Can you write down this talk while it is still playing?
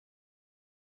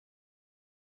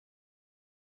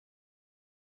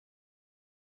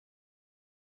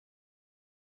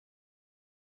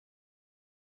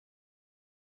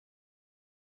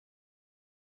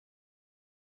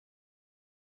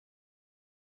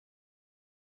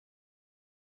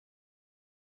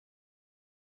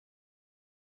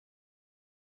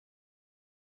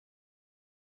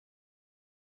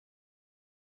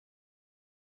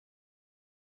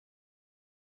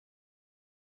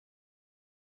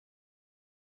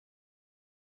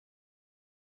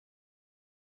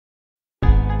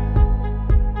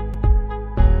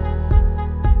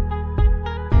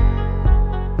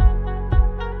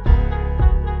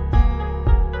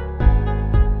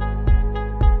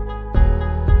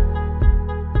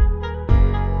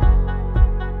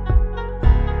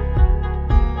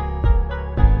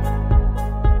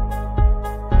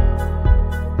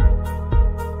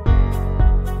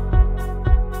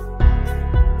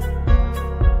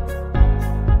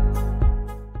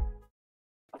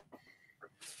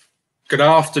Good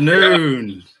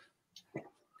afternoon.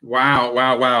 Wow,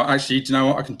 wow, wow. Actually, do you know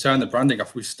what? I can turn the branding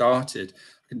off. We've started.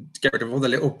 I can get rid of all the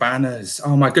little banners.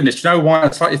 Oh my goodness. Do you know why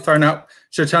I'm slightly thrown out?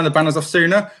 Should have turned the banners off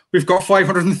sooner. We've got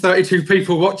 532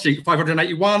 people watching.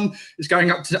 581 is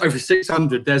going up to over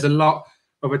 600. There's a lot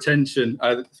of attention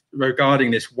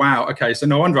regarding this. Wow. Okay. So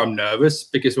no wonder I'm nervous.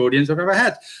 Biggest audience I've ever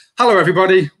had. Hello,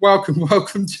 everybody. Welcome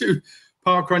to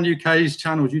Parkrun UK's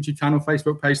channel, YouTube channel,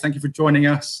 Facebook page. Thank you for joining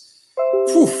us.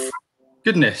 Whew.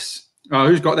 Goodness. Oh,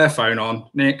 who's got their phone on?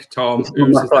 Nick, Tom,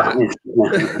 who's that?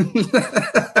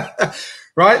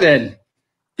 Right then.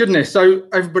 Goodness. So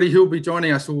everybody who will be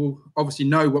joining us will obviously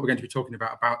know what we're going to be talking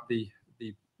about the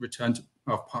return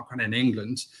of parkrun in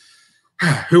England.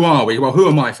 Who are we? Well, who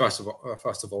am I, first of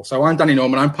all? So I'm Danny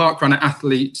Norman. I'm parkrunner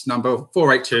athlete number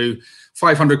 482,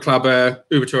 500 clubber,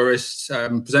 Uber tourist,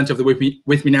 presenter of the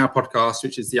With Me Now podcast,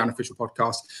 which is the unofficial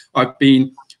podcast. I've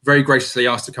been very graciously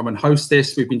asked to come and host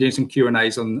this. We've been doing some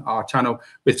Q&As on our channel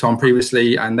with Tom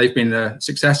previously, and they've been a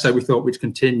success, so we thought we'd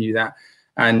continue that.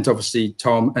 And obviously,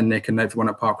 Tom and Nick and everyone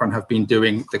at Parkrun have been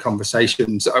doing the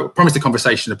conversations. I promised a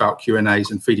conversation about Q&As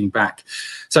and feeding back.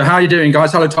 So how are you doing,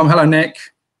 guys? Hello, Tom. Hello, Nick.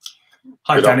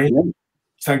 Hi, Danny.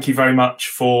 Thank you very much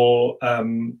for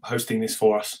hosting this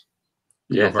for us.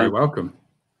 You're very welcome.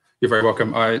 You're very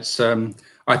welcome.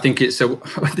 I think it's here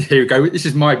we go. This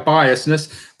is my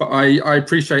biasness, but I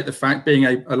appreciate the fact, being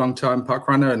a long-term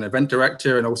parkrunner and event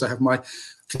director, and also have my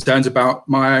concerns about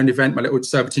my own event, my little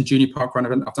Surbiton Junior Parkrun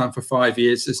event I've done for 5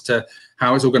 years, as to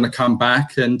how it's all going to come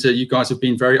back. And you guys have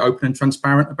been very open and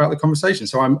transparent about the conversation.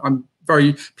 So I'm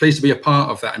very pleased to be a part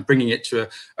of that and bringing it to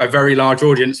a very large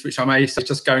audience, which I may say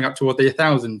just going up toward the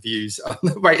 1,000 views on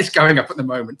the way it's going up at the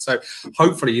moment. So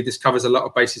hopefully this covers a lot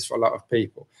of bases for a lot of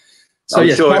people. So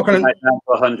I'm sure it'll make down to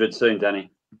 100 soon,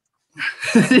 Danny.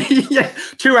 Yeah,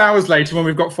 2 hours later when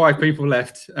we've got 5 people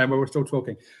left and we're still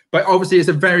talking. But obviously it's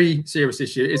a very serious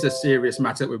issue. It is a serious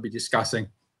matter that we'll be discussing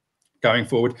going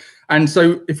forward. And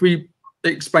so if we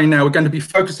explain now, we're going to be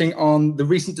focusing on the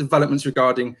recent developments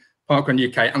regarding Parkrun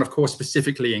UK, and of course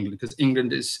specifically England, because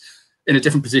England is in a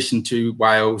different position to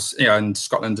Wales and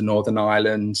Scotland and Northern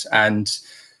Ireland, and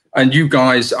you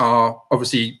guys are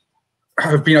obviously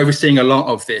have been overseeing a lot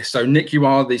of this. So Nick, you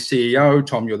are the CEO.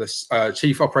 Tom, you're the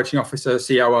Chief Operating Officer,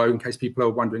 COO, in case people are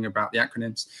wondering about the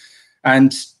acronyms.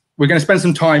 And we're going to spend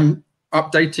some time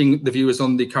updating the viewers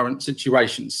on the current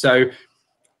situation. So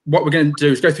what we're going to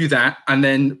do is go through that, and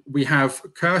then we have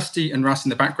Kirsty and Russ in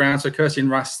the background. So Kirsty and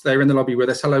Russ, they're in the lobby with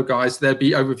us. Hello, guys. They'll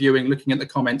be overviewing, looking at the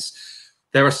comments.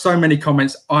 There are so many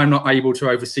comments, I'm not able to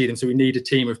oversee them, so we need a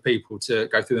team of people to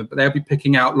go through them. But they'll be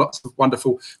picking out lots of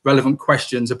wonderful, relevant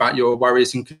questions about your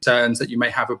worries and concerns that you may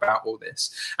have about all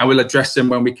this. And we'll address them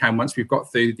when we can, once we've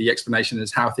got through the explanation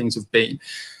as how things have been.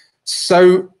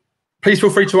 So please feel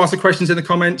free to ask the questions in the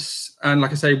comments. And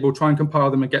like I say, we'll try and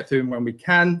compile them and get through them when we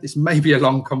can. This may be a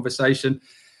long conversation.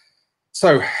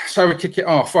 So shall we kick it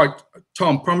off? Right,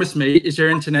 Tom, promise me, is your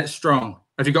internet strong?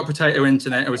 Have you got potato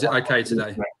internet, or is it okay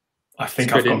today? I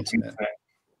think I've got internet.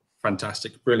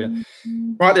 Fantastic, brilliant.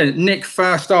 Right then, Nick,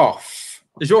 first off,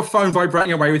 is your phone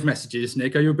vibrating away with messages,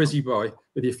 Nick? Are you a busy boy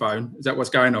with your phone? Is that what's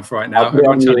going off right now?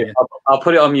 I'll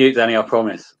put it on mute, Danny, I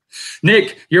promise.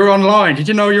 Nick, you're online. Did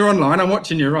you know you're online? I'm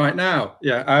watching you right now.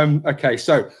 Yeah, okay,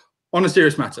 so on a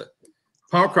serious matter,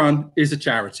 Parkrun is a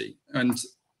charity, and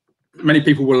many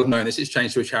people will have known this. It's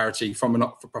changed to a charity from a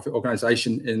not-for-profit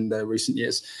organisation in the recent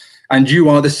years. And you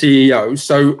are the CEO.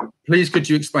 So please, could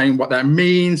you explain what that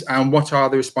means and what are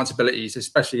the responsibilities,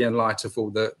 especially in light of all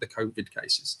the COVID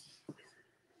cases?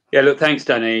 Yeah, look, thanks,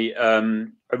 Danny.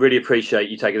 I really appreciate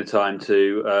you taking the time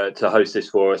to host this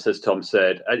for us, as Tom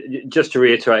said. Just to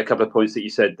reiterate a couple of points that you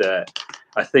said there,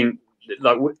 I think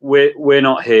like we're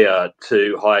not here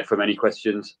to hide from any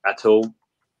questions at all.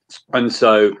 And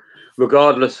so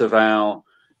regardless of our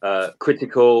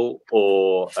critical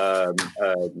or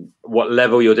what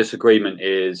level your disagreement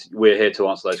is, we're here to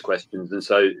answer those questions. And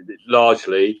so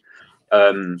largely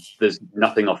there's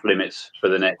nothing off limits for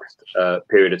the next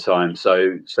period of time.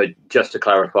 So just to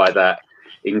clarify that,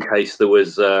 in case there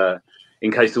was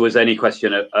any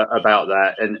question about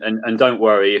that, and don't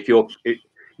worry, if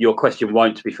your question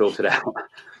won't be filtered out.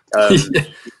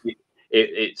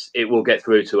 It will get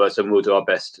through to us, and we'll do our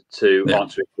best to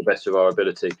answer it to the best of our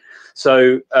ability.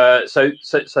 So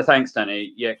thanks,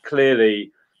 Danny. Yeah,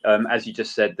 clearly, as you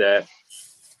just said there,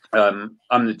 I'm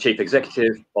the chief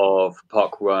executive of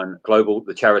Parkrun Global,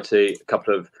 the charity. A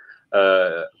couple of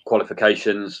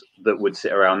qualifications that would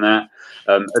sit around that.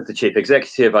 As the chief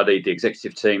executive, I lead the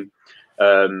executive team.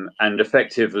 and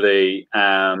effectively,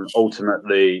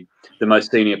 ultimately, the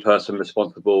most senior person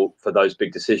responsible for those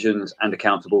big decisions and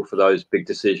accountable for those big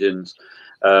decisions,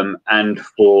 and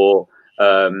for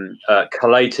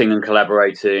collating and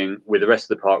collaborating with the rest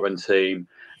of the parkrun team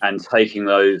and taking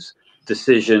those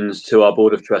decisions to our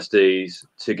board of trustees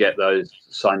to get those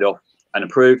signed off and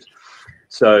approved.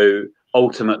 So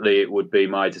ultimately, it would be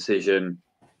my decision,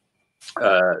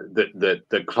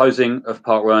 the closing of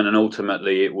parkrun, and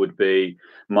ultimately it would be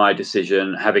my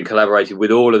decision, having collaborated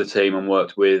with all of the team and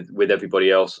worked with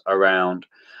everybody else around,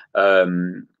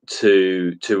 to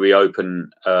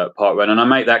reopen parkrun. And I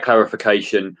make that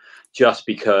clarification just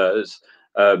because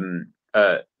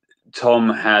Tom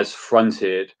has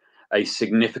fronted a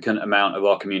significant amount of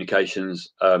our communications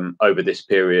over this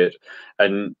period,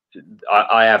 and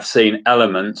I have seen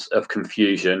elements of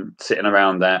confusion sitting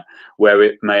around that, where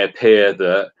it may appear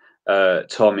that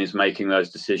Tom is making those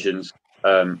decisions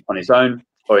on his own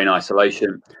or in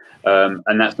isolation,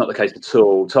 and that's not the case at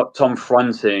all. Tom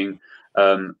fronting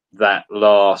that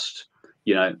last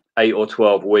 8 or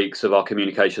 12 weeks of our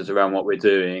communications around what we're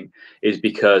doing is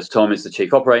because Tom is the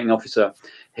Chief Operating Officer.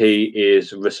 He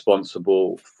is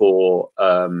responsible for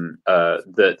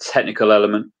the technical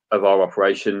element of our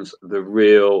operations, the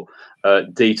real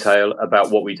detail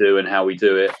about what we do and how we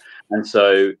do it. And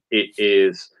so it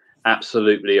is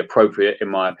absolutely appropriate, in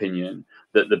my opinion,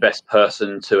 that the best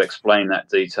person to explain that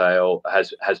detail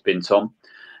has been Tom.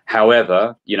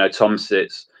 However, Tom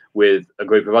sits with a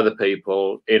group of other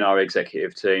people in our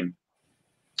executive team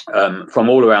from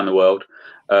all around the world,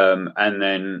 and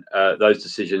then those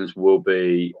decisions will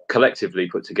be collectively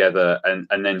put together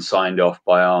and then signed off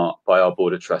by our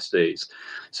board of trustees.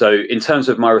 So in terms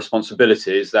of my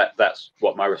responsibilities, that's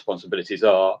what my responsibilities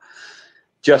are.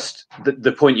 Just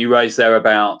the point you raised there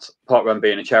about parkrun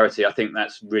being a charity, I think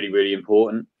that's really, really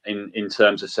important in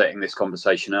terms of setting this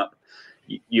conversation up.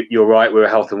 You're right, we're a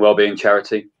health and wellbeing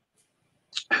charity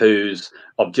whose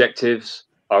objectives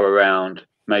are around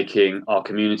making our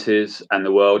communities and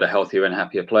the world a healthier and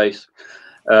happier place.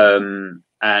 And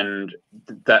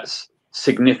that's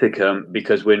significant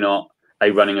because we're not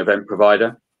a running event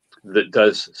provider that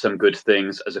does some good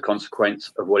things as a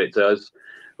consequence of what it does.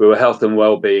 We're a health and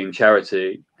wellbeing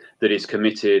charity that is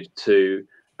committed to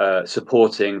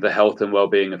supporting the health and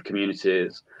wellbeing of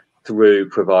communities through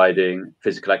providing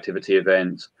physical activity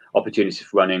events, opportunities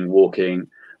for running, walking,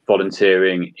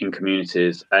 volunteering in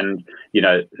communities. And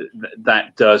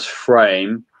that does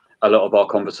frame a lot of our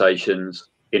conversations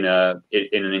in an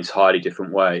entirely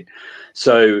different way.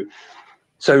 So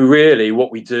really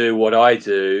what I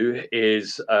do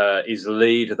is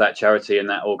lead that charity and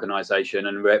that organization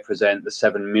and represent the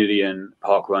 7 million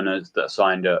park runners that are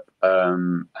signed up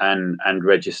and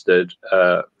registered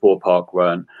for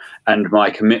parkrun. And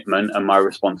my commitment and my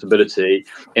responsibility,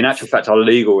 in actual fact, our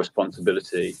legal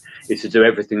responsibility, is to do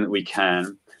everything that we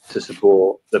can to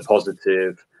support the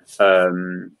positive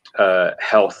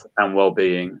health and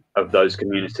well-being of those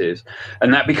communities.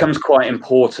 And that becomes quite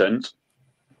important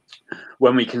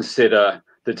when we consider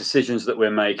the decisions that we're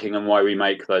making and why we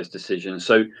make those decisions.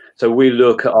 So we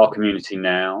look at our community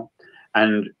now,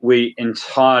 and we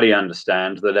entirely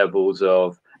understand the levels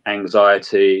of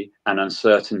anxiety and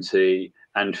uncertainty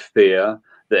and fear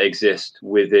that exist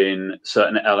within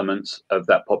certain elements of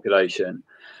that population.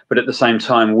 But at the same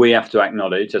time, we have to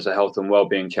acknowledge, as a health and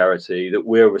wellbeing charity, that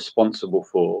we're responsible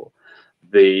for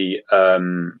the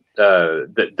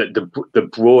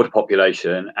broad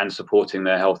population and supporting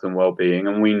their health and well-being.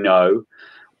 And we know,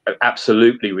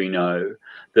 absolutely we know,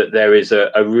 that there is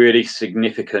a really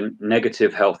significant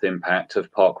negative health impact of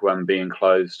parkrun being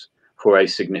closed for a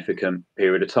significant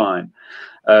period of time.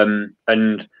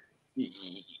 And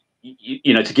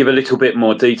to give a little bit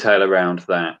more detail around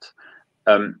that,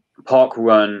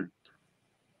 parkrun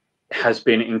has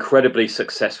been incredibly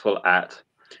successful at,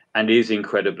 and is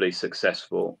incredibly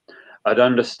successful at,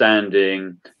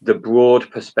 understanding the broad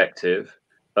perspective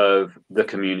of the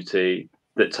community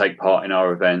that take part in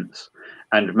our events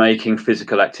and making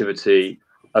physical activity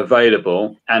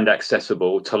available and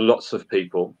accessible to lots of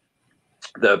people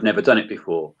that have never done it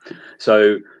before.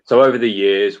 So over the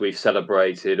years, we've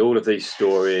celebrated all of these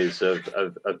stories of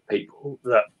people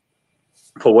that,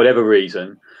 for whatever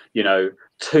reason,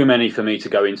 too many for me to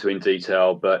go into in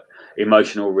detail, but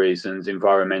emotional reasons,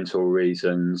 environmental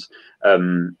reasons,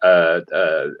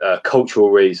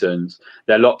 cultural reasons,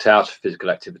 they're locked out of physical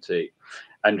activity.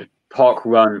 And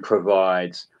parkrun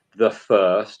provides the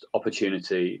first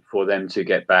opportunity for them to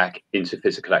get back into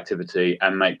physical activity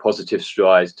and make positive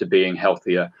strides to being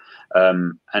healthier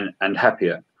and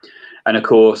happier. And of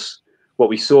course, what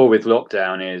we saw with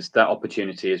lockdown is that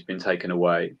opportunity has been taken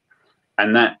away.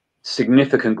 And that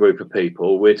significant group of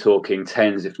people, we're talking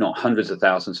tens, if not hundreds of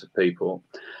thousands of people,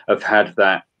 have had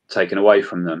that taken away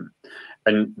from them.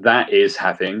 And that is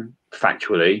having,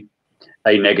 factually,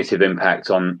 a negative impact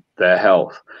on their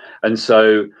health. And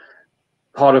so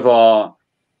part of our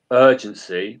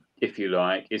urgency, if you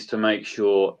like, is to make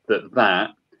sure that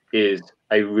that is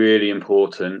a really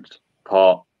important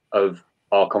part of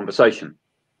our conversation,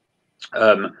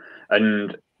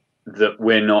 and that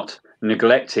we're not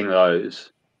neglecting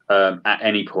those at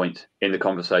any point in the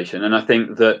conversation. And I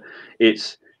think that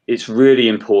it's really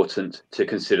important to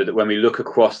consider that when we look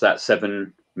across that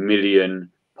 7 million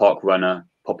park runner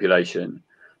population,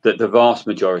 that the vast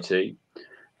majority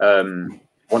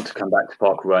want to come back to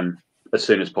park run as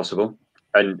soon as possible.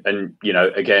 And you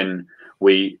know, again,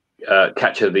 we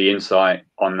capture the insight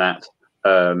on that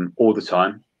all the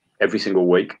time, every single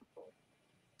week.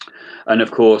 And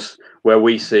of course, where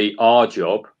we see our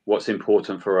job, what's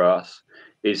important for us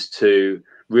is to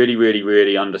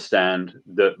really understand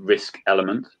the risk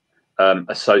element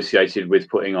associated with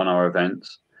putting on our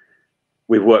events.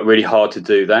 We've worked really hard to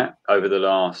do that over the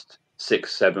last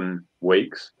 6-7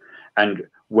 weeks. And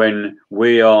when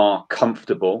we are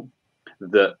comfortable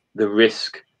that the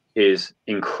risk is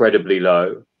incredibly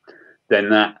low, then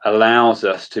that allows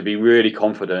us to be really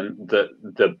confident that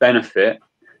the benefit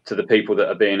to the people that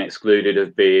are being excluded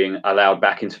of being allowed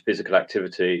back into physical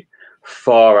activity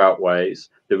far outweighs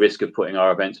the risk of putting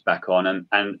our events back on.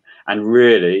 And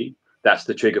really, that's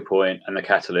the trigger point and the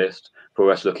catalyst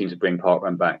for us looking to bring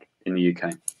parkrun back in the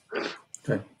UK.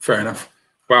 Okay, fair enough.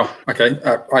 Wow. Okay,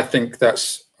 I think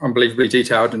that's unbelievably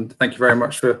detailed, and thank you very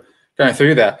much for going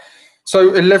through that.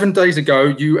 So 11 days ago,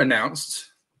 you announced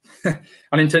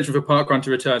an intention for parkrun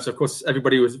to return. So of course,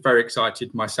 everybody was very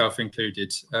excited, myself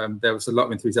included. There was a lot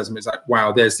of enthusiasm. It's like,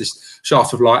 wow, there's this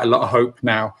shaft of light, a lot of hope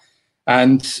now.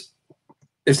 And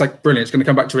it's like, brilliant, it's going to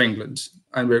come back to England,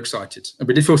 and we're excited. And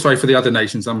we did feel sorry for the other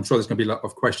nations. I'm sure there's going to be a lot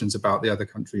of questions about the other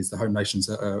countries, the home nations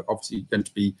that are obviously going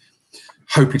to be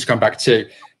hoping to come back too.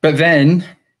 But then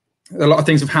a lot of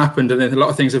things have happened, and then a lot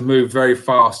of things have moved very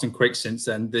fast and quick since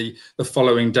then. The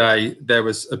following day, there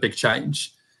was a big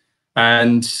change.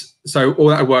 And so all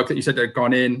that work that you said had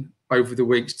gone in over the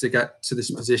weeks to get to this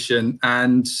position,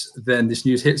 and then this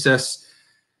news hits us.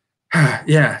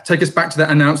 Yeah, take us back to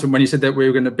that announcement when you said that we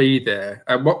were going to be there.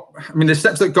 The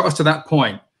steps that got us to that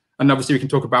point, and obviously we can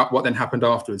talk about what then happened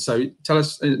afterwards. So tell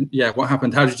us, what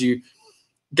happened? How did you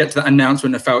get to that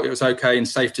announcement and felt it was okay and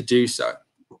safe to do so?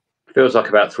 Feels like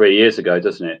about 3 years ago,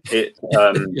 doesn't it?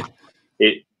 I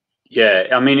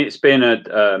mean, it's been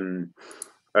the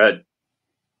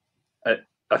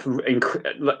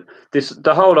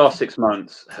whole last 6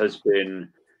 months has been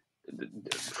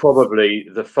probably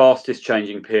the fastest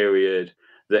changing period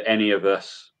that any of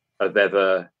us have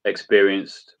ever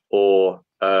experienced or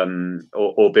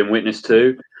been witness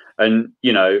to. And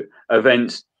you know,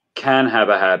 events can have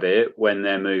a habit when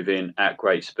they're moving at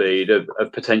great speed of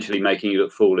potentially making you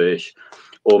look foolish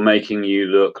or making you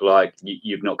look like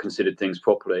you've not considered things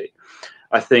properly.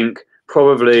 I think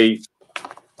probably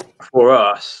for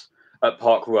us at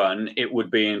parkrun, it would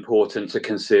be important to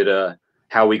consider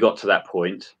how we got to that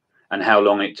point and how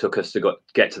long it took us to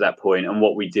get to that point and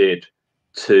what we did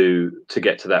to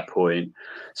get to that point.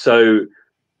 So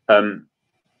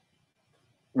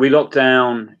we locked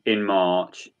down in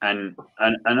March, and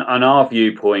our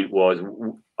viewpoint was,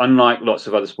 unlike lots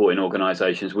of other sporting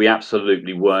organisations, we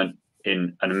absolutely weren't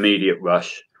in an immediate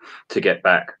rush to get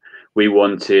back. We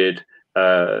wanted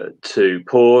to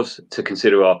pause, to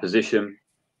consider our position,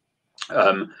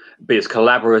 be as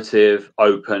collaborative,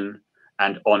 open,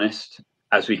 and honest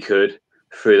as we could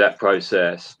through that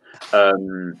process,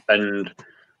 and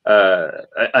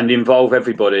involve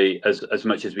everybody as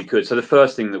much as we could. So the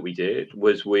first thing that we did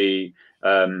was we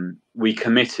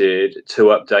committed to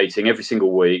updating every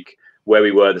single week where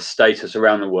we were, the status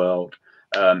around the world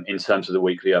in terms of the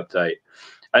weekly update.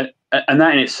 And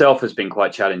that in itself has been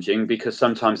quite challenging because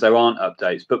sometimes there aren't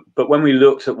updates. But when we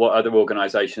looked at what other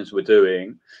organisations were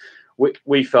doing,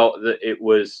 we felt that it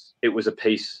was a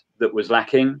piece that was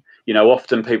lacking. You know,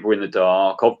 often people were in the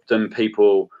dark. Often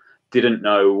people didn't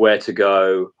know where to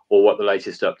go or what the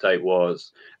latest update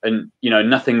was. And, you know,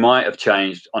 nothing might have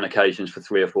changed on occasions for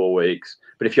 3 or 4 weeks.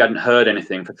 But if you hadn't heard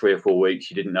anything for 3 or 4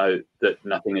 weeks, you didn't know that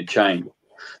nothing had changed.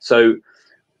 So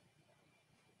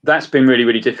that's been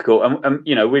really difficult. And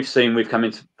you know, we've come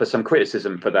in for some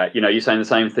criticism for that. You know, you're saying the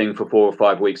same thing for 4 or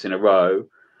 5 weeks in a row.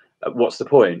 What's the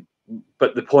point?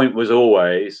 But the point was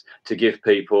always to give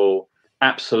people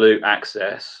absolute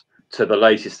access to the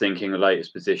latest thinking, the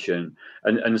latest position.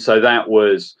 And so that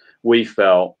was, we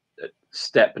felt,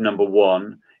 step number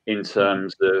one in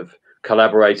terms of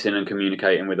collaborating and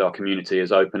communicating with our community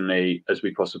as openly as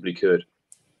we possibly could.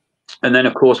 And then,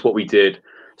 of course, what we did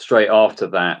straight after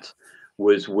that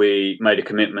was we made a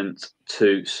commitment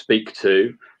to speak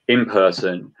to, in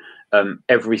person,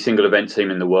 every single event team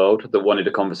in the world that wanted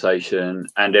a conversation,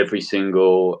 and every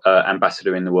single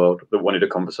ambassador in the world that wanted a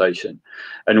conversation.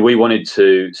 And we wanted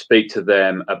to speak to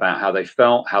them about how they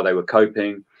felt, how they were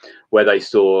coping, where they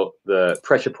saw the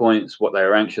pressure points, what they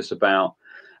were anxious about.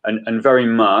 And very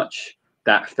much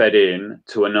that fed in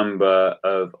to a number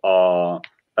of our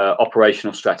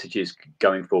operational strategies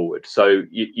going forward. So,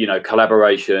 you know,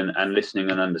 collaboration and listening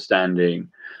and understanding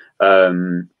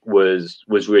was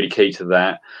really key to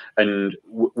that. And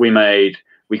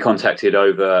we contacted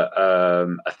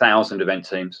over 1,000 event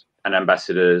teams and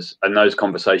ambassadors, and those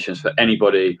conversations, for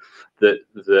anybody that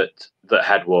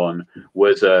had one,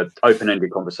 was a open-ended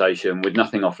conversation with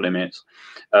nothing off limits,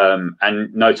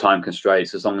 and no time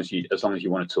constraints. As long as you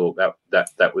want to talk,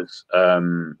 that was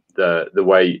the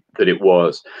way that it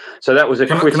was. So that was a.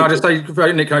 Can I just say,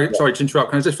 Nick? Sorry to interrupt.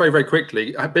 Can I just very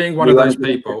quickly, being one of those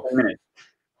people.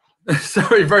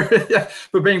 Sorry,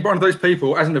 but being one of those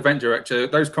people as an event director,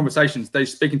 those conversations, they're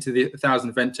speaking to the 1,000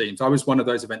 event teams. I was one of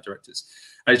those event directors.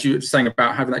 As you were saying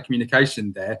about having that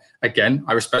communication there, again,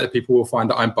 I respect that people will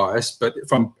find that I'm biased, but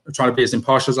from trying to be as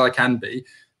impartial as I can be,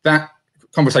 that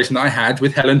conversation that I had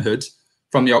with Helen Hood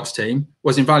from the ops team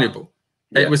was invaluable.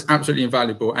 Yeah. It was absolutely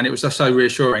invaluable, and it was just so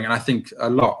reassuring. And I think a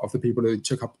lot of the people who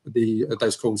took up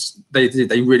those calls, they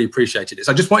really appreciated it.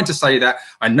 So I just wanted to say that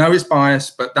I know it's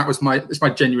biased, but that was it's my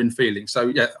genuine feeling.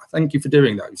 So yeah, thank you for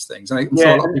doing those things, and I'm sure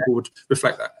a lot of people would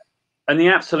reflect that. And the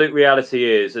absolute reality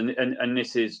is, and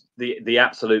this is the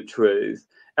absolute truth,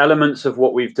 elements of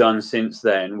what we've done since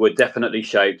then were definitely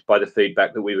shaped by the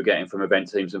feedback that we were getting from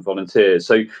event teams and volunteers.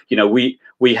 So, you know,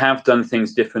 we have done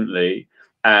things differently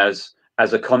as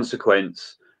a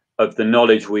consequence of the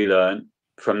knowledge we learned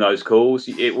from those calls.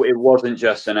 It wasn't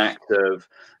just an act of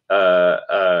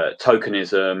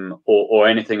tokenism or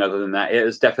anything other than that. It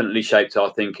has definitely shaped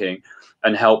our thinking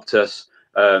and helped us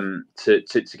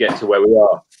to get to where we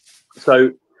are.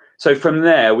 So from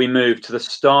there, we moved to the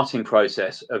starting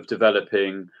process of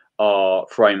developing our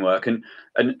framework. And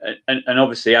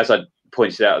obviously, as I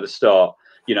pointed out at the start,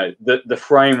 you know, the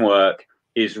framework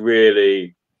is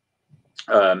really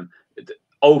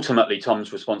ultimately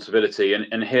Tom's responsibility,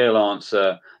 and he'll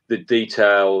answer the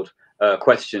detailed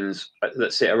questions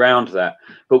that sit around that.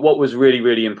 But what was really,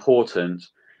 really important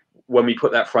when we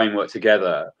put that framework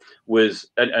together was,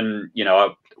 and you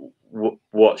know, I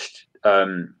watched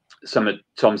some of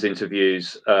Tom's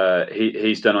interviews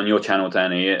he's done on your channel,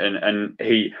 Danny, and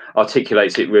he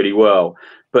articulates it really well.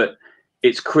 But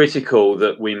it's critical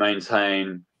that we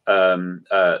maintain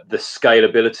the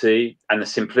scalability and the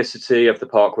simplicity of the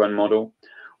parkrun model,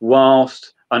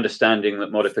 whilst understanding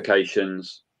that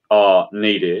modifications are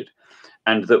needed,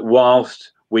 and that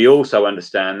whilst we also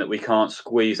understand that we can't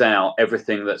squeeze out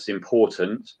everything that's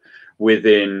important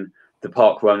within the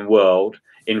parkrun world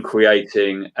in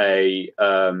creating a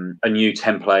new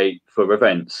template for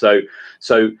events.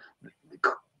 So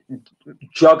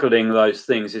juggling those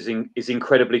things is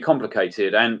incredibly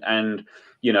complicated, and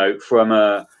you know, from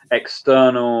a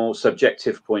external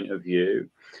subjective point of view,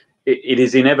 it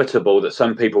is inevitable that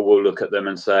some people will look at them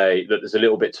and say that there's a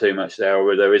little bit too much there,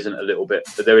 or there isn't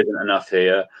enough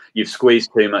here, you've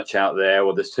squeezed too much out there,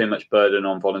 or there's too much burden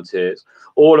on volunteers.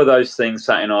 All of those things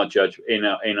sat in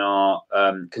our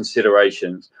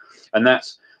considerations, and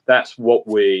that's what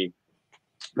we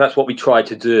try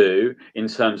to do in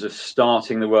terms of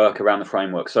starting the work around the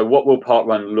framework. So what will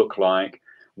parkrun look like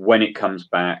when it comes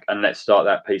back? And let's start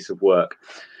that piece of work.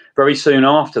 Very soon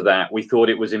after that, we thought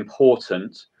it was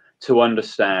important to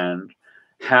understand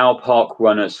how park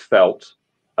runners felt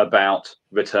about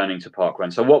returning to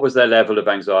parkrun. So what was their level of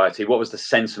anxiety? What was the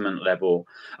sentiment level?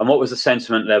 And what was the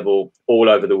sentiment level all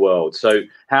over the world? So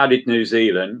how did New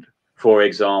Zealand, for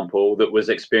example, that was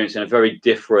experiencing a very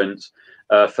different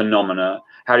phenomena,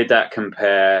 how did that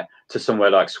compare to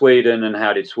somewhere like Sweden? And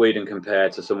how did Sweden compare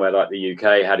to somewhere like the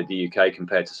UK? How did the UK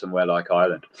compare to somewhere like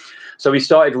Ireland? So we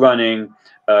started running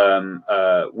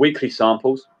weekly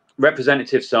samples,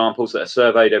 representative samples that are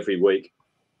surveyed every week,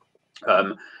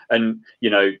 and you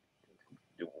know,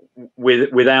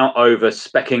 without over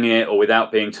specking it or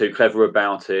without being too clever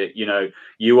about it, you know,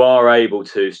 you are able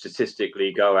to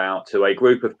statistically go out to a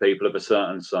group of people of a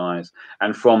certain size,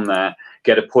 and from that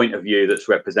get a point of view that's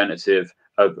representative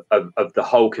of the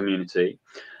whole community.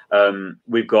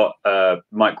 We've got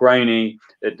Mike Graney,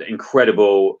 an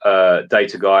incredible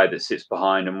data guy that sits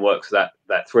behind and works that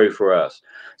through for us.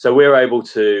 So we're able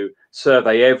to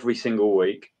survey every single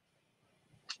week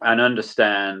and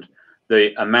understand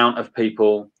the amount of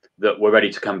people that were ready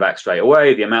to come back straight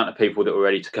away, the amount of people that were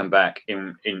ready to come back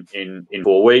in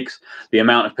 4 weeks, the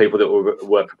amount of people that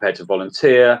were prepared to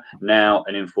volunteer now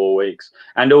and in 4 weeks,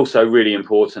 and also really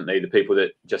importantly, the people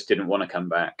that just didn't want to come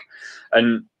back.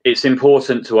 And it's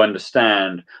important to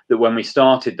understand that when we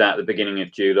started that at the beginning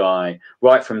of July,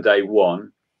 right from day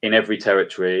one, in every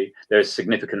territory, there is a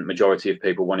significant majority of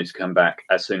people wanting to come back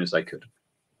as soon as they could.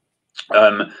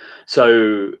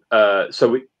 So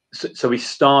we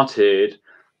started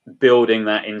building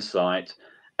that insight,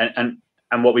 and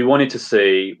what we wanted to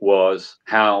see was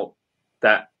how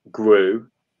that grew,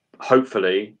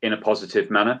 hopefully in a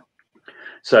positive manner.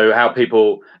 So how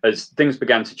people, as things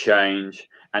began to change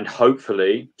and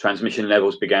hopefully transmission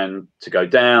levels began to go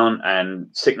down, and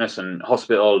sickness and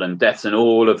hospital and deaths and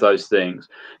all of those things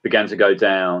began to go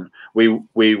down, we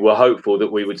were hopeful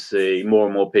that we would see more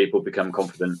and more people become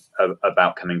confident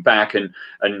about coming back. And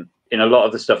in a lot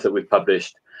of the stuff that we've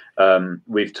published,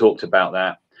 we've talked about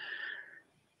that.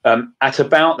 At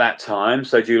about that time,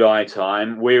 so July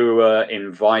time, we were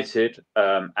invited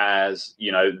as,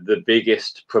 you know, the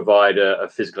biggest provider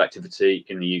of physical activity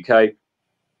in the UK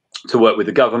to work with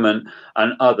the government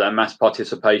and other mass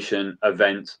participation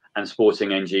event and sporting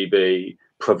NGB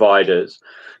providers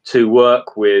to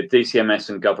work with DCMS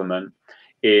and government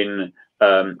in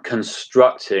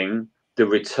constructing the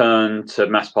return to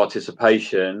mass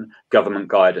participation government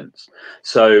guidance.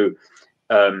 So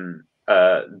the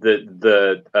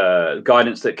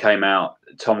guidance that came out,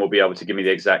 Tom will be able to give me the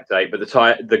exact date, but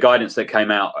the guidance that came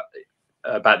out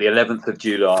about the 11th of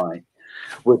July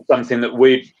was something that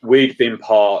we'd been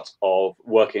part of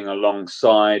working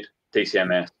alongside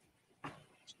DCMS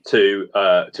to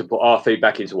put our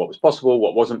feedback into what was possible,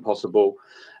 what wasn't possible,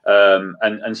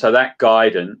 and so that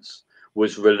guidance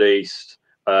was released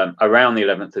around the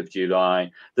 11th of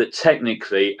July, that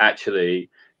technically actually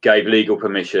gave legal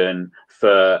permission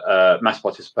for mass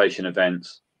participation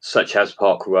events such as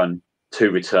parkrun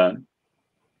to return.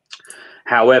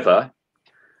 However,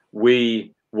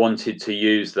 we wanted to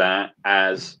use that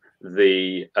as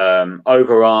the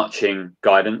overarching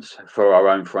guidance for our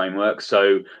own framework.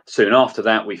 So soon after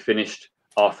that, we finished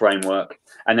our framework,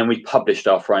 and then we published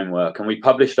our framework. And we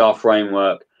published our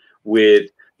framework with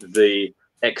the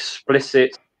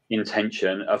explicit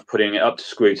intention of putting it up to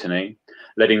scrutiny,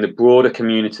 letting the broader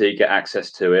community get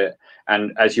access to it.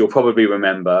 And as you'll probably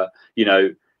remember, you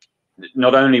know,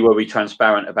 not only were we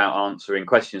transparent about answering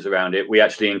questions around it, we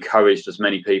actually encouraged as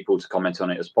many people to comment on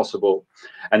it as possible.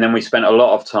 And then we spent a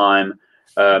lot of time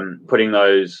putting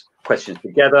those questions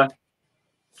together,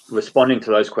 responding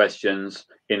to those questions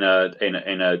in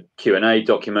a Q&A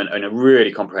document, and a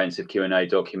really comprehensive Q&A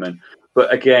document.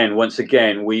 But again, once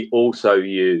again, we also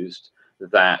used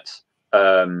that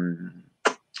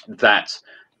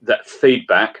that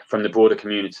feedback from the broader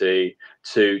community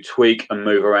to tweak and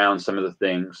move around some of the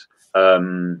things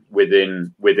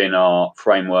within our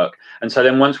framework. And so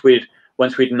then once we'd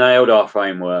nailed our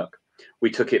framework, we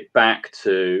took it back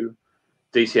to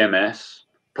DCMS,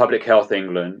 Public Health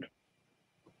England,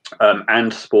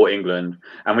 and Sport England,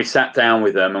 and we sat down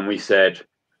with them and we said,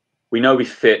 we know we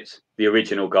fit the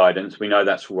original guidance, we know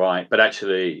that's right, but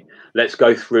actually let's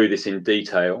go through this in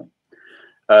detail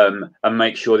and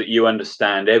make sure that you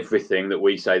understand everything that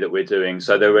we say that we're doing,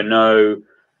 so there are no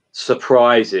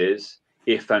surprises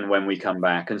if and when we come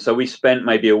back. And so we spent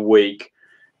maybe a week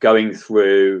going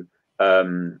through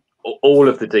all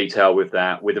of the detail with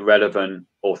that, with the relevant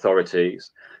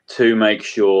authorities, to make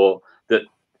sure that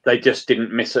they just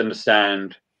didn't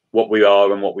misunderstand what we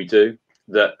are and what we do.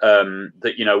 That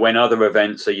that, you know, when other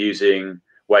events are using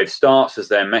wave starts as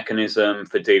their mechanism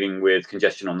for dealing with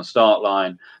congestion on the start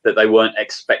line, that they weren't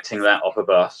expecting that off of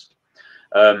us,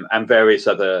 and various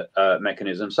other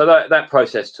mechanisms. So that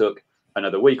process took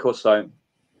another week or so,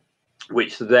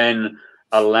 which then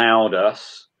allowed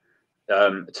us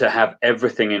to have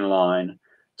everything in line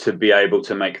to be able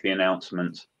to make the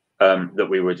announcement that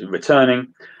we were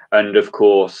returning. And of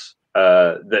course,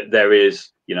 that there is,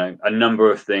 you know, a number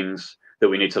of things that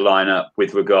we need to line up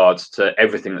with regards to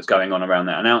everything that's going on around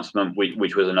that announcement,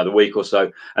 which was another week or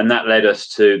so. And that led us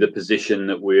to the position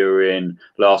that we were in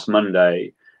last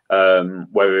Monday, where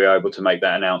we were able to make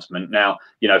that announcement. Now,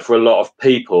 you know, for a lot of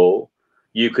people,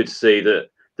 you could see that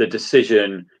the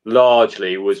decision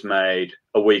largely was made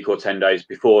a week or 10 days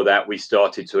before that. We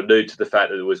started to allude to the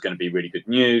fact that there was going to be really good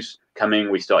news coming.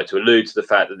 We started to allude to the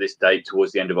fact that this date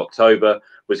towards the end of October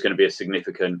was going to be a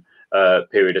significant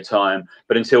period of time.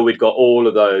 But until we'd got all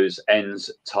of those ends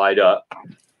tied up,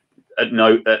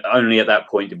 only at that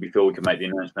point did we feel we could make the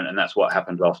announcement. And that's what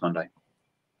happened last Monday.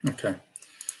 Okay.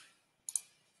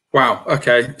 Wow.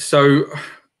 Okay. So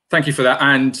Thank you for that.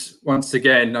 And once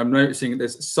again, I'm noticing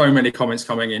there's so many comments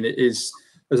coming in. There's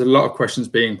a lot of questions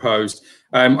being posed.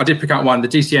 I did pick out one, the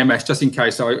DCMS, just in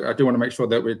case. I do want to make sure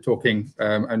that we're talking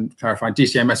and clarifying.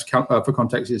 DCMS, for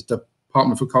context, is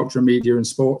Department for Culture, Media and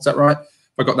Sport. Is that right? Have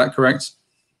I got that correct?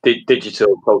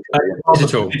 Digital culture.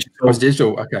 Digital. Oh, it's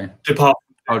digital. Okay.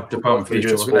 Department for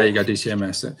Digital. There you go,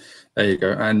 DCMS. There you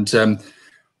go. And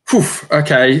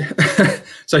okay.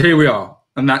 So here we are.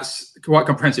 And that's quite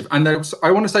comprehensive. And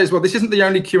I want to say as well, this isn't the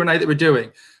only Q&A that we're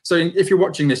doing. So if you're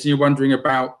watching this and you're wondering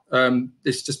about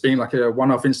this just being like a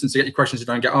one-off instance to get your questions that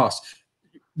don't get asked,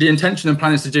 the intention and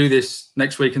plan is to do this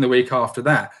next week and the week after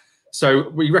that. So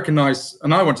we recognise,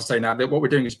 and I want to say now that what we're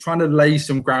doing is trying to lay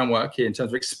some groundwork here in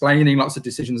terms of explaining lots of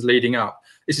decisions leading up.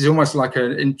 This is almost like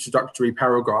an introductory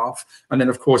paragraph. And then,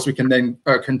 of course, we can then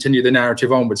continue the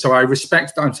narrative onward. So I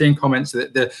respect that I'm seeing comments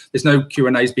that there's no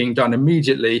Q&As being done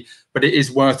immediately, but it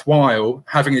is worthwhile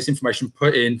having this information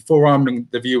put in, forearming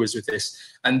the viewers with this.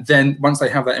 And then once they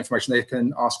have that information, they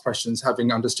can ask questions,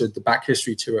 having understood the back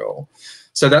history to it all.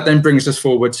 So that then brings us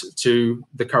forward to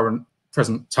the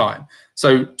present time.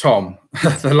 So, Tom,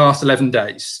 the last 11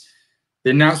 days,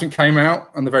 the announcement came out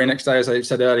on the very next day, as I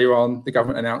said earlier on, the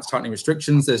government announced tightening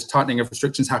restrictions. There's tightening of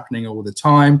restrictions happening all the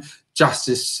time.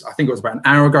 Justice, I think it was about an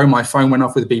hour ago, my phone went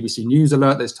off with a BBC News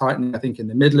alert. There's tightening, I think, in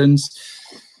the Midlands.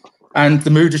 And the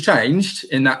mood has changed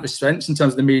in that respect, in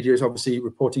terms of the media is obviously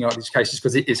reporting out these cases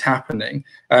because it is happening.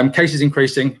 Cases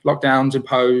increasing, lockdowns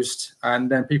imposed, and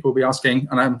then people will be asking,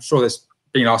 and I'm sure there's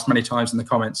been asked many times in the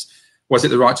comments, was it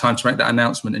the right time to make that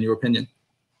announcement, in your opinion?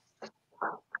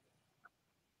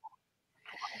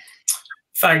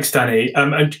 Thanks, Danny.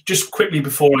 And just quickly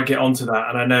before I get onto that,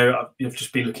 and I know I've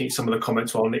just been looking at some of the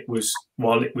comments while Nick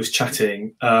was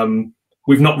chatting.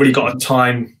 We've not really got a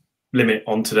time limit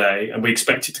on today, and we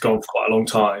expect it to go on for quite a long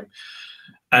time.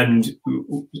 And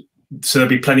so there'll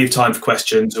be plenty of time for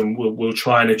questions, and we'll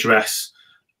try and address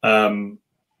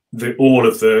all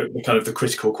of the kind of the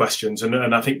critical questions.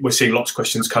 And I think we're seeing lots of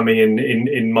questions coming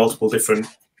in multiple different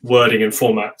wording and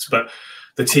formats, but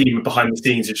the team behind the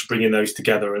scenes is bringing those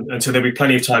together, and so there'll be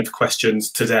plenty of time for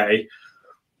questions today.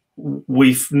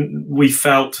 We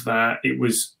felt that it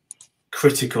was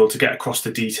critical to get across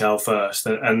the detail first,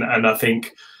 and I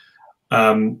think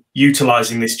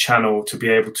utilising this channel to be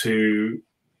able to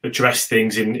address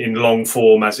things in long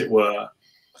form, as it were,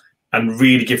 and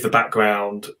really give the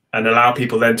background and allow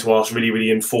people then to ask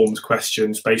really informed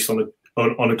questions based on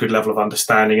a good level of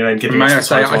understanding, and then giving. May I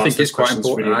say, I think it's quite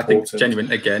important. Really I think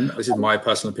genuine, again, this is my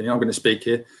personal opinion, I'm going to speak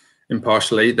here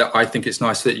impartially, that I think it's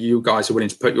nice that you guys are willing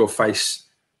to put your face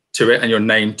to it and your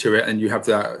name to it, and you have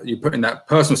that, you put in that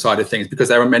personal side of things, because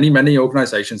there are many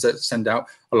organizations that send out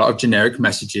a lot of generic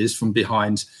messages from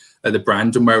behind the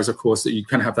brand, and whereas of course that you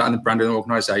can have that in the brand of an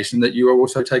organization, that you are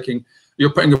also you're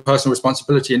putting your personal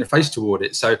responsibility in the face toward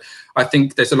it. So I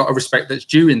think there's a lot of respect that's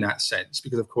due in that sense,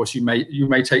 because of course you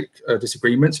may take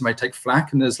disagreements, you may take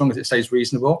flack, and as long as it stays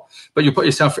reasonable, but you put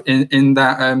yourself in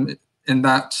that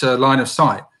line of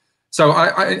sight. So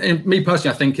me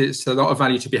personally, I think it's a lot of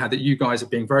value to be had that you guys are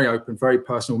being very open, very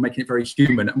personal, making it very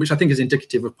human, which I think is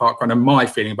indicative of parkrun and my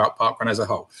feeling about parkrun as a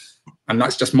whole. And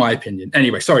that's just my opinion.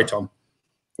 Anyway, sorry, Tom.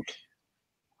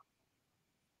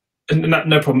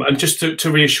 No problem. And just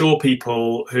to reassure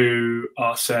people who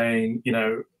are saying, you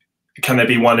know, can there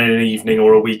be one in an evening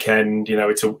or a weekend? You know,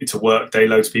 it's a work day.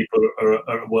 Loads of people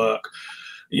are at work.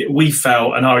 We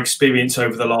felt, and our experience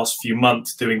over the last few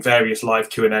months doing various live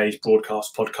Q&As,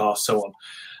 broadcasts, podcasts, so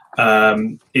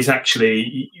on, is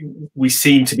actually, we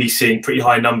seem to be seeing pretty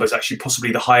high numbers, actually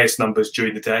possibly the highest numbers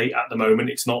during the day at the moment.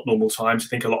 It's not normal times. I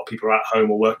think a lot of people are at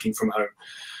home or working from home.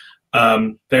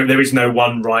 There is no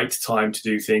one right time to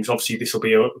do things. Obviously, this will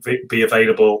be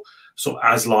available sort of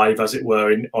as live, as it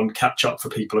were, on catch up for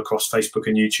people across Facebook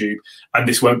and YouTube, and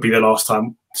this won't be the last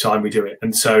time we do it.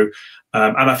 And so,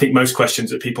 and I think most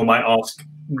questions that people might ask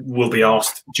will be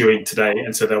asked during today,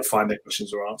 and so they'll find their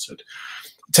questions are answered.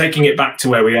 Taking it back to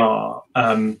where we are,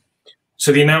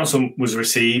 so the announcement was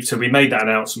received. So we made that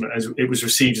announcement, as it was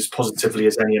received as positively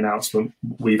as any announcement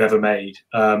we've ever made.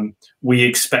 We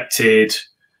expected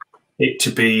it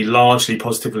to be largely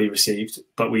positively received,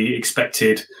 but we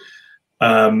expected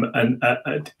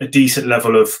a decent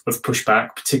level of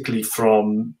pushback, particularly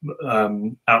from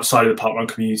outside of the parkrun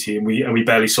community, and we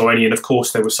barely saw any. And of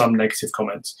course, there were some negative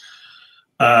comments,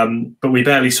 but we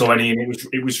barely saw any, and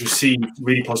it was received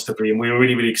really positively, and we were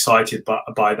really excited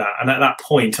by that. And at that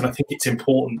point, and I think it's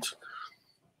important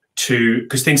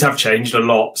because things have changed a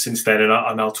lot since then, and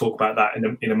I'll talk about that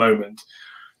in a moment.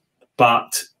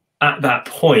 But at that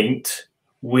point,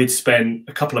 we'd spent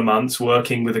a couple of months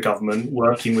working with the government,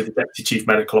 working with the deputy chief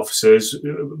medical officers,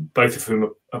 both of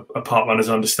whom are park runners,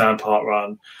 understand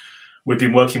parkrun. We've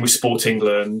been working with Sport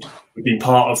England. We've been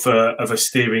part of a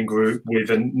steering group with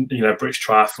British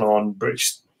Triathlon,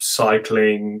 British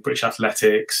Cycling, British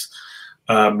Athletics,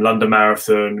 London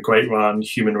Marathon, Great Run,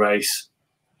 Human Race,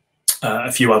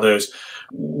 a few others.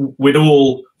 We'd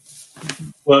all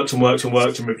worked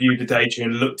and reviewed the data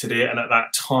and looked at it. And at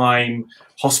that time,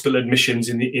 hospital admissions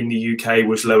in the UK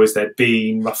was low as they'd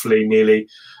been, roughly nearly.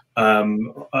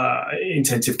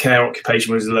 Intensive care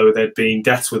occupation was the lower they'd been.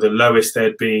 Deaths were the lowest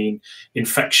they'd been.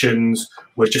 Infections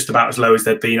were just about as low as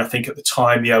they'd been. I think at the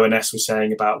time the ONS was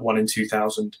saying about 1 in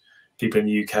 2,000 people in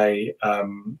the UK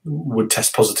would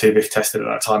test positive if tested at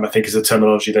that time, I think is the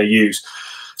terminology they use.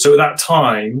 So at that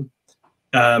time,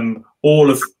 throughout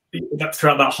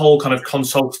that whole kind of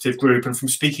consultative group, and from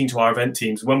speaking to our event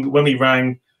teams, when we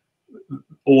rang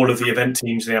all of the event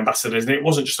teams and the ambassadors, and it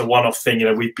wasn't just a one-off thing.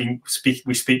 We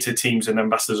speak to teams and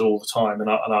ambassadors all the time, and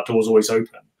our doors always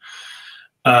open.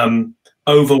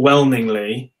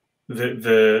 Overwhelmingly,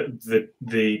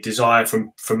 the desire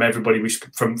from everybody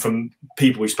from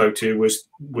people we spoke to was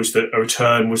that a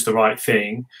return was the right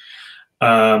thing,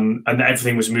 and that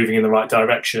everything was moving in the right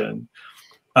direction.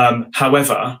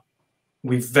 However,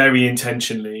 we very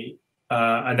intentionally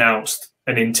announced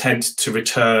an intent to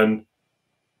return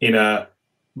in a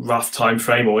rough time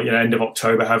frame, or end of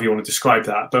October, however you want to describe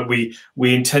that. But we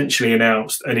intentionally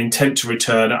announced an intent to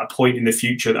return at a point in the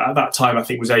future that at that time I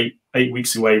think was eight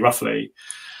weeks away roughly,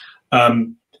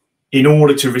 in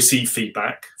order to receive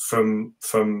feedback from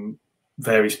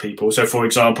various people. So for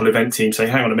example, event teams say,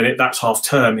 hang on a minute, that's half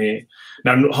term here.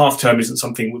 Now half term isn't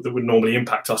something that would normally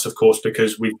impact us, of course,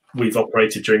 because we've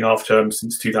operated during half term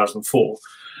since 2004.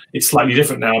 It's slightly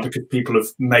different now because people have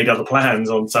made other plans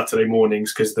on Saturday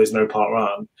mornings because there's no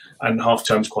parkrun and half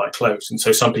term's quite close. And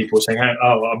so some people are saying,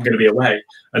 oh, I'm going to be away.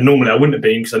 And normally I wouldn't have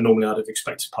been, because normally I'd have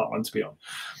expected parkrun to be on.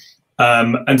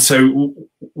 And so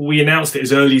we announced it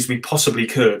as early as we possibly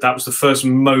could. That was the first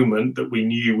moment that we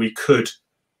knew we could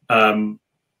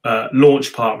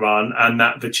launch parkrun, and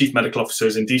that the chief medical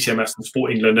officers in DCMS and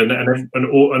Sport England and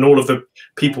all of the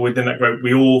people within that group,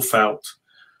 we all felt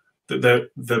that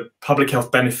the public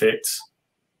health benefits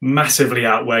massively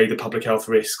outweigh the public health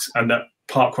risks, and that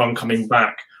parkrun coming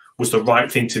back was the right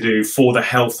thing to do for the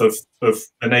health of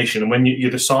the nation. And when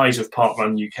you're the size of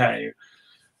Parkrun UK,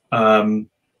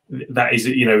 that is,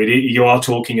 you are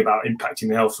talking about impacting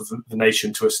the health of the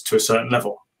nation to a certain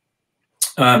level.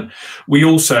 We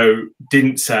also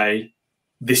didn't say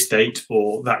this date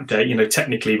or that date.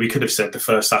 Technically we could have said the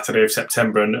first Saturday of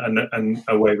September and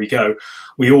away we go.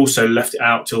 We also left it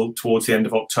out till towards the end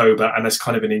of October, and as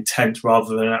kind of an intent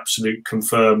rather than an absolute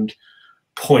confirmed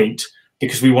point,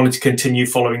 because we wanted to continue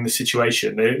following the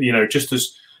situation. Just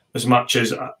as much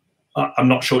as I'm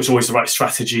not sure it's always the right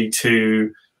strategy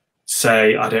to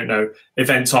say, I don't know,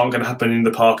 events aren't going to happen in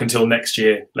the park until next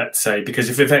year, let's say, because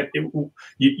if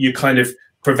you're kind of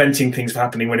preventing things from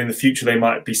happening when in the future they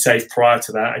might be safe prior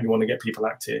to that, and you want to get people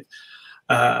active.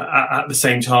 At the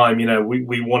same time,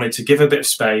 we wanted to give a bit of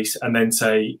space and then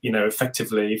say,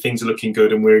 effectively things are looking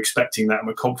good and we're expecting that and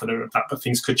we're confident of that, but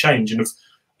things could change. And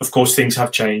of course things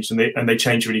have changed, and they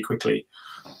change really quickly.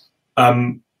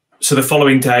 So the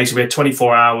following day, so we had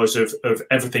 24 hours of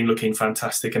everything looking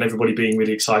fantastic and everybody being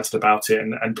really excited about it,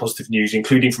 and positive news,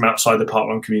 including from outside the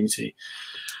parkrun community.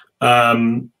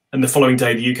 And the following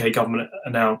day, the UK government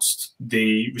announced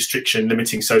the restriction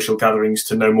limiting social gatherings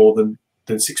to no more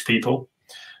than 6 people,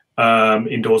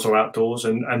 indoors or outdoors,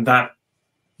 and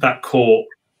that caught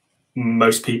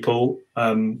most people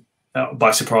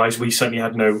by surprise. We certainly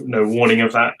had no warning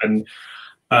of that, and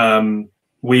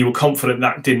we were confident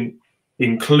that didn't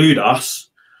include us.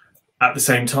 At the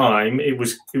same time, it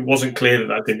wasn't clear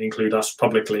that didn't include us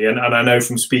publicly, and I know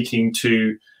from speaking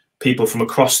to people from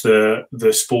across the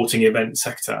sporting event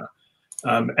sector,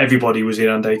 everybody was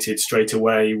inundated straight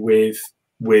away with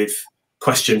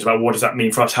questions about what does that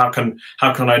mean for us? How can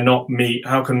I not meet?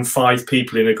 How can 5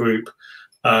 people in a group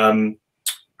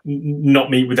not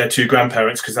meet with their 2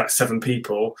 grandparents because that's 7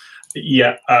 people?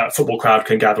 Yet a football crowd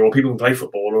can gather, or people can play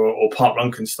football, or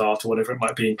parkrun can start, or whatever it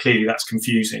might be. And clearly that's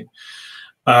confusing.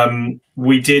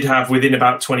 We did have, within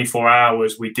about 24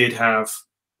 hours, we did have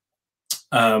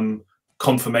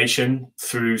confirmation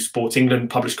through Sport England,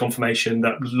 published confirmation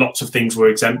that lots of things were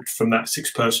exempt from that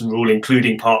 6-person rule,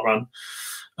 including parkrun,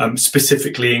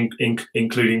 specifically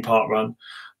including parkrun.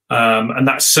 And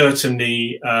that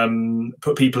certainly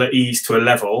put people at ease to a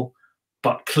level,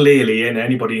 but clearly, and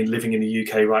anybody living in the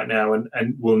UK right now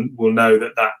and will know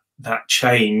that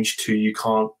change to you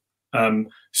can't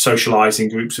socialising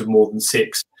groups of more than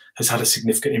 6 has had a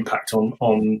significant impact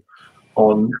on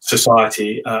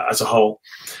society as a whole.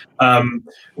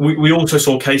 We also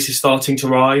saw cases starting to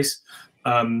rise.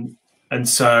 And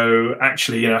so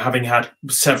actually, having had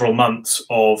several months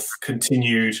of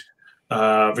continued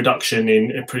reduction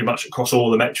in pretty much across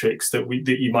all the metrics that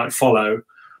you might follow,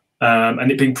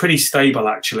 and it being pretty stable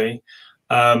actually,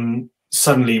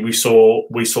 suddenly we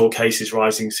saw cases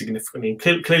rising significantly.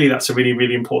 Clearly, that's a really,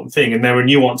 really important thing, and there are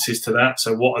nuances to that.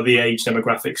 So, what are the age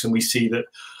demographics? And we see that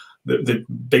the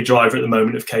big driver at the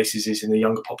moment of cases is in the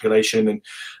younger population,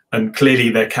 and clearly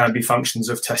there can be functions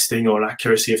of testing or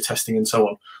accuracy of testing and so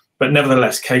on. But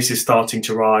nevertheless, cases starting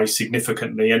to rise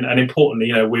significantly, and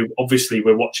importantly,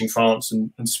 we're watching France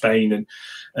and Spain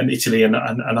and Italy and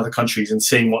other countries and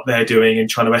seeing what they're doing and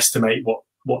trying to estimate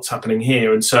what's happening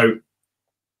here. And so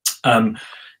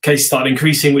cases started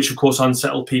increasing, which of course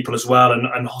unsettled people as well.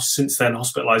 And since then,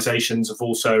 hospitalizations have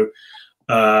also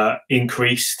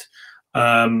increased.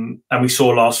 And we saw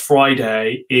last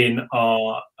Friday in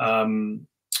our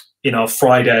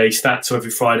Friday stats. So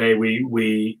every Friday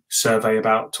we survey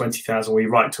about 20,000. We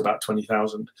write to about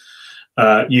 20,000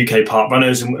 UK park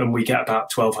runners, and we get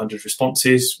about 1,200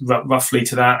 responses roughly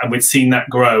to that. And we'd seen that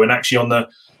grow. And actually on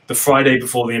the Friday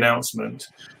before the announcement,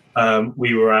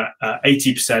 we were at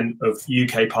 80% of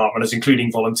UK park runners,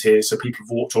 including volunteers, so people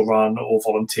who've walked or run or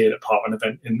volunteered at park run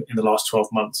event in the last 12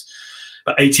 months.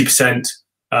 But 80%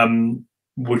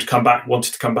 wanted to come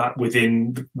back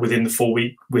within 4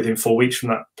 weeks from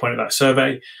that point of that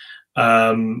survey,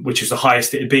 which is the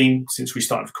highest it had been since we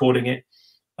started recording it,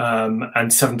 and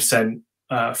 7%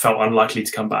 felt unlikely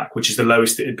to come back, which is the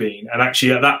lowest it had been. And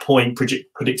actually at that point,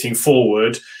 predicting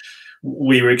forward,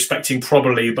 we were expecting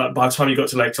probably, but by the time you got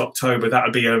to late October, that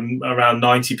would be around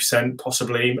 90%,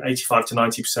 possibly 85 to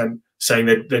 90% saying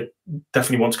they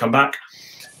definitely want to come back,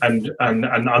 and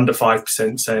under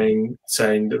 5%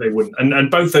 saying that they wouldn't. And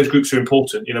both those groups are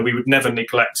important. We would never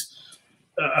neglect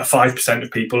 5% of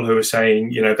people who are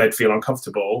saying they'd feel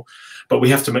uncomfortable, but we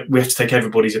have to take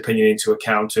everybody's opinion into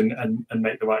account and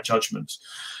make the right judgments.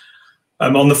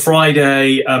 On the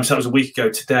Friday, so that was a week ago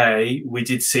today, we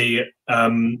did see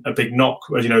a big knock,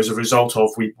 as a result of,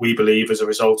 we believe, as a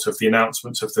result of the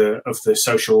announcements of the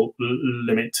social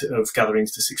limit of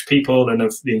gatherings to 6 people and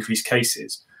of the increased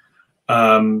cases.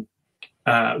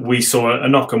 We saw a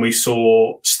knock, and we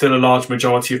saw still a large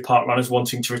majority of park runners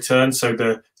wanting to return. So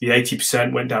the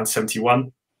 80% went down to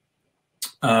 71,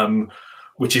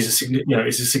 which is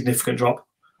a significant drop,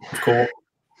 of course.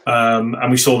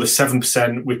 And we saw the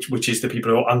 7%, which is the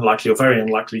people who are unlikely or very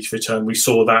unlikely to return. We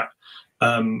saw that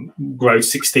grow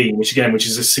 16, which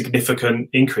is a significant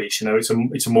increase.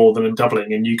 It's a more than a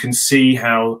doubling, and you can see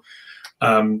how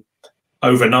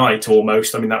overnight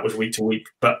almost. I mean, that was week to week,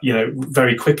 but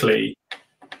very quickly,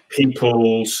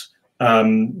 people's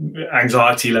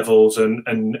anxiety levels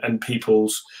and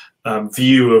people's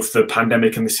view of the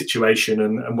pandemic and the situation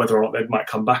and whether or not they might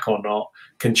come back or not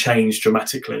can change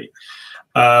dramatically.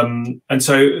 And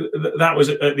so that was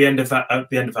at the end of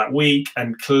that week,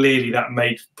 and clearly that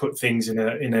put things in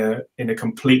a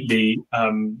completely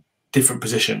different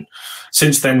position.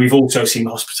 Since then, we've also seen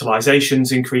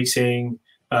hospitalizations increasing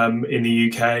in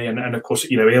the UK, and of course,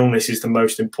 illness is the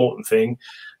most important thing.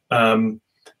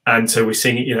 And so we're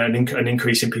seeing, an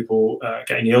increase in people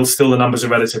getting ill. Still, the numbers are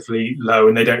relatively low,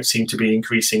 and they don't seem to be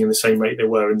increasing in the same rate they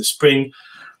were in the spring.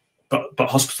 But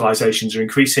hospitalizations are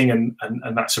increasing, and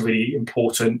that's a really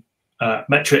important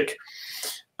metric.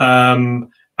 And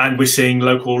we're seeing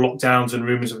local lockdowns and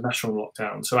rumours of national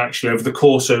lockdowns. So actually, over the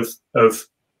course of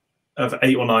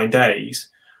 8 or 9 days,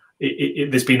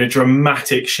 there's been a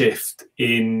dramatic shift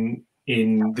in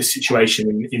the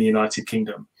situation in the United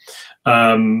Kingdom.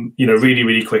 Really,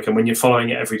 really quick. And when you're following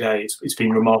it every day, it's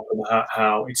been remarkable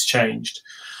how it's changed.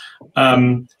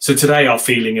 So today our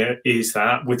feeling is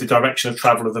that with the direction of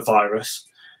travel of the virus,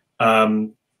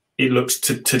 it looks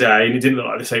today, and it didn't look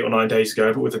like this 8 or 9 days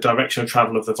ago, but with the direction of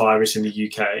travel of the virus in the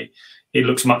UK, it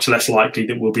looks much less likely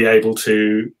that we'll be able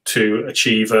to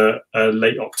achieve a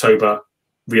late October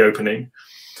reopening.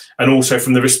 And also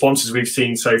from the responses we've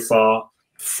seen so far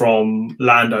from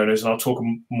landowners, and I'll talk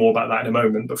more about that in a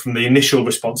moment, but from the initial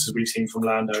responses we've seen from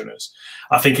landowners,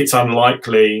 I think it's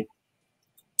unlikely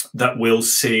that we'll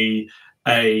see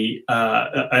a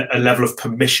level of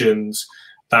permissions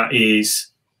that is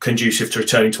conducive to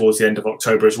returning towards the end of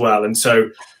October as well. And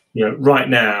so, right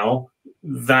now,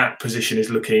 that position is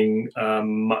looking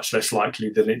much less likely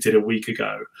than it did a week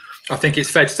ago. I think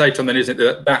it's fair to say, Tom, then, isn't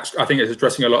it, that I think it's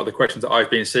addressing a lot of the questions that I've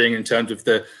been seeing in terms of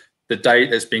the the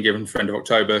date that's been given for end of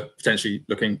October potentially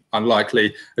looking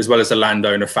unlikely, as well as the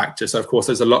landowner factor. So of course,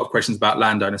 there's a lot of questions about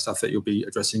landowner stuff that you'll be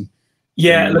addressing.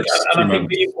 Yeah, look, and I think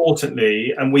really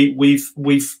importantly, and we've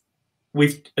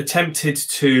attempted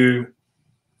to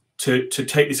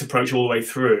take this approach all the way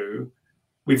through.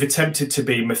 We've attempted to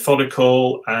be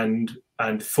methodical and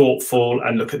thoughtful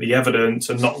and look at the evidence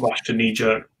and not rush to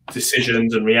knee-jerk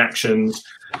decisions and reactions,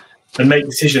 and make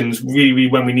decisions really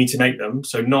when we need to make them.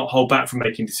 So not hold back from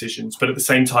making decisions, but at the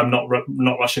same time not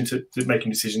rush into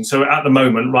making decisions. So at the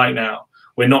moment, right now,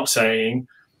 we're not saying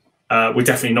we're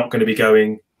definitely not going to be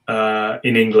going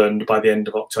in England by the end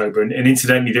of October. And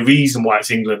incidentally, the reason why it's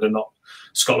England and not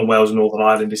Scotland, Wales, and Northern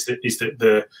Ireland is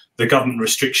that the government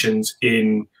restrictions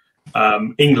in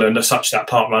England are such that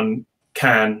parkrun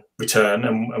can return,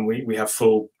 and we have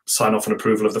full sign off and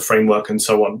approval of the framework and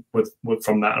so on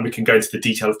from that, and we can go into the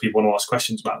detail if people want to ask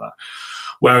questions about that.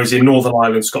 Whereas in Northern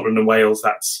Ireland, Scotland and Wales,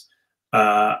 that's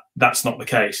not the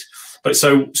case. But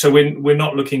so we're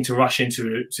not looking to rush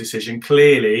into a decision.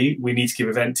 Clearly, we need to give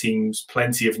event teams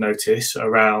plenty of notice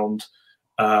around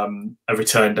a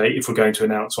return date if we're going to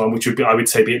announce one, which would be, I would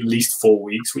say, be at least 4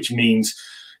 weeks, which means,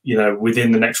 you know,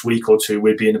 within the next week or two,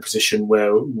 we'd be in a position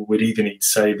where we'd either need to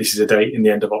say this is a date in the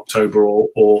end of October,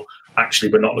 or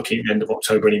actually we're not looking at the end of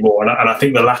October anymore. And I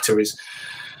think the latter is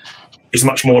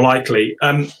much more likely.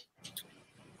 A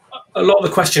lot of the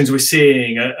questions we're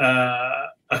seeing are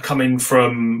coming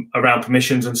from around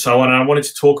permissions and so on. And I wanted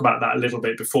to talk about that a little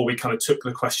bit before we kind of took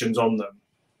the questions on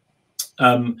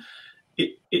them.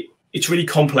 It's really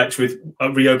complex with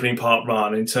reopening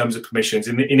parkrun in terms of permissions.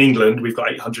 In England, we've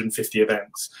got 850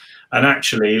 events. And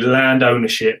actually, land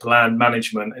ownership, land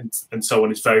management, and so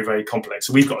on is very, very complex.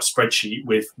 So we've got a spreadsheet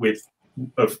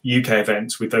of UK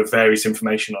events with the various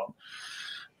information on.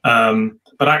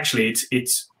 But actually,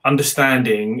 it's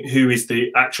understanding who is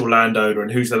the actual landowner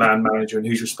and who's the land manager and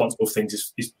who's responsible for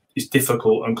things is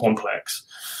difficult and complex.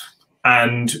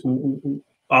 And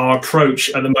our approach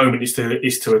at the moment is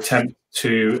to attempt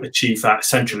to achieve that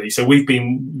centrally. So we've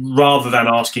been, rather than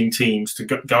asking teams to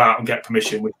go out and get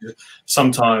permission, which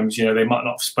sometimes, you know, they might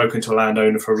not have spoken to a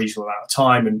landowner for a reasonable amount of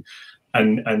time,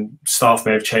 and staff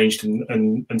may have changed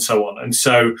and so on. And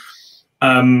so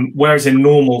whereas in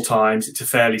normal times it's a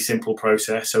fairly simple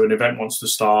process. So an event wants to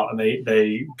start and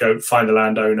they go find the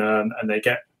landowner and they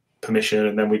get permission,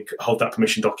 and then we hold that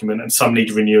permission document, and some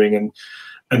need renewing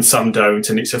and some don't,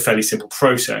 and it's a fairly simple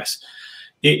process.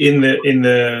 In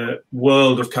the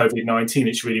world of COVID-19,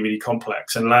 it's really, really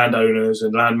complex, and landowners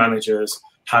and land managers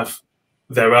have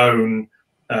their own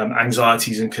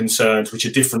anxieties and concerns, which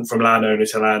are different from landowner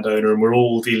to landowner, and we're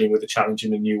all dealing with the challenge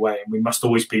in a new way, and we must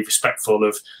always be respectful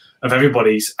of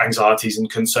everybody's anxieties and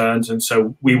concerns. And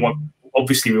so we want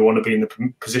to be in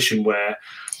the position where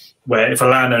if a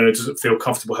landowner doesn't feel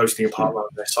comfortable hosting a parkrun on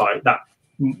their site, that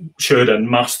should and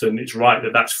must, and it's right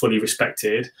that that's fully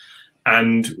respected,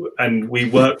 and we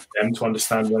work with them to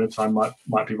understand when the time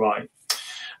might be right.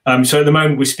 So at the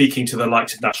moment, we're speaking to the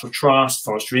likes of National Trust,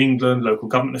 Forestry England, Local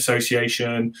Government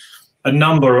Association, a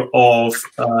number of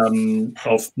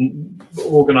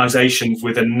organisations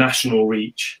with a national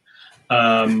reach,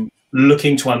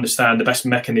 looking to understand the best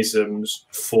mechanisms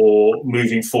for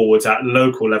moving forwards at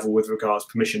local level with regards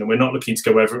to permission. And we're not looking to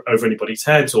go over anybody's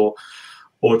heads or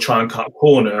try and cut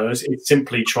corners. It's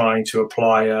simply trying to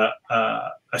apply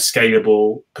a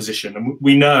scalable position. And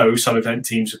we know some event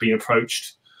teams have been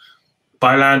approached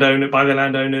by the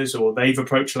landowners, or they've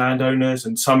approached landowners,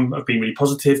 and some have been really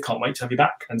positive, can't wait to have you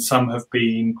back, and some have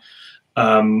been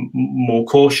more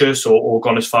cautious or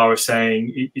gone as far as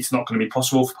saying it's not going to be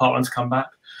possible for parkrun to come back.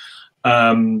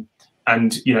 And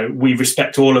you know, we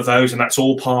respect all of those, and that's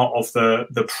all part of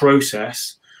the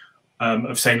process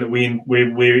of saying that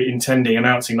we're intending,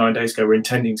 announcing 9 days ago, we're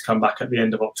intending to come back at the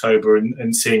end of October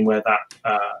and seeing where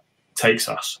that takes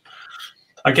us.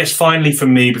 I guess finally for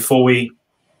me, before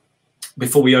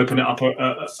we open it up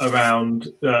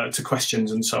around to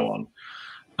questions and so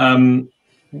on,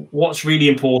 what's really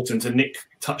important, and Nick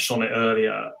touched on it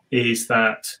earlier, is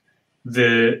that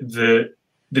the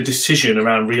decision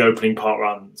around reopening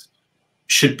parkruns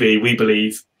should be, we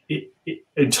believe,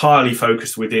 entirely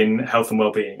focused within health and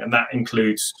well-being, and that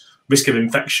includes risk of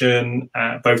infection,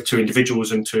 both to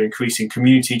individuals and to increasing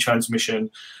community transmission,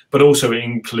 but also it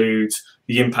includes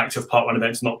the impact of parkrun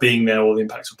events not being there, or the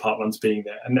impact of parkruns being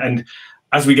there. And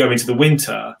as we go into the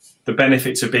winter, the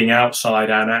benefits of being outside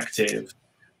and active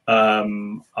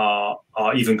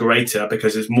are even greater,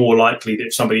 because it's more likely that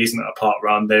if somebody isn't at a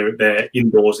parkrun, they're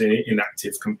indoors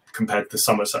inactive compared to the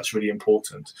summer. So that's really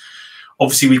important.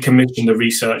 Obviously, we commissioned the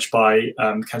research by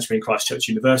Canterbury and Christ Church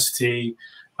University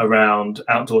around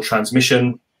outdoor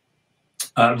transmission,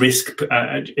 risk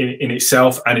in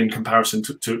itself and in comparison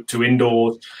to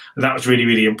indoors, and that was really,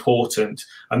 really important.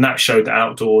 And that showed that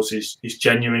outdoors is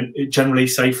generally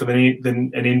safer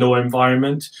than an indoor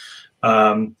environment.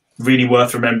 Really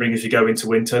worth remembering as you go into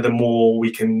winter, the more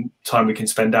time we can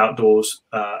spend outdoors,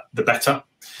 the better.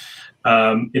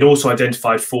 It also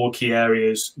identified 4 key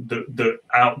areas that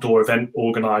outdoor event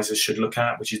organisers should look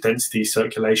at, which is density,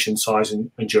 circulation, size,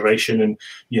 and duration. And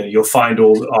you'll find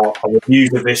all our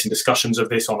reviews of this and discussions of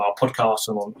this on our podcast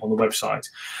and on the website.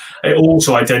 It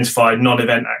also identified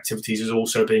non-event activities as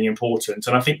also being important.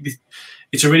 And I think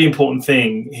it's a really important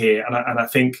thing here. And I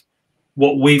think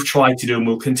what we've tried to do and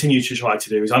will continue to try to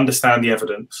do is understand the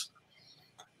evidence,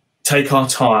 take our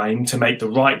time to make the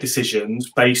right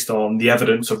decisions based on the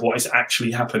evidence of what is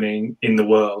actually happening in the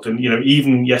world. And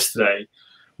even yesterday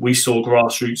we saw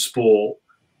grassroots sport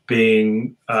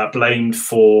being blamed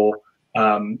for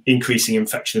increasing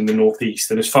infection in the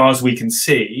northeast, and as far as we can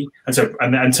see,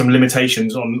 and some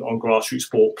limitations on grassroots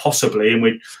sport possibly, and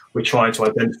we're trying to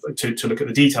identify to look at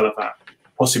the detail of that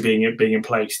possibly being in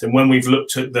place. And when we've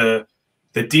looked at the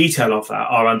detail of that,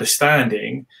 our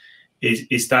understanding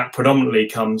is that predominantly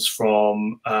comes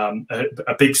from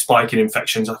a big spike in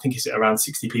infections. I think it's around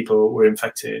 60 people were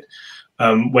infected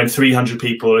when 300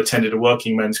 people attended a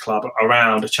working men's club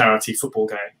around a charity football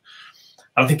game.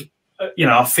 And I think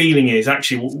our feeling is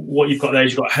actually what you've got there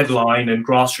is you've got headline and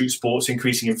grassroots sports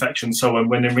increasing infection, so on,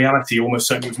 when in reality almost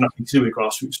certainly has nothing to do with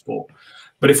grassroots sport.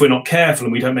 But if we're not careful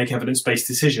and we don't make evidence-based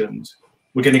decisions,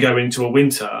 we're going to go into a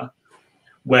winter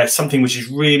where something which is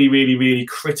really, really, really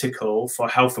critical for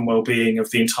health and well-being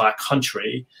of the entire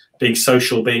country, being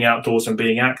social, being outdoors and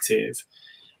being active,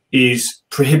 is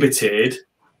prohibited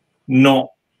not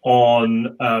on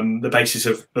the basis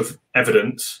of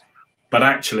evidence, but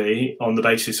actually on the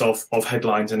basis of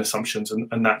headlines and assumptions,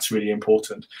 and that's really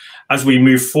important. As we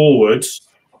move forward,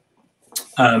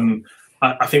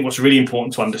 I think what's really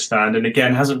important to understand, and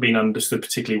again hasn't been understood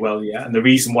particularly well yet, and the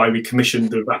reason why we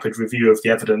commissioned the rapid review of the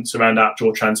evidence around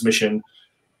outdoor transmission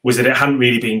was that it hadn't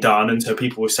really been done, and so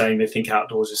people were saying they think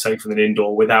outdoors is safer than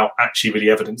indoor without actually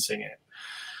really evidencing it.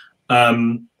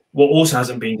 What also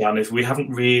hasn't been done is we haven't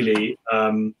really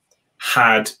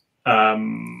had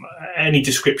any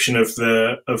description of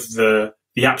the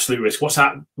absolute risk.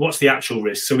 What's the actual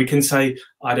risk? So we can say,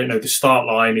 I don't know, the start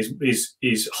line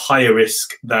is higher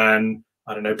risk than,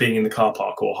 I don't know, being in the car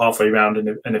park or halfway around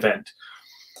an event.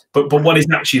 But what is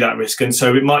actually that risk? And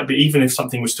so it might be, even if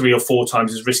something was 3 or 4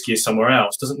 times as risky as somewhere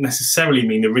else, doesn't necessarily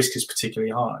mean the risk is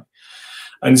particularly high.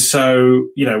 And so,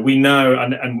 we know,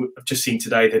 and I've just seen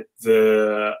today that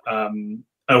the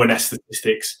ONS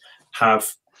statistics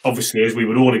have, obviously, as we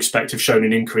would all expect, have shown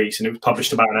an increase, and it was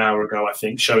published about an hour ago, I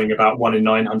think, showing about 1 in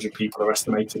 900 people are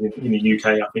estimated in the UK,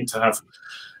 I think, to have,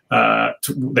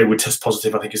 they would test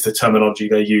positive, I think is the terminology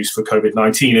they use for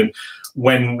COVID-19. And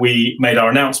when we made our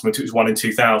announcement, it was 1 in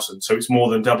 2,000. So it's more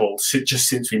than doubled just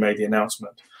since we made the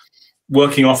announcement.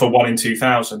 Working off a 1 in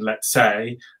 2,000, let's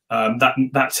say,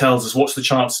 that tells us what's the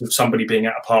chance of somebody being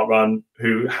at a park run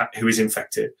who is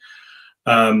infected.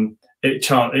 It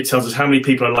tells us how many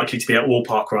people are likely to be at all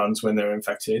park runs when they're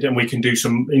infected, and we can do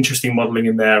some interesting modelling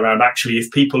in there around actually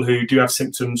if people who do have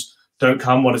symptoms don't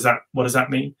come, what does that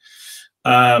mean?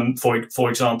 For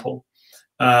example,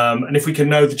 and if we can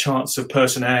know the chance of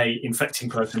person A infecting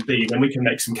person B, then we can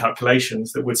make some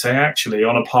calculations that would say actually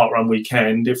on a park run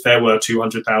weekend, if there were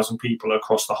 200,000 people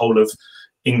across the whole of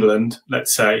England,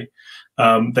 let's say,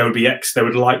 there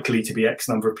would likely to be X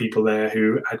number of people there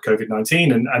who had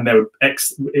COVID-19, and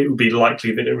it would be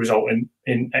likely that it would result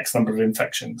in X number of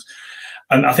infections.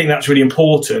 And I think that's really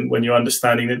important when you're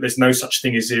understanding that there's no such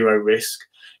thing as zero risk.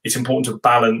 It's important to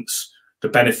balance the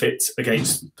benefits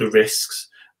against the risks.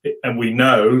 And we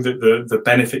know that the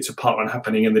benefits of parkrun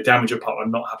happening and the damage of parkrun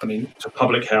not happening to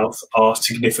public health are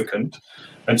significant.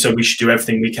 And so we should do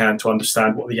everything we can to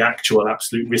understand what the actual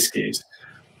absolute risk is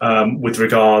with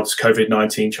regards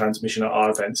COVID-19 transmission at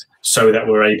our events, so that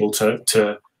we're able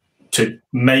to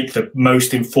make the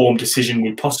most informed decision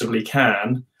we possibly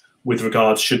can with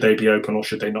regards should they be open or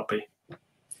should they not be.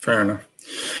 Fair enough.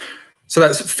 So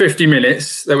that's 50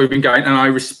 minutes that we've been going, and I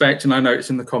respect, and I notice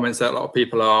in the comments that a lot of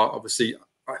people are obviously,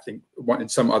 I think, wanting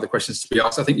some other questions to be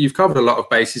asked. I think you've covered a lot of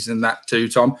bases in that too,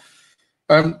 Tom.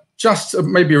 Just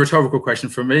maybe a rhetorical question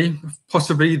from me,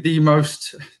 possibly the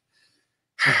most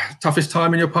toughest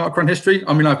time in your parkrun history.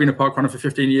 I mean, I've been a parkrunner for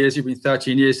 15 years, you've been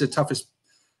 13 years, the toughest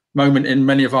moment in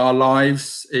many of our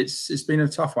lives. It's been a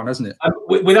tough one, hasn't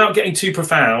it? Without getting too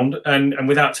profound and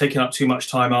without taking up too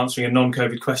much time answering a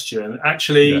non-COVID question,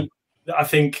 actually, yeah. I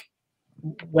think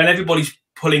when everybody's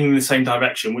pulling in the same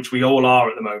direction, which we all are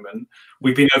at the moment.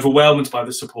 We've been overwhelmed by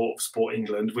the support of Sport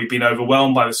England. We've been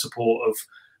overwhelmed by the support of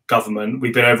government.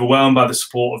 We've been overwhelmed by the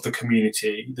support of the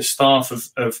community. The staff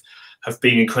have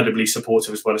been incredibly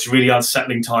supportive as well. It's a really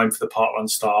unsettling time for the parkrun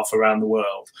staff around the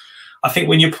world. I think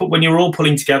when you're all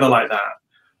pulling together like that,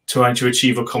 trying to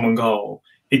achieve a common goal,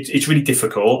 it's really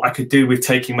difficult. I could do with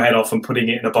taking my head off and putting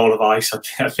it in a bowl of ice.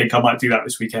 I think I might do that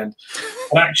this weekend.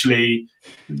 But actually,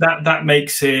 that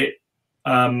makes it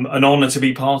an honour to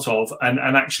be part of, and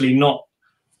actually not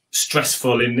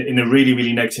stressful in a really,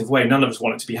 really negative way. None of us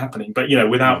want it to be happening. But, you know,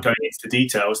 without going into the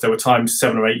details, there were times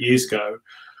 7 or 8 years ago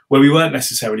where we weren't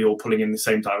necessarily all pulling in the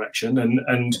same direction,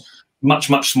 and much,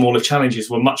 much smaller challenges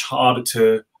were much harder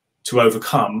to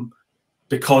overcome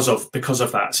because of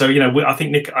that. So, you know, I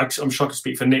think Nick, I'm sure I can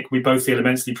speak for Nick, we both feel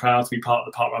immensely proud to be part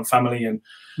of the parkrun family, and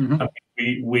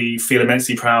we feel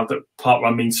immensely proud that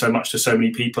parkrun means so much to so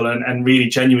many people, and really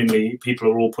genuinely people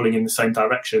are all pulling in the same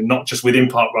direction, not just within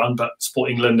parkrun, but Sport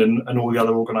England and all the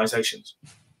other organisations.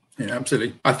 Yeah,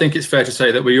 absolutely. I think it's fair to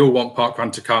say that we all want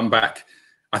parkrun to come back.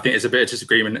 I think there's a bit of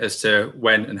disagreement as to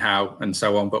when and how and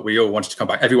so on, but we all want it to come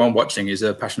back. Everyone watching is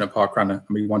a passionate parkrunner, and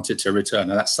we want it to return.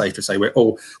 And that's safe to say. We're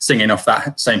all singing off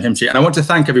that same hymn sheet. And I want to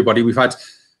thank everybody.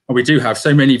 We do have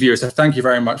so many viewers. So thank you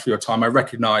very much for your time. I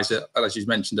recognise that, as you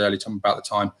mentioned earlier, Tom, about the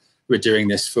time we're doing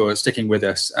this, for sticking with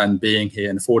us and being here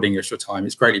and affording us your time.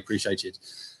 It's greatly appreciated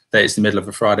that it's the middle of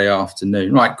a Friday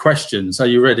afternoon. Right, questions. Are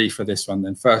you ready for this one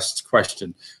then? First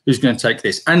question. Who's going to take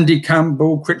this? Andy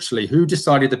Campbell Critchley. Who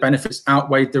decided the benefits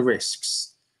outweighed the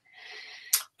risks?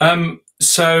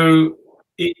 So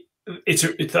that's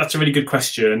a really good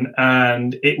question.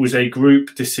 And it was a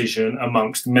group decision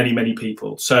amongst many, many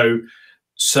people. So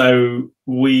it's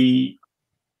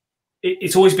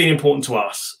always been important to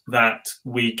us that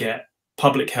we get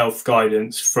public health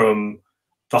guidance from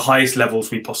the highest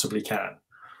levels we possibly can.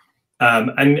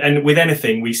 And with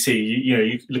anything we see, you know,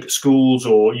 you look at schools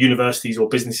or universities or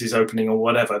businesses opening or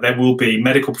whatever, there will be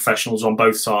medical professionals on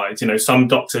both sides. You know, some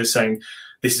doctors saying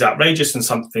this is outrageous, and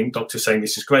some doctors saying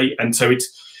this is great. And so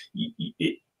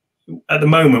at the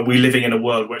moment, we're living in a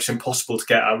world where it's impossible to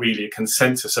get really a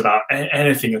consensus about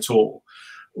anything at all.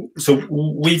 So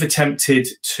we've attempted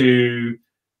to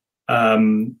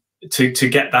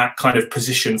get that kind of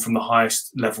position from the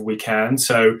highest level we can.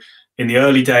 So in the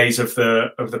early days of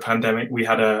the pandemic, we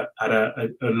had a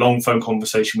long phone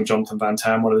conversation with Jonathan Van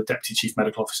Tam, one of the Deputy Chief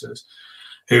Medical Officers,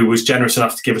 who was generous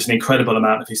enough to give us an incredible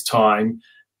amount of his time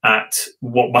at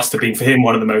what must have been for him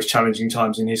one of the most challenging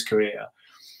times in his career.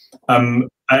 And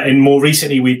more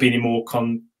recently, we've been in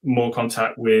more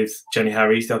contact with Jenny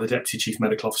Harries, the other Deputy Chief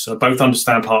Medical Officer. Both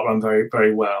understand parkrun very,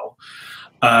 very well.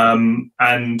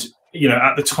 And you know,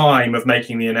 at the time of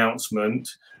making the announcement,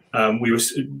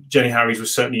 Jenny Harries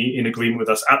was certainly in agreement with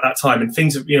us at that time. And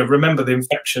things, you know, remember the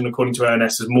infection, according to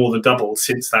ONS, has more than doubled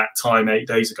since that time 8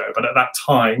 days ago. But at that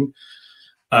time,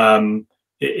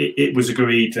 it was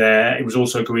agreed there. It was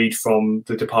also agreed from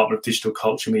the Department of Digital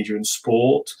Culture, Media and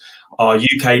Sport, our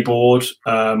UK board,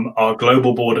 our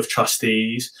global board of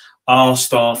trustees, our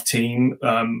staff team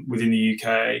within the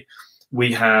UK.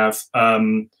 We have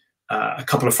a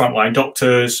couple of frontline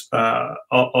doctors,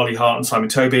 Ollie Hart and Simon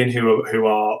Tobin, who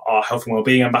are our health and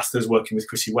wellbeing ambassadors, working with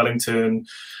Chrissy Wellington.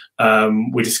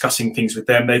 We're discussing things with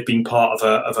them. They've been part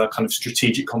of a kind of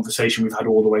strategic conversation we've had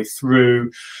all the way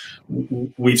through.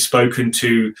 We've spoken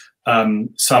to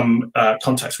some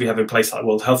contacts we have in place, like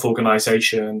World Health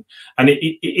Organization. And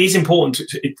it is important.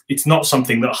 It's not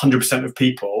something that 100% of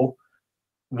people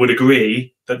would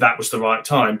agree that was the right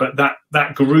time. But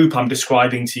that group I'm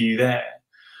describing to you there,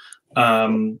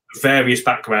 various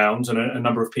backgrounds and a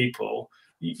number of people,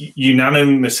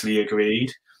 unanimously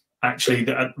agreed, actually,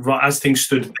 that as things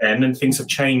stood then, and things have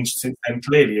changed since then,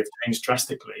 clearly have changed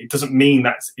drastically. It doesn't mean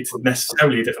that it's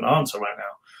necessarily a different answer right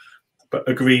now, but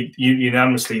agreed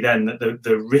unanimously then that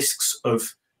the risks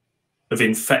of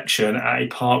infection at a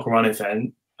parkrun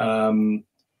event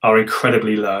are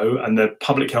incredibly low, and the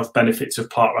public health benefits of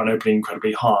parkrun opening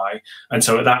incredibly high. And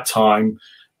so at that time,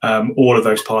 all of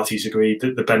those parties agreed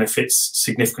that the benefits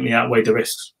significantly outweigh the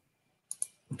risks.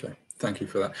 Okay, thank you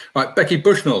for that. Right, Becky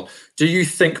Bushnell, do you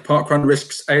think parkrun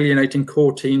risks alienating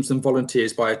core teams and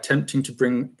volunteers by attempting to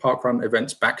bring parkrun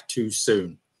events back too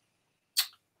soon?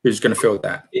 Who's going to feel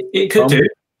that? It could do.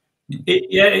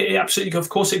 It absolutely, of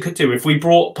course it could do. If we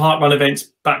brought parkrun events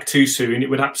back too soon, it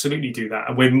would absolutely do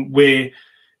that. And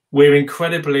we're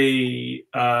incredibly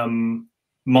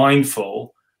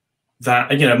mindful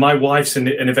that, you know, my wife's an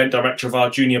event director of our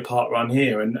junior parkrun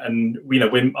here, and you know,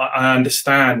 when I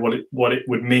understand what it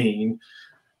would mean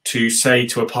to say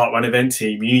to a parkrun event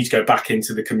team, you need to go back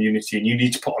into the community and you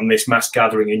need to put on this mass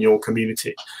gathering in your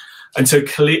community. And so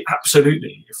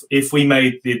absolutely, if we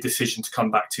made the decision to come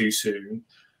back too soon,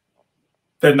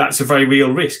 then that's a very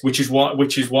real risk, which is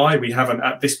why we haven't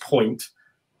at this point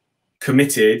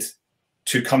committed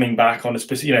to coming back on a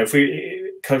specific, you know, if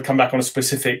we come back on a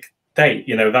specific date,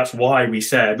 you know, that's why we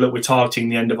said, look, we're targeting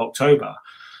the end of October.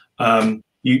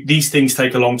 These things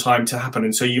take a long time to happen.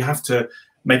 And so you have to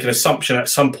make an assumption at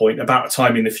some point about a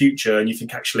time in the future. And you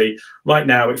think, actually, right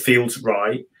now it feels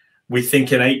right. We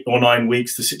think in 8 or 9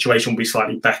 weeks, the situation will be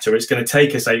slightly better. It's going to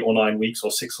take us 8 or 9 weeks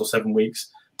or 6 or 7 weeks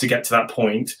to get to that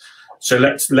point. So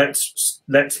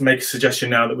let's make a suggestion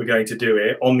now that we're going to do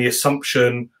it on the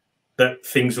assumption that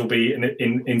things will be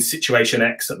in situation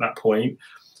X at that point,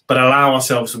 but allow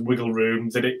ourselves wiggle room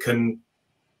that it can,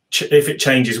 if it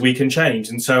changes, we can change.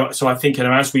 And so I think, you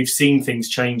know, as we've seen things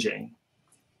changing,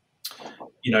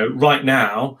 you know, right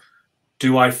now,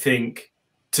 do I think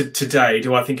today,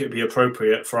 do I think it would be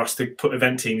appropriate for us to put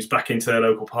event teams back into their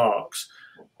local parks?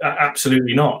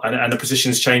 Absolutely not. And the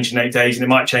position's changed in 8 days, and it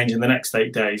might change in the next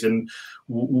 8 days. And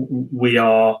we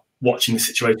are watching the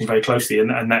situation very closely,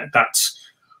 and that's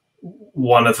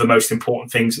one of the most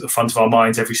important things at the front of our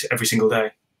minds every single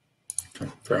day.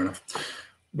 Okay, fair enough.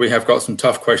 We have got some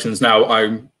tough questions now.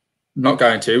 I'm not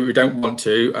going to, we don't want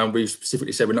to, and we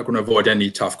specifically said we're not going to avoid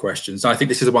any tough questions. And I think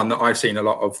this is the one that I've seen a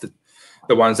lot of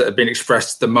the ones that have been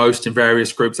expressed the most in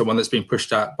various groups, the one that's been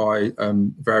pushed out by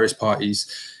various parties.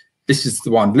 This is the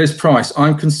one. Liz Price,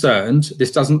 I'm concerned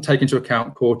this doesn't take into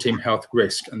account core team health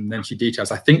risk. And then she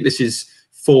details, I think this is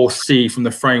 4C from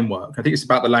the framework. I think it's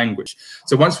about the language.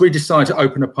 So once we decide to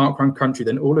open a parkrun country,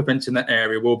 then all events in that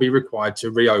area will be required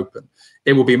to reopen.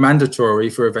 It will be mandatory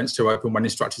for events to open when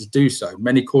instructors do so.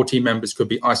 Many core team members could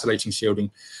be isolating, shielding.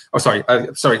 Oh, sorry,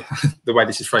 the way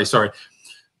this is phrased, sorry.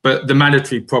 But the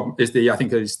mandatory problem is I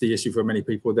think is the issue for many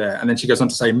people there. And then she goes on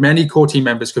to say, many core team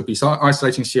members could be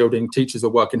isolating, shielding, teachers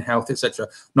will work in health, etc.,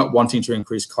 not wanting to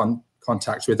increase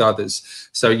contact with others.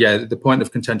 So yeah, the point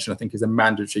of contention, I think, is a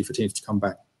mandatory for teams to come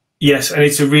back. Yes, and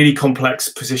it's a really complex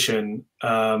position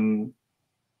that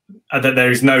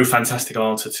there is no fantastic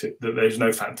answer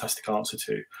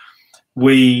to.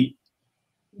 We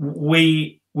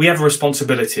have a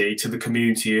responsibility to the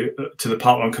community, to the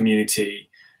parkrun community,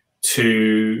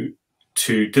 to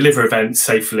deliver events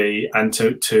safely and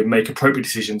to make appropriate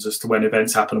decisions as to when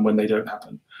events happen and when they don't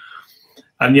happen.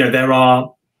 And you know, there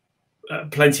are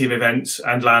plenty of events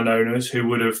and landowners who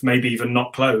would have maybe even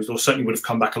not closed, or certainly would have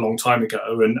come back a long time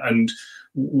ago, and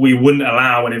we wouldn't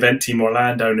allow an event team or a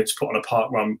landowner to put on a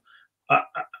parkrun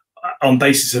on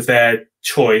basis of their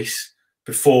choice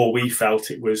before we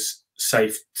felt it was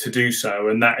safe to do so.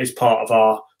 And that is part of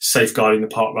our safeguarding the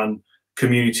parkrun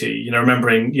community. You know,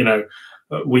 remembering, you know,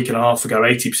 a week and a half ago,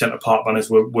 80% of parkrunners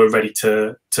were ready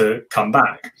to come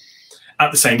back.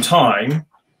 At the same time,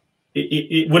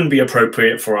 it wouldn't be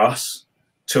appropriate for us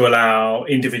to allow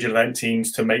individual event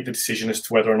teams to make the decision as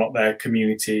to whether or not their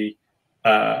community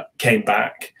came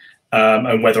back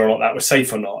and whether or not that was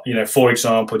safe or not. You know, for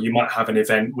example, you might have an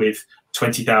event with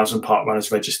 20,000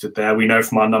 parkrunners registered there. We know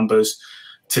from our numbers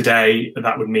today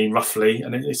that would mean roughly,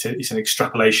 and it's an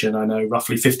extrapolation, I know,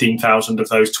 roughly 15,000 of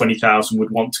those 20,000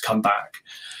 would want to come back.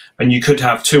 And you could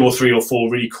have 2 or 3 or 4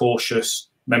 really cautious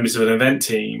members of an event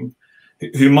team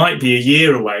who might be a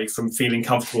year away from feeling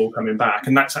comfortable coming back.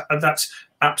 And that's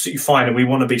absolutely fine. And we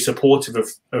want to be supportive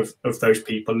of those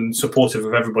people and supportive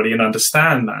of everybody and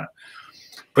understand that.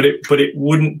 But it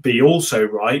wouldn't be also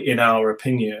right, in our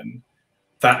opinion,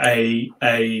 that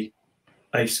a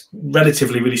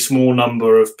relatively really small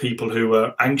number of people who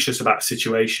were anxious about the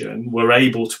situation were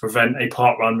able to prevent a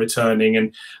parkrun returning,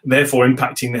 and therefore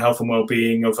impacting the health and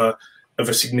well-being of a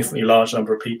significantly large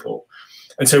number of people.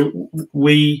 And so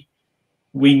we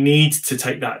need to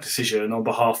take that decision on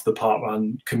behalf of the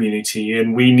parkrun community,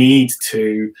 and we need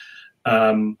to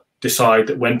decide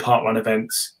that when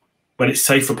it's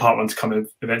safe for parkrun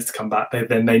events to come back,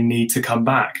 then they need to come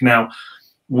back. Now,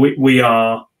 we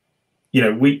are, you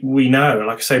know, we know,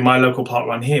 like I say, my local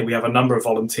parkrun here, we have a number of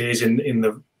volunteers in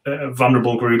the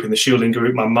vulnerable group, in the shielding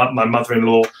group. My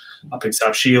mother-in-law up in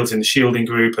South Shields in the shielding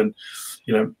group, and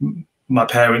you know, my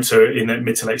parents are in their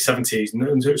mid to late 70s,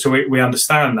 and so we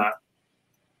understand that.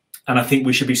 And I think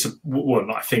we should be, well,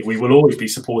 not I think, we will always be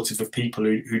supportive of people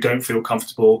who don't feel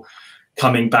comfortable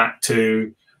coming back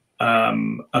to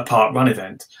a parkrun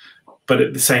event. But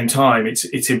at the same time,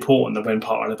 it's important that when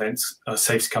parkrun events are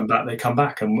safe to come back, they come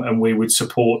back, and we would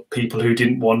support people who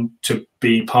didn't want to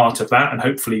be part of that. And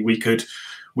hopefully we could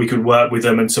work with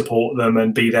them and support them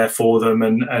and be there for them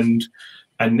and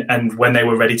and when they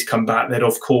were ready to come back, they'd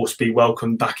of course be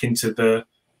welcomed back into the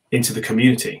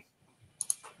community.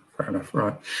 Fair enough.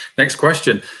 Right. Next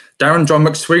question. Darren John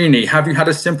McSweeney, have you had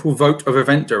a simple vote of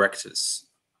event directors?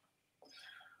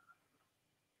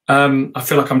 I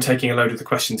feel like I'm taking a load of the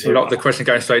questions here. A lot of the questions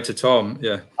going straight to Tom.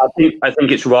 Yeah. I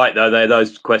think it's right though. They're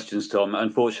those questions, Tom.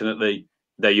 Unfortunately,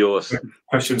 they're yours.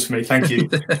 Questions for me. Thank you.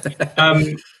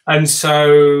 And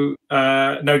so,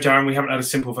 no, Darren, we haven't had a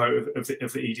simple vote of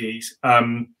the EDs.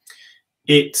 I'm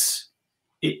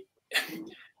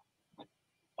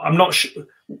not sure.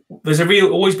 There's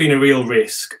always been a real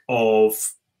risk of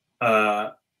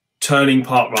turning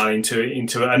parkrun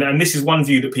into and this is one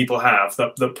view that people have,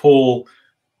 that Paul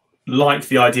liked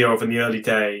the idea of in the early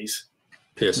days.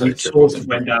 Pearson we sort of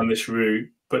went down this route,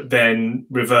 but then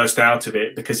reversed out of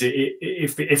it because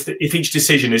if each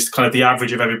decision is kind of the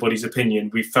average of everybody's opinion,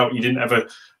 we felt you didn't ever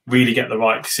really get the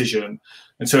right decision.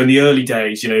 And so in the early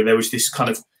days, there was this kind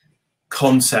of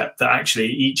concept that actually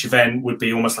each event would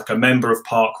be almost like a member of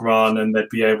parkrun, and they'd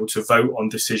be able to vote on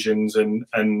decisions, and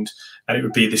it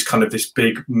would be this kind of this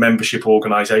big membership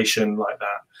organization like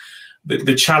that.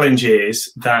 The challenge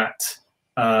is that,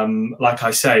 like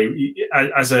I say,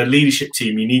 as a leadership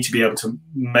team, you need to be able to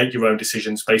make your own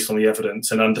decisions based on the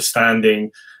evidence and understanding,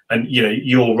 and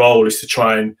your role is to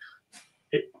try and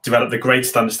develop the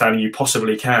greatest understanding you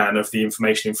possibly can of the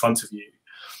information in front of you.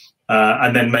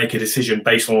 And then make a decision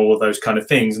based on all of those kind of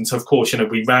things. And so, of course,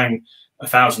 we rang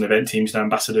 1,000 event teams and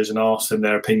ambassadors and asked them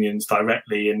their opinions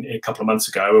directly a couple of months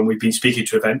ago. And we've been speaking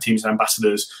to event teams and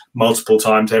ambassadors multiple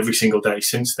times every single day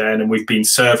since then. And we've been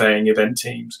surveying event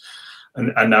teams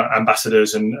and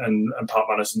ambassadors and park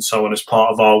runners and so on as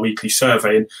part of our weekly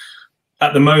survey. And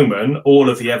at the moment, all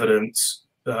of the evidence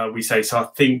we say, so I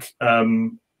think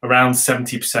around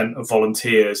 70% of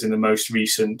volunteers in the most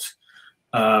recent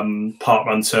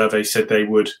parkrun survey said they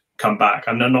would come back,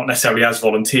 and not necessarily as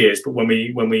volunteers, but when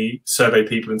we surveyed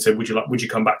people and said, would you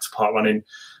come back to parkrun in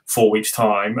 4 weeks'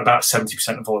 time, about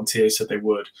 70% of volunteers said they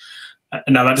would.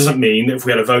 Now that doesn't mean that if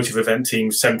we had a vote of event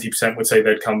teams, 70% would say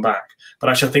they'd come back, but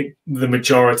actually I think the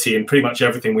majority, and pretty much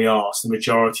everything we asked, the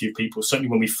majority of people, certainly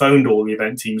when we phoned all the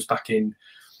event teams back in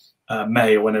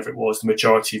May or whenever it was, the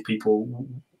majority of people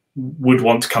would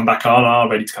want to come back and are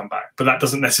ready to come back. But that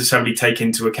doesn't necessarily take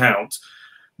into account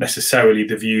necessarily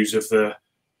the views of the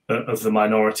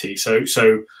minority. So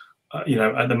at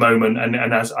the moment,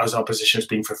 and as our position has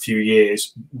been for a few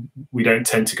years, we don't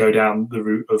tend to go down the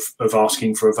route of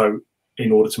asking for a vote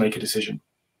in order to make a decision.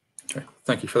 Okay,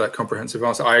 thank you for that comprehensive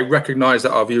answer. I recognise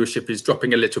that our viewership is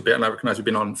dropping a little bit, and I recognise we've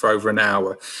been on for over an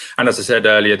hour. And as I said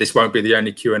earlier, this won't be the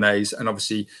only Q&As, and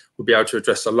obviously we'll be able to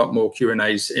address a lot more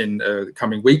Q&As in the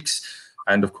coming weeks.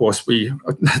 And of course,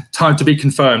 time to be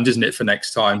confirmed, isn't it, for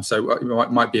next time? So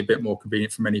it might be a bit more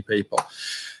convenient for many people.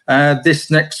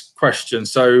 This next question.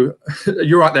 So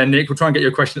you're right there, Nick. We'll try and get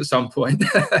your question at some point.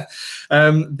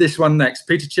 This one next.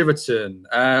 Peter Chiverton.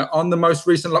 On the most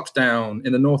recent lockdown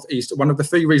in the Northeast, one of the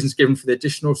 3 reasons given for the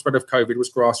additional spread of COVID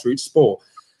was grassroots sport.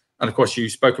 And of course, you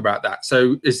spoke about that.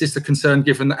 So is this a concern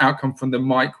given the outcome from the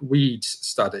Mike Weed's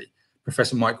study?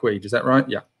 Professor Mike Weed, is that right?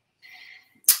 Yeah.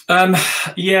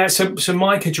 Yeah, so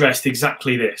Mike addressed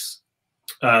exactly this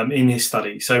in his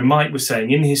study. So Mike was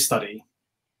saying in his study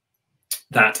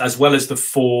that as well as the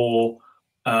 4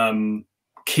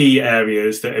 key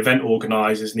areas that event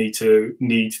organisers need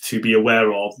to be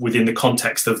aware of within the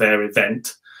context of their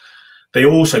event, they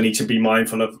also need to be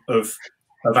mindful of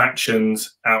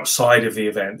actions outside of the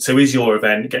event. So is your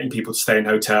event getting people to stay in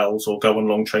hotels or go on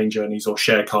long train journeys or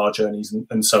share car journeys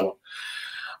and so on?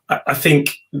 I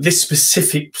think this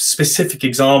specific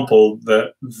example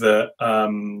that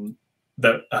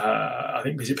I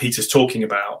think Peter's talking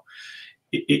about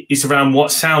is around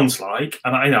what sounds like,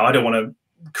 and I know I don't want to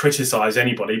criticize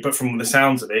anybody, but from the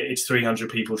sounds of it, it's 300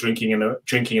 people drinking in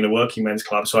a working men's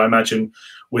club. So I imagine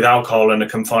with alcohol in a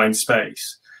confined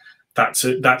space,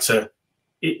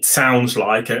 it sounds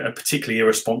like a particularly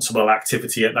irresponsible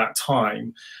activity at that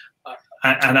time.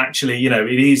 And actually,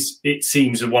 it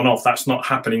seems a one-off. That's not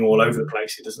happening all over the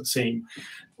place. It doesn't seem.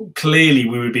 Clearly,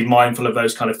 we would be mindful of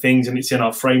those kind of things, and it's in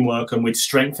our framework, and we'd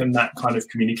strengthen that kind of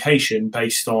communication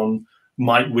based on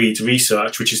Mike Weed's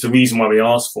research, which is the reason why we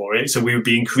asked for it. So we would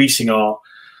be increasing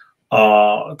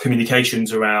our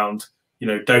communications around,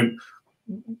 don't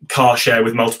car share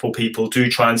with multiple people. Do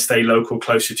try and stay local,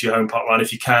 closer to your home park run.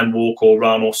 If you can walk or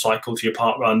run or cycle to your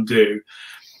park run, do.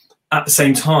 At the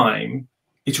same time,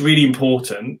 it's really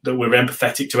important that we're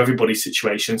empathetic to everybody's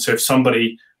situation. So if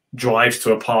somebody drives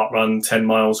to a park run 10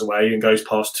 miles away and goes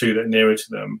past 2 that are nearer to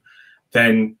them,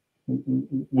 then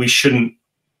we shouldn't,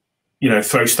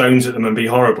 throw stones at them and be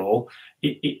horrible.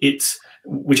 It's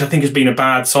which I think has been a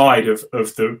bad side of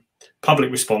the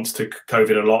public response to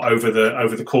COVID a lot over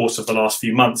the course of the last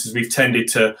few months, is we've tended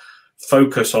to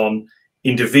focus on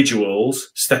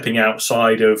individuals stepping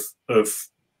outside of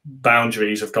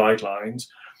boundaries of guidelines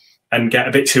and get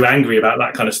a bit too angry about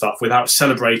that kind of stuff without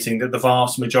celebrating that the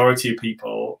vast majority of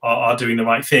people are doing the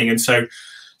right thing. And so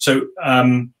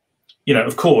you know,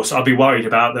 of course, I'll be worried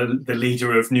about the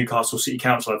leader of Newcastle City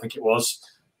Council, I think it was,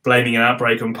 blaming an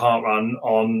outbreak on parkrun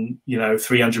on, you know,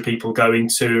 300 people going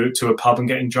to a pub and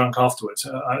getting drunk afterwards.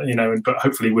 You know, but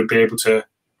hopefully we'd be able to,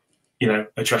 you know,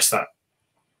 address that.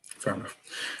 Fair enough.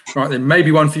 Right, then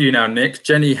maybe one for you now, Nick.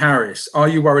 Jenny Harris, are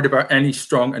you worried about any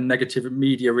strong and negative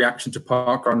media reaction to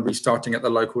parkrun restarting at the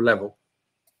local level?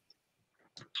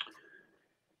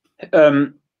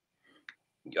 I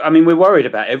mean, we're worried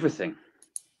about everything.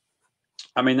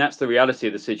 I mean, that's the reality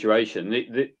of the situation.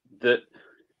 That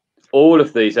all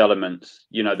of these elements,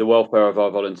 you know, the welfare of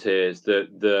our volunteers,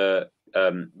 the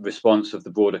response of the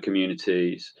broader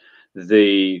communities,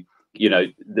 the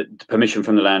permission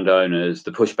from the landowners,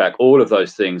 the pushback, all of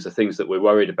those things are things that we're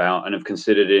worried about and have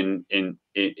considered in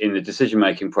the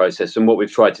decision-making process. And what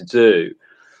we've tried to do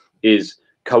is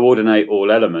coordinate all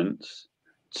elements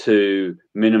to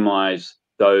minimize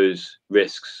those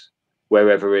risks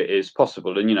wherever it is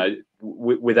possible. And, you know,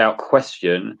 without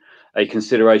question, a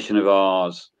consideration of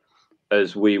ours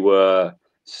as we were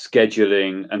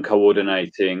scheduling and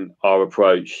coordinating our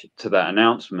approach to that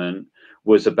announcement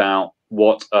was about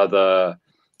what other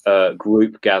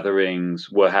group gatherings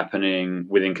were happening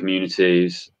within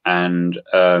communities and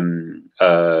around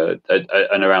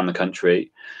the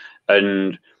country,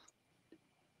 and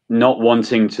not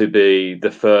wanting to be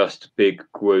the first big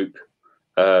group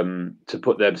to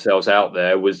put themselves out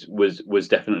there was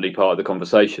definitely part of the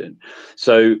conversation.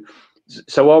 So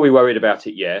are we worried about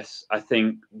it? Yes. I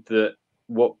think that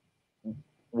what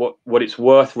it's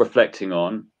worth reflecting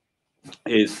on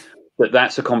is that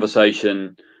that's a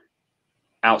conversation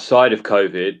outside of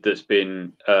COVID that's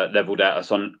been leveled at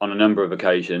us on a number of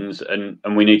occasions, and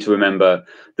we need to remember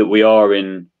that we are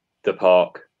in the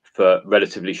park for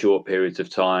relatively short periods of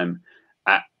time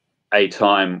at a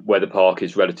time where the park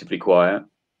is relatively quiet.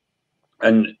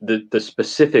 And the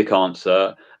specific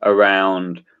answer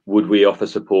around would we offer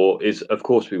support is, of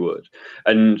course we would.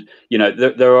 And, you know,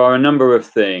 there are a number of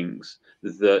things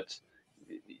that,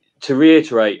 to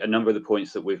reiterate a number of the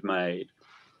points that we've made,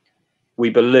 we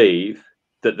believe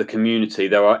that the community,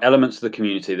 there are elements of the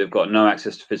community that have got no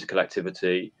access to physical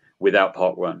activity without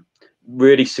parkrun,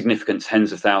 really significant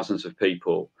tens of thousands of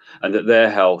people, and that their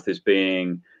health is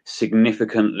being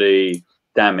significantly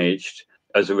damaged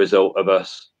as a result of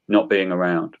us not being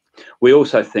around. We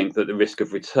also think that the risk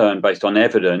of return based on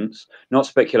evidence, not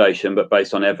speculation, but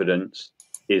based on evidence,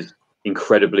 is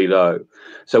incredibly low.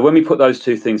 So when we put those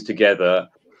two things together,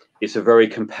 it's a very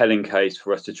compelling case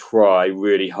for us to try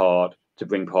really hard to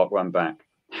bring parkrun back.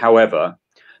 However,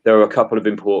 there are a couple of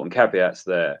important caveats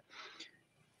there.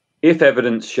 If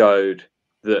evidence showed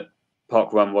that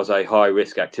parkrun was a high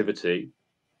risk activity,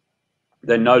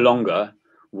 then no longer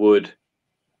would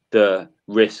the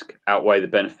risk outweigh the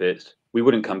benefits. We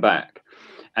wouldn't come back.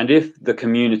 And if the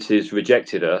communities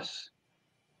rejected us,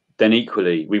 then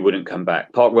equally we wouldn't come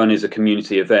back. Parkrun is a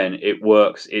community event. It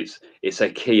works. It's a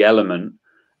key element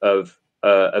of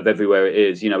everywhere it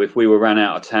is. You know, if we were ran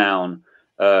out of town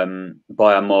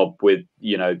by a mob with,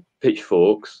 you know,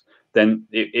 pitchforks, then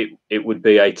it would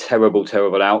be a terrible,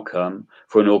 terrible outcome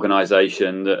for an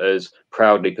organization that has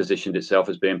proudly positioned itself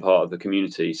as being part of the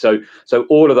community. So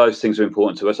all of those things are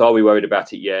important to us. Are we worried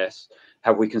about it? Yes.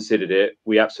 Have we considered it?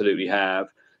 We absolutely have.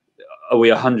 Are we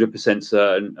 100%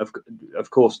 certain? Of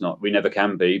course not. We never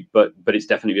can be, but it's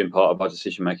definitely been part of our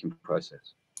decision-making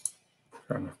process.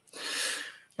 Fair enough.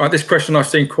 All right, this question I've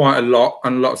seen quite a lot,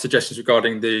 and a lot of suggestions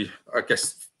regarding the, I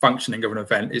guess, functioning of an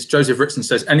event is Joseph Ritson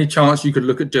says, any chance you could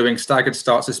look at doing staggered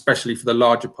starts, especially for the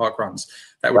larger park runs,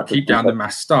 that would keep down the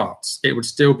mass starts? It would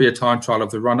still be a time trial of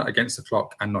the runner against the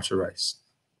clock and not a race.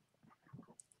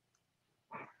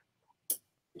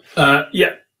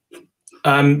 Yeah.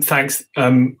 Thanks.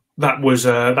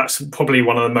 That's probably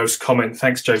one of the most common.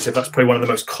 Thanks, Joseph. That's probably one of the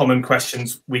most common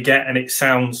questions we get, and it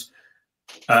sounds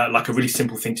like a really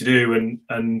simple thing to do,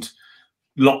 and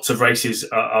lots of races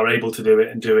are able to do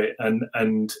it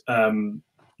and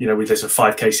you know, there's a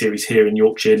 5K series here in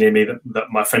Yorkshire near me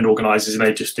that my friend organises, and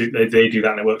they do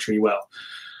that and it works really well.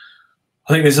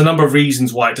 I think there's a number of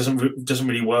reasons why it doesn't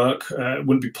really work. It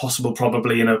wouldn't be possible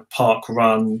probably in a park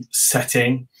run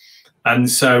setting. And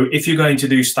so if you're going to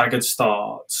do staggered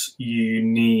starts, you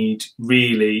need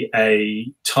really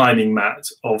a timing mat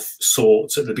of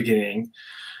sorts at the beginning,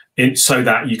 so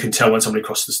that you can tell when somebody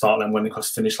crosses the start line, when they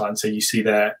cross the finish line, so you see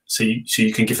there, so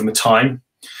you can give them a time.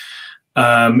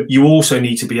 You also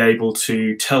need to be able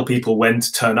to tell people when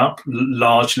to turn up.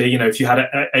 Largely, you know, if you had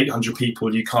 800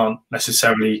 people, you can't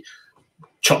necessarily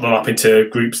chop them up into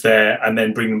groups there and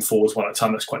then bring them forwards one at a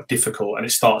time. That's quite difficult, and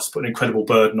it starts to put an incredible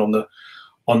burden on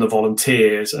the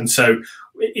volunteers. And so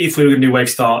if we were going to do wave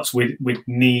starts, we'd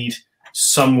need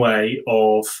some way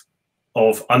of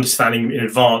understanding in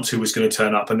advance who was going to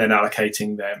turn up and then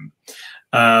allocating them.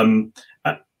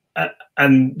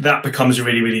 And that becomes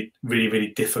really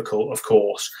difficult, of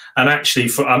course. And actually,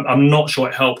 I'm not sure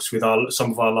it helps with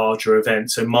some of our larger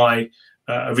events. So my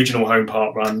original home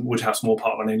park run, Woodhouse Moor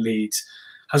Park Run in Leeds,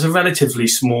 has a relatively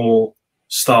small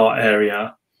start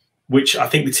area, which I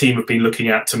think the team have been looking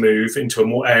at to move into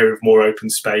a area of more open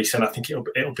space, and I think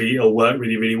it'll work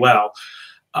really well.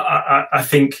 I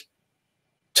think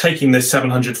taking the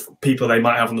 700 people they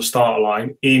might have on the start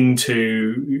line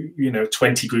into, you know,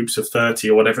 20 groups of 30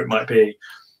 or whatever it might be,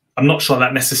 I'm not sure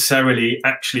that necessarily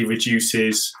actually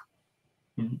reduces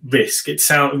risk.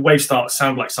 Wave starts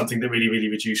sound like something that really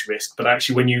reduce risk, but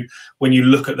actually when you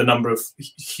look at the number of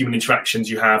human interactions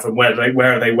you have and where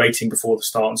are they waiting before the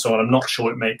start and so on, I'm not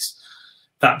sure it makes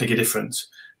that big a difference.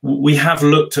 We have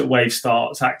looked at wave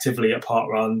starts actively at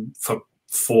Parkrun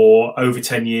for over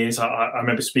 10 years. I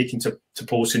remember speaking to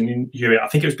Paulson Hewitt, I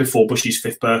think it was before Bushy's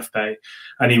 5th birthday,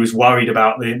 and he was worried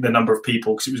about the number of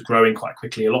people because it was growing quite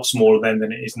quickly, a lot smaller then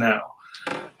than it is now.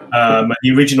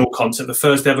 The original concept, the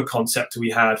first ever concept we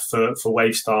had for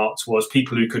wave starts was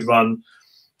people who could run,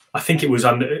 I think it was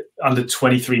under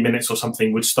 23 minutes or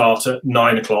something, would start at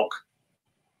 9 o'clock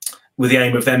with the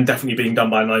aim of them definitely being done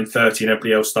by 9:30 and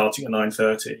everybody else starting at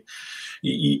 9:30.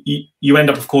 You end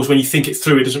up, of course, when you think it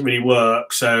through, it doesn't really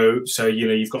work. So you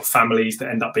know, you've got families that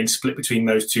end up being split between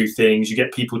those two things. You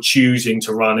get people choosing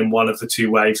to run in one of the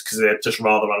two waves because they'd just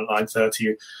rather run at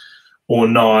 9:30 or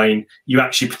 9. You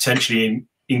actually potentially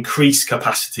increase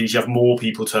capacities. You have more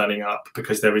people turning up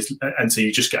because there is, and so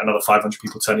you just get another 500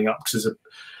 people turning up because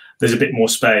there's a bit more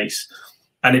space,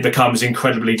 and it becomes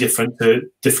incredibly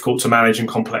difficult to manage and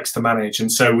complex to manage.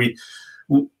 And so we,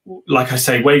 like I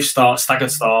say, wave starts,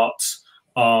 staggered starts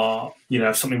are, you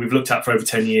know, something we've looked at for over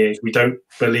 10 years. We don't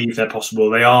believe they're possible.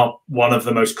 They are one of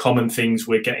the most common things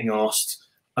we're getting asked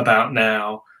about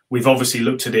now. We've obviously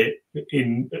looked at it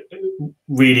in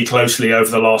really closely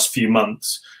over the last few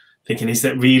months, thinking,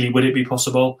 would it be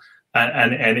possible?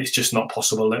 And it's just not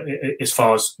possible as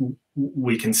far as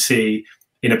we can see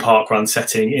in a parkrun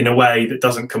setting, in a way that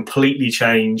doesn't completely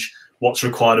change what's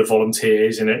required of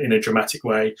volunteers in a dramatic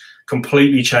way,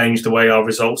 completely change the way our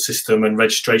results system and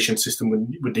registration system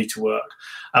would need to work.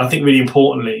 And I think really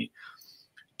importantly,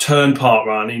 turn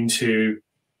parkrun into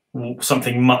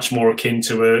something much more akin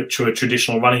to a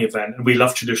traditional running event. And we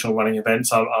love traditional running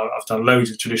events. I've done loads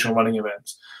of traditional running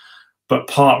events, but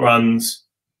parkrun's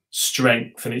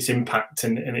strength and its impact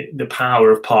and the power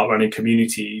of parkrunning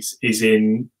communities is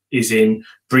in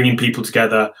bringing people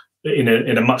together in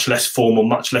a much less formal,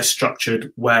 much less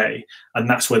structured way, and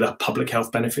that's where the public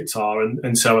health benefits are.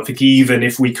 And so I think even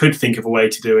if we could think of a way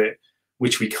to do it,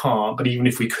 which we can't, but even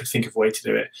if we could think of a way to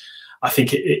do it, I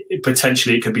think it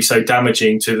potentially it could be so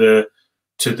damaging to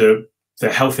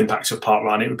the health impacts of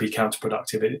parkrun, it would be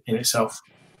counterproductive in itself.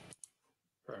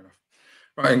 Fair enough.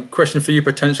 Right, and question for you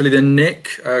potentially then,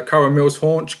 Nick. Cara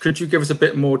Mills-Haunch, could you give us a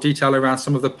bit more detail around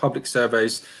some of the public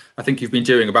surveys I think you've been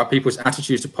doing about people's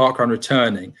attitudes to parkrun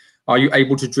returning? Are you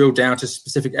able to drill down to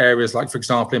specific areas, like, for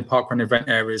example, in parkrun event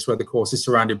areas where the course is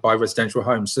surrounded by residential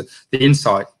homes? So the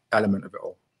insight element of it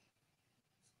all.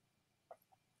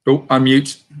 Oh,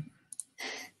 unmute.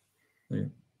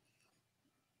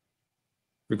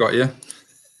 We got you.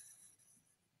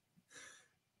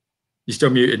 You're still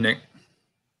muted, Nick.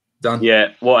 Done?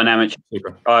 Yeah, what an amateur.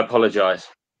 Super. I apologise.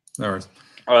 No worries.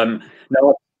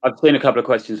 No, I've seen a couple of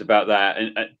questions about that,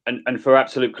 and for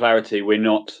absolute clarity, we're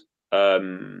not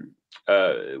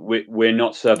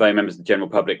surveying members of the general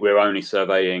public. We're only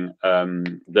surveying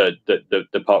the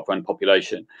parkrun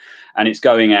population, and it's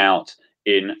going out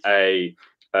in a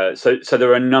so there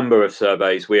are a number of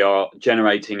surveys. We are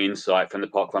generating insight from the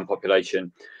parkrun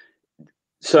population,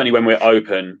 certainly when we're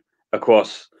open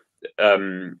across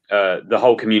the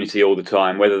whole community all the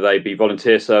time, whether they be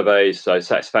volunteer surveys, so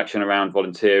satisfaction around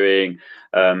volunteering,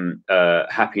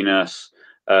 happiness,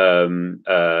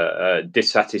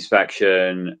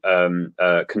 dissatisfaction,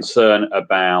 concern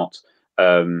about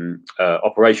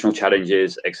operational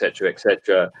challenges,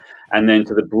 etc., and then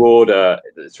to the broader,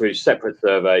 through separate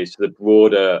surveys, to the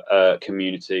broader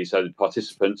community, so the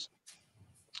participants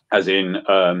as in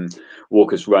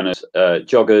walkers, runners,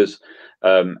 joggers.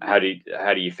 How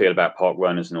do you feel about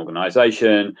parkrun as an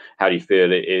organisation? How do you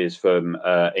feel it is from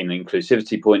an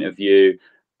inclusivity point of view?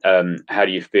 How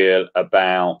do you feel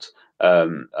about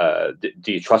do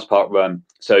you trust parkrun?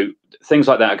 So things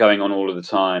like that are going on all of the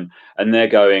time, and they're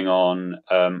going on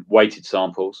weighted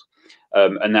samples.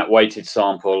 And that weighted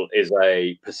sample is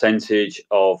a percentage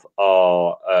of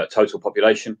our total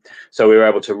population. So we were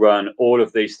able to run all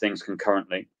of these things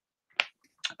concurrently,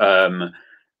 but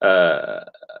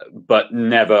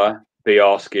never be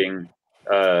asking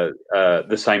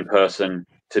the same person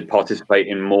to participate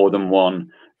in more than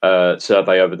one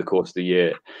survey over the course of the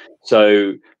year.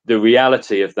 So the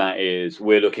reality of that is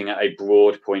we're looking at a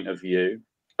broad point of view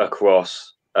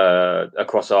across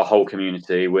our whole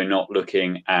community. We're not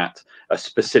looking at a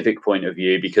specific point of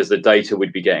view, because the data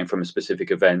we'd be getting from a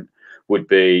specific event would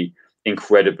be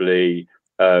incredibly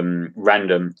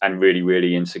random and really,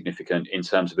 really insignificant in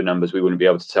terms of the numbers. We wouldn't be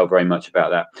able to tell very much about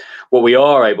that. What we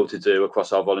are able to do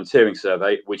across our volunteering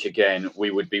survey, which again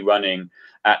we would be running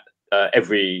at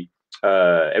every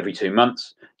 2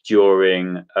 months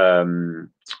during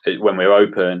when we're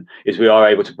open, is we are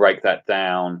able to break that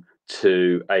down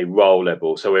to a role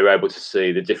level. So we're able to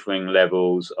see the differing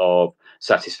levels of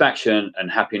satisfaction and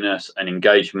happiness and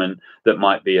engagement that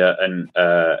might be an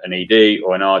ED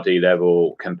or an RD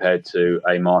level compared to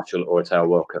a marshal or a tail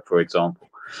worker, for example.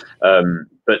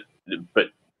 But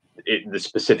the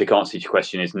specific answer to your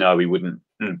question is no, we wouldn't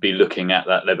be looking at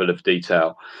that level of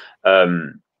detail.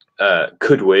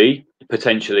 Could we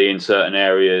potentially in certain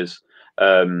areas?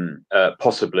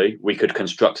 Possibly we could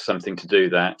construct something to do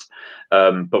that,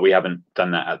 but we haven't done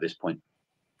that at this point.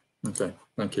 Okay,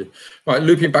 thank you. Right,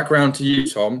 looping back around to you,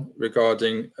 Tom,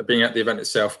 regarding being at the event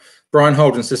itself. Brian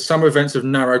Holden says some events have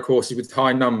narrow courses with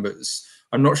high numbers.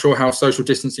 I'm not sure how social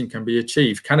distancing can be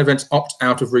achieved. Can events opt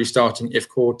out of restarting if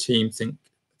core team think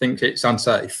it's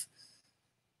unsafe?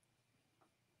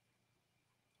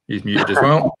 He's muted as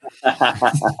well.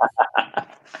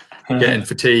 Getting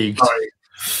fatigued.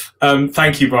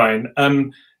 Thank you, Brian.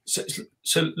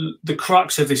 So the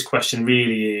crux of this question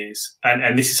really is,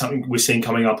 and this is something we're seeing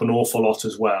coming up an awful lot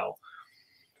as well,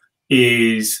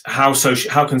 is how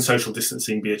can social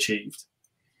distancing be achieved?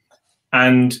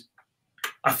 And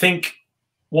I think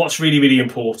what's really, really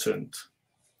important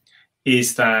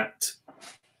is that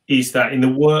in the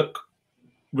work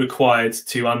required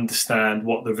to understand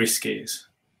what the risk is,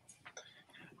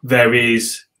 there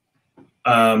is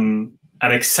an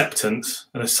acceptance,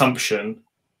 an assumption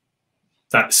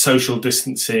that social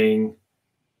distancing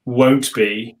won't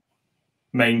be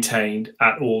maintained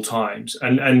at all times.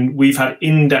 And we've had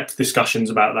in-depth discussions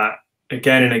about that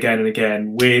again and again and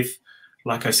again with,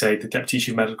 like I say, the Deputy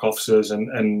Chief Medical Officers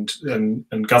and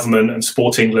government and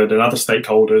Sport England and other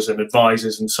stakeholders and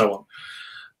advisors and so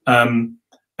on.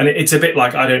 And it's a bit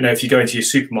like, I don't know, if you go into your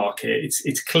supermarket,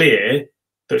 it's clear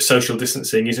that social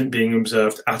distancing isn't being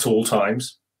observed at all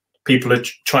times. People are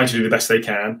trying to do the best they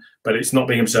can, but it's not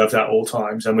being observed at all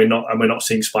times, and we're not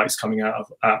seeing spikes coming out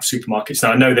of supermarkets.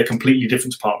 Now I know they're completely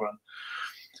different to parkrun,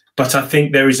 but I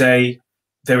think there is a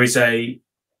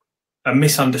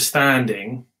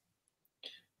misunderstanding,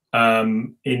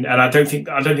 and I don't think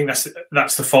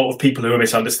that's the fault of people who are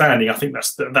misunderstanding. I think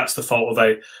that's the fault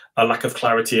of a lack of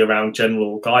clarity around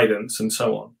general guidance and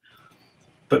so on.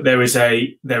 But there is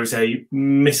a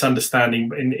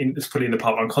misunderstanding, let's put it in the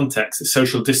parkrun context, that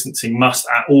social distancing must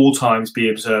at all times be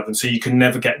observed, and so you can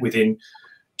never get within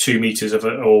 2 meters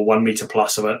or 1 meter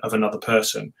plus of another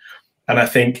person. And I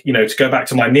think, you know, to go back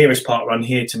to my nearest parkrun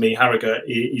here to me, Harrogate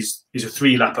is a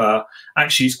 3-lapper.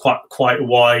 Actually, it's quite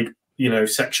wide, you know,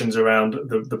 sections around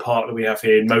the park that we have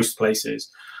here in most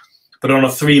places. But on a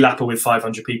 3-lapper with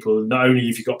 500 people, not only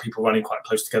have you got people running quite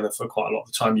close together for quite a lot of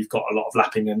the time, you've got a lot of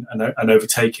lapping and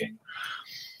overtaking.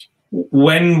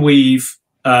 When we've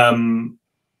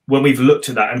looked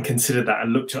at that and considered that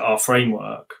and looked at our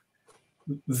framework,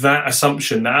 that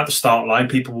assumption that at the start line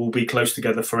people will be close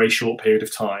together for a short period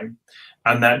of time,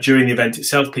 and that during the event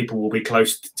itself people will be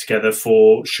close together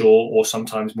for short or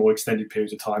sometimes more extended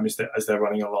periods of time as they're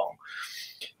running along.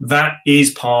 That is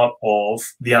part of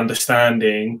the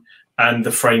understanding and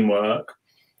the framework,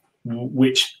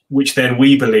 which then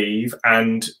we believe,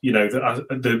 and you know,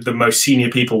 the most senior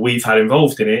people we've had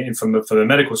involved in it, and from the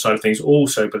medical side of things,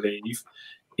 also believe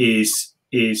is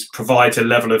provides a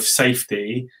level of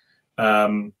safety.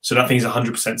 So nothing's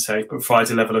 100% safe, but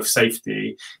provides a level of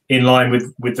safety in line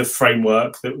with the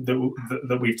framework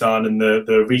that we've done and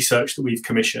the research that we've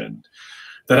commissioned.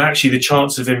 That actually the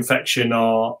chances of infection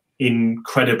are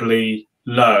incredibly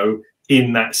low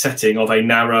in that setting of a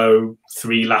narrow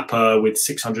 3-lapper with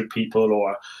 600 people,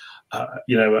 or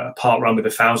a park run with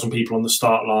 1,000 people on the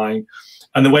start line.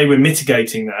 And the way we're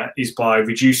mitigating that is by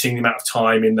reducing the amount of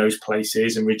time in those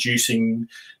places, and reducing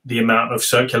the amount of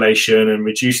circulation, and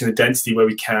reducing the density where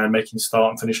we can, making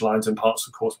start and finish lines and parts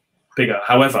of the course bigger.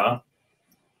 However,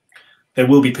 there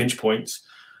will be pinch points,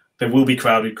 there will be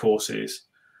crowded courses.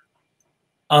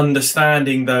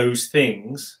 Understanding those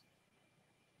things,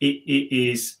 it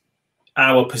is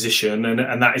our position,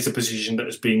 and that is a position that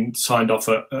has been signed off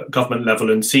at government level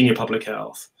and senior public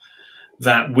health,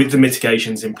 that with the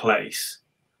mitigations in place,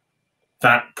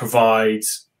 that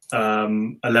provides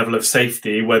a level of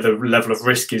safety where the level of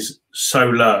risk is so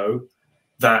low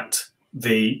that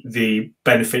the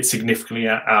benefits significantly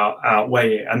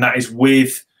outweigh it. And that is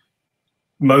with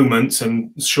moments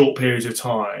and short periods of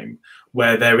time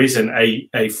where there isn't a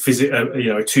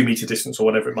 2-meter distance or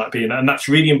whatever it might be. And that's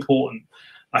really important,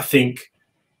 I think,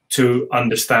 to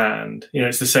understand.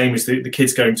 It's the same as the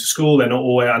kids going to school. They're not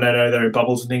always, I know they're in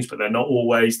bubbles and things, but they're not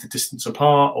always the distance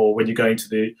apart. Or when you're going to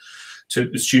the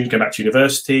students going back to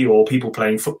university, or people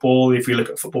playing football. If you look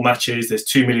at football matches, there's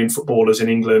 2 million footballers in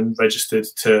England registered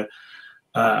to,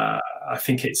 I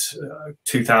think it's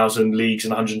 2,000 leagues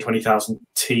and 120,000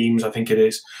 teams, I think it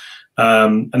is.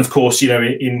 And of course,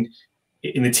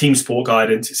 in the team sport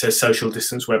guidance, it says social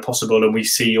distance where possible, and we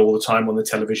see all the time on the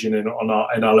television and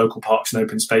in our local parks and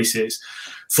open spaces,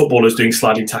 footballers doing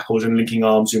sliding tackles and linking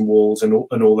arms in walls and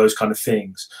all those kind of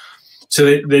things.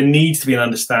 So there needs to be an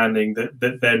understanding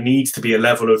that there needs to be a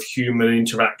level of human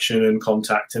interaction and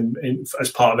contact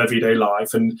as part of everyday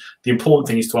life. And the important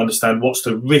thing is to understand what's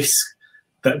the risk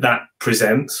that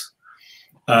presents.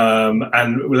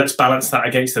 And let's balance that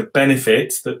against the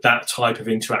benefits that type of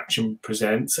interaction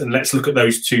presents. And let's look at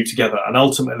those two together. And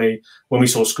ultimately, when we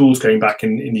saw schools going back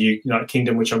in the United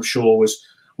Kingdom, which I'm sure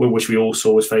which we all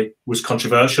saw was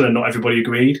controversial and not everybody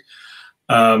agreed.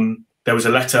 There was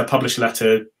a published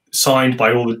letter, signed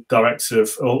by all the directors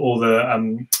of all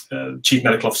the chief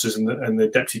medical officers and the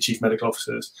deputy chief medical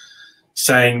officers,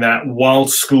 saying that while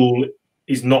school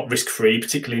is not risk-free,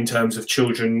 particularly in terms of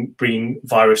children bringing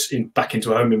virus back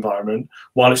into a home environment,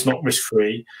 while it's not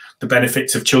risk-free, the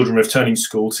benefits of children returning to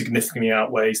school significantly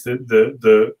outweighs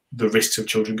the risks of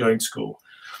children going to school.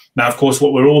 Now, of course,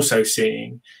 what we're also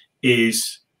seeing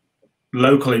is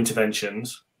local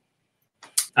interventions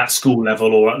at school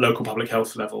level or at local public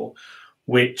health level,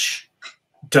 which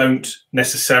don't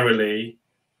necessarily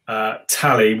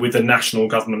tally with the national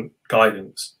government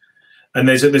guidance. And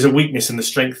there's a weakness and the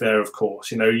strength there, of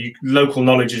course. Local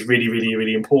knowledge is really, really,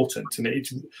 really important, and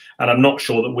I'm not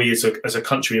sure that we as a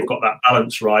country have got that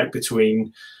balance right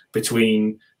between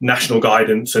national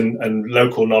guidance and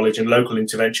local knowledge and local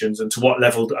interventions, and to what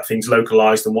level are things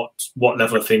localized and what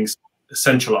level are things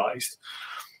centralized.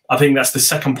 I think that's the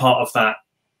second part of that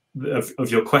of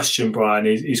your question, Brian,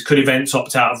 is could events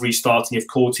opt out of restarting if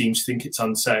core teams think it's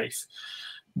unsafe?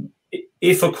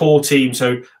 If a core team,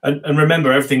 and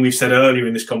remember everything we've said earlier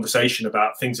in this conversation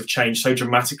about things have changed so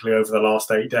dramatically over the last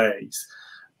 8 days,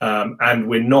 and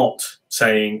we're not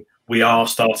saying we are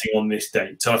starting on this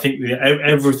date. So I think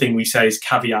everything we say is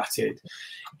caveated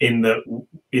in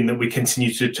that we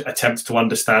continue to attempt to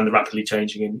understand the rapidly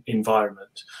changing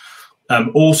environment.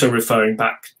 Also referring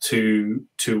back to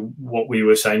what we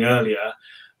were saying earlier,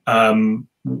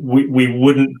 we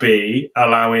wouldn't be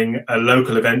allowing a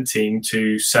local event team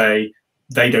to say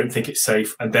they don't think it's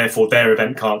safe and therefore their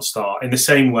event can't start. In the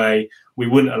same way, we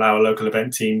wouldn't allow a local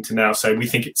event team to now say we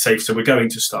think it's safe, so we're going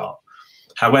to start.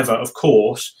 However, of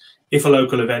course, if a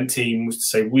local event team was to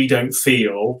say we don't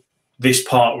feel this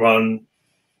parkrun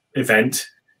event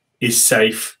is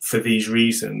safe for these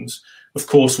reasons, of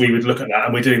course we would look at that,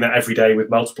 and we're doing that every day with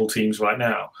multiple teams right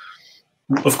now.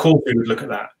 Of course we would look at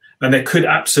that. And there could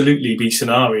absolutely be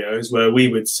scenarios where we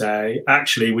would say,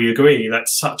 actually, we agree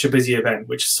that's such a busy event,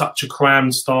 which is such a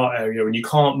crammed start area, and you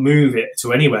can't move it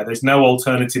to anywhere. There's no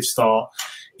alternative start,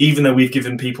 even though we've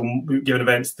given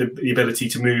events the ability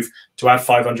to add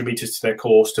 500 meters to their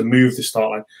course, to move the start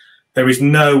line. There is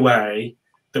no way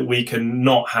that we can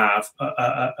not have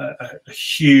a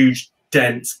huge,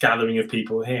 dense gathering of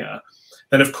people here.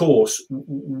 Then, of course,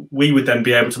 we would then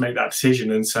be able to make that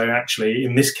decision and say, actually,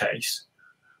 in this case,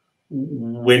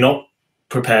 we're not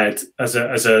prepared as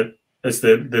the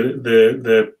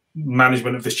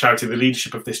management of this charity, the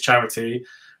leadership of this charity,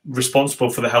 responsible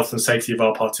for the health and safety of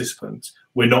our participants.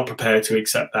 We're not prepared to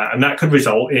accept that, and that could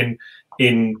result in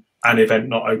an event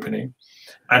not opening,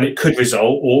 and it could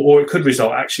result, or it could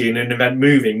result actually in an event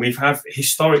moving.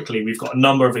 Historically we've got a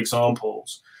number of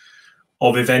examples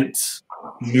of events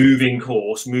moving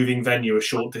course, moving venue a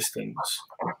short distance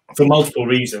for multiple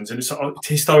reasons, and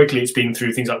historically it's been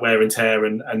through things like wear and tear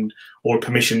and or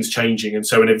permissions changing, and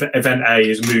so an event A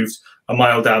is moved a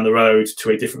mile down the road to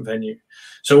a different venue.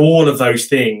 So all of those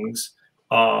things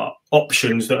are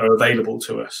options that are available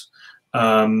to us.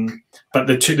 But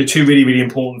the two really, really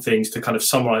important things to kind of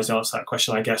summarize and answer that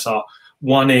question, I guess, are: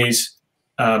 one is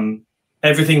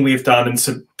everything we've done and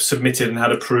submitted and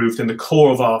had approved in the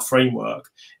core of our framework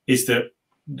is that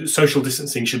social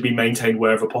distancing should be maintained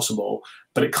wherever possible,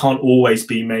 but it can't always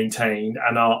be maintained.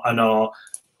 And our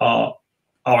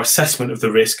assessment of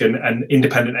the risk and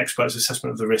independent experts'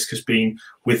 assessment of the risk has been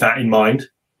with that in mind.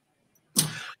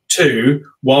 Two,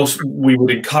 whilst we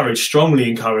would strongly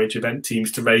encourage event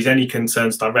teams to raise any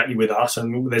concerns directly with us,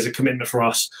 and there's a commitment for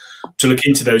us to look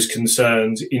into those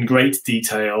concerns in great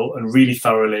detail and really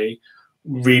thoroughly,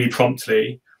 really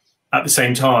promptly. At the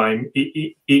same time,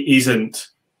 it isn't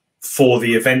for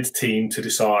the event team to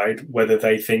decide whether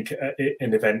they think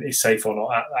an event is safe or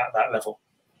not at that level.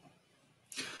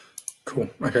 Cool.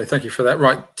 Okay, thank you for that.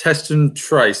 Right, test and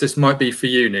trace. This might be for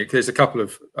you, Nick. There's a couple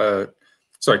of,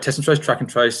 sorry, test and trace, track and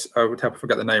trace. I would help if I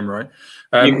get the name right.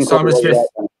 Simon Smith.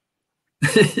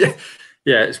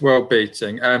 Yeah, it's world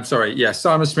beating. Sorry, yeah,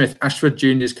 Simon Smith, Ashford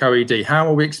Juniors Co-ED. How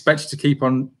are we expected to keep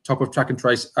on top of track and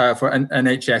trace for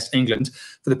NHS England,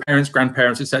 for the parents,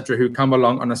 grandparents, etc., who come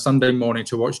along on a Sunday morning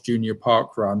to watch Junior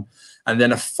Park Run? And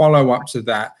then a follow-up to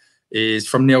that is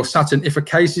from Neil Sutton. If a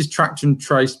case is tracked and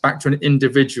traced back to an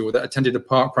individual that attended a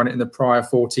park run in the prior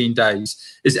 14 days,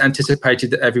 is it anticipated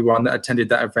that everyone that attended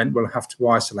that event will have to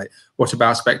isolate? What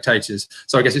about spectators?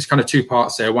 So I guess it's kind of two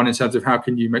parts there. One in terms of how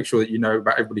can you make sure that you know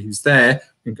about everybody who's there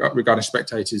regarding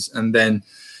spectators, and then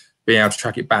being able to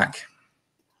track it back.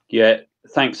 Yeah,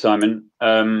 thanks, Simon.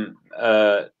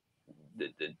 A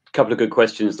couple of good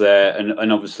questions there,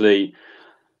 and obviously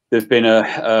there's been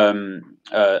a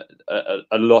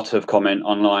lot of comment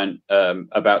online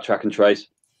about track and trace.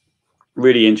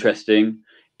 Really interesting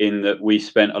in that we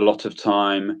spent a lot of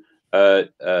time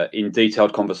in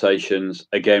detailed conversations,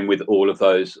 again, with all of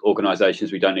those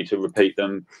organisations. We don't need to repeat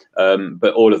them,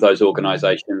 but all of those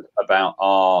organisations about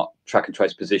our track and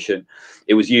trace position.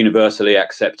 It was universally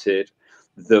accepted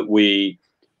that we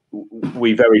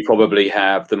very probably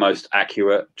have the most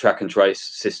accurate track and trace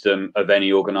system of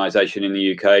any organisation in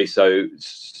the UK. So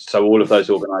all of those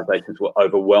organisations were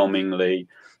overwhelmingly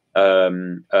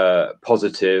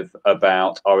positive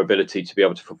about our ability to be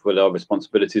able to fulfil our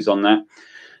responsibilities on that.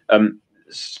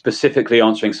 Specifically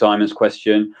answering Simon's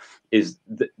question, is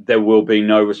there will be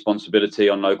no responsibility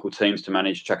on local teams to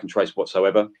manage track and trace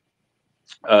whatsoever.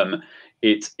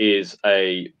 It is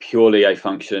purely a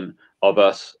function of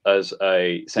us as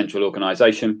a central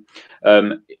organisation.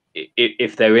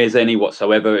 If there is any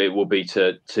whatsoever, it will be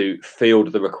to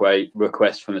field the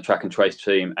request from the track and trace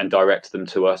team and direct them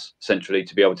to us centrally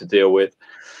to be able to deal with.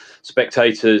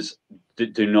 Spectators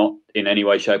do not in any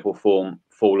way, shape or form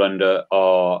fall under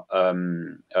our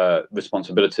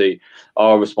responsibility.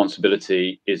 Our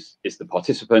responsibility is the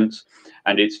participants,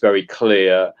 and it's very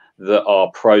clear that our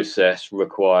process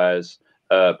requires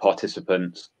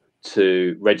participants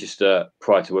to register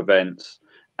prior to events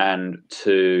and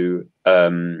to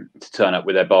turn up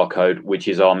with their barcode, which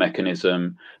is our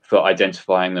mechanism for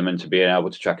identifying them and to being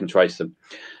able to track and trace them.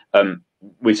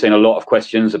 We've seen a lot of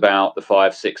questions about the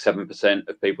 5, 6, 7%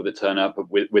 of people that turn up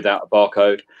without a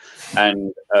barcode,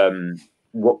 and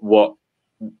what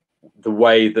the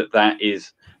way that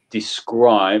is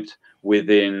described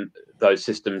within those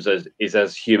systems is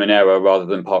as human error rather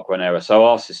than parkrun error. So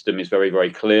our system is very, very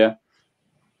clear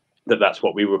that that's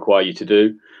what we require you to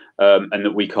do, and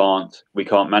that we can't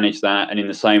manage that. And in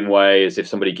the same way as if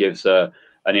somebody gives an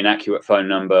inaccurate phone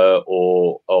number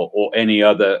or any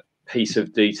other piece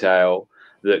of detail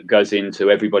that goes into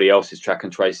everybody else's track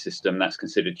and trace system, that's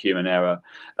considered human error.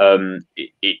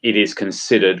 It is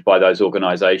considered by those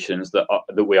organisations that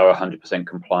we are 100%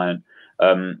 compliant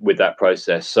with that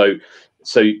process. So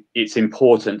it's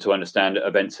important to understand at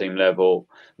event team level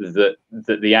that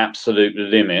the absolute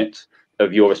limit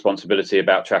of your responsibility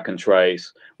about track and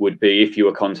trace would be, if you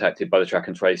were contacted by the track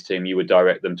and trace team, you would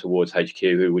direct them towards HQ,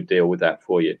 who would deal with that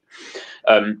for you.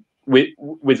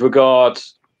 With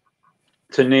regards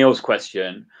to Neil's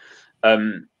question,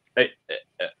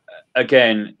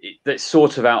 again, that's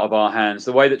sort of out of our hands.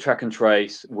 The way that track and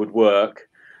trace would work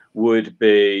would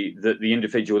be that the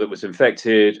individual that was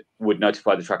infected would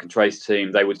notify the track and trace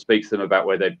team. They would speak to them about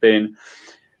where they've been.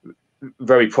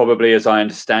 Very probably, as I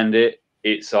understand it,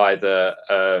 it's either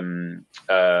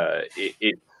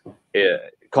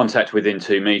contact within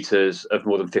 2 meters of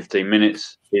more than 15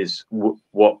 minutes is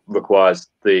what requires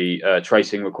the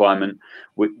tracing requirement.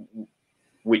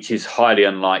 which is highly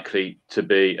unlikely to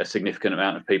be a significant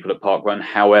amount of people at parkrun.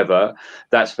 However,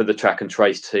 that's for the track and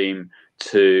trace team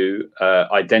to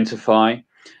identify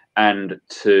and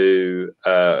to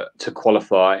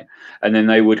qualify, and then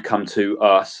they would come to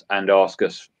us and ask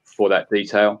us for that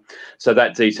detail. So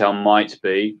that detail might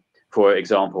be, for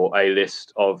example, a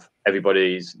list of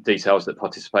everybody's details that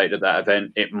participate at that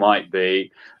event. It might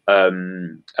be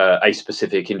a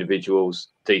specific individual's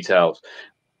details.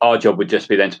 Our job would just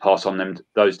be then to pass on them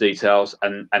those details,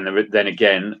 and then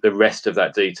again, the rest of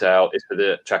that detail is for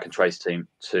the track and trace team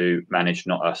to manage,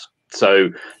 not us. So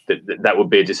that would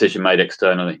be a decision made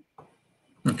externally.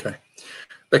 Okay.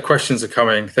 The questions are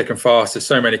coming thick and fast. There's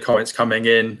so many comments coming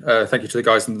in. Thank you to the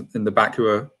guys in the back who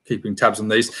are keeping tabs on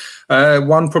these.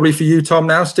 One probably for you, Tom,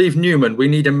 now. Steve Newman, we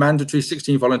need a mandatory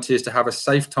 16 volunteers to have a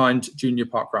safe timed junior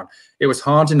parkrun. It was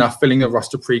hard enough filling the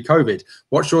roster pre-COVID.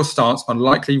 What's your stance on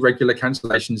likely regular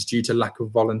cancellations due to lack of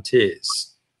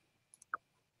volunteers?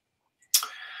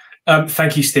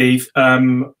 Thank you, Steve.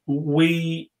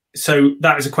 So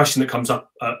that is a question that comes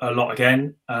up a lot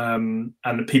again, and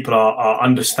people are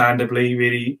understandably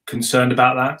really concerned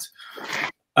about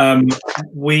that.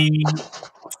 We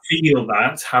feel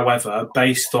that, however,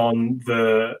 based on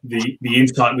the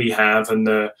insight we have, and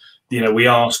we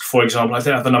asked, for example, I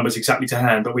don't have the numbers exactly to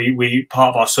hand, but we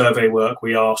part of our survey work,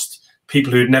 we asked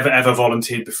people who'd never ever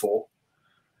volunteered before,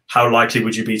 how likely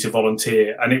would you be to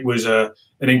volunteer? And it was an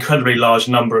incredibly large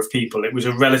number of people. It was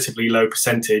a relatively low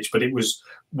percentage, but it was,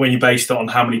 when you based it on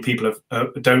how many people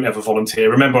don't ever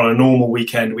volunteer. Remember, on a normal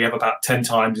weekend, we have about 10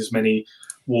 times as many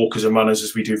walkers and runners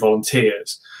as we do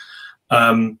volunteers.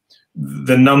 The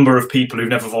number of people who've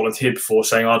never volunteered before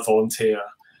saying I'd volunteer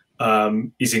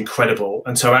is incredible.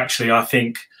 And so actually, I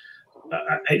think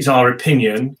it's our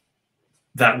opinion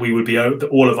that that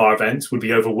all of our events would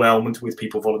be overwhelmed with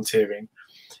people volunteering.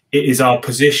 It is our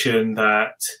position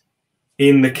that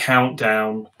in the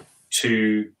countdown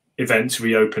to events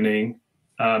reopening,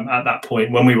 at that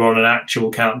point, when we were on an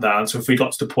actual countdown, so if we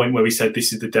got to the point where we said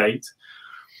this is the date,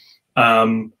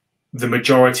 the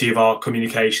majority of our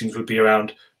communications would be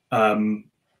around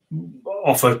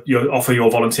offer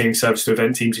your volunteering service to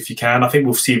event teams if you can. I think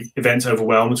we'll see events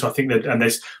overwhelmed, so I think that, and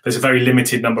there's a very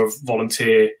limited number of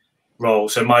volunteer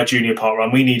roles. So my junior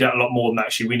parkrun, we need a lot more than that.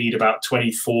 Actually, we need about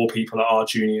 24 people at our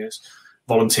juniors,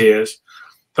 volunteers.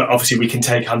 But obviously, we can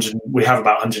take 100. We have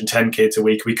about 110 kids a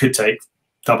week. We could take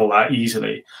double that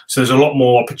easily. So there's a lot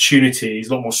more opportunities,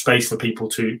 a lot more space for people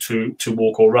to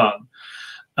walk or run.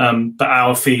 But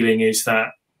our feeling is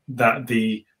that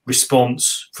the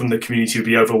response from the community would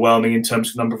be overwhelming in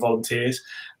terms of number of volunteers,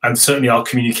 and certainly our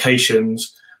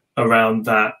communications around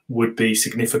that would be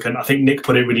significant. I think Nick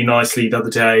put it really nicely the other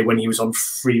day when he was on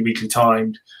Free Weekly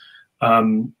Timed,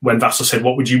 when Vassal said,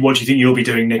 what do you think you'll be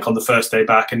doing, Nick, on the first day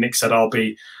back? And Nick said, I'll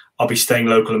be staying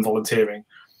local and volunteering.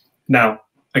 Now,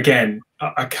 again,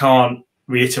 I can't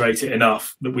reiterate it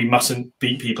enough that we mustn't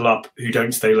beat people up who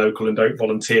don't stay local and don't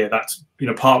volunteer. That's,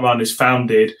 parkrun is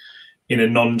founded in a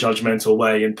non-judgmental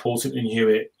way, and Paulton and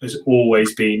Hewitt has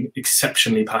always been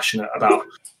exceptionally passionate about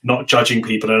not judging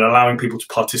people and allowing people to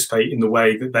participate in the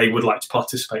way that they would like to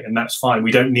participate, and that's fine.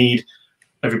 We don't need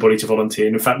everybody to volunteer,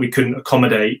 and in fact, we couldn't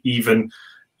accommodate even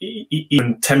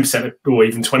 10% or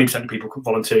even 20% of people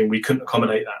volunteering. We couldn't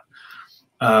accommodate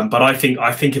that. But I think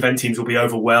event teams will be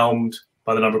overwhelmed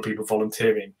by the number of people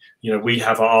volunteering. We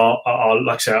have our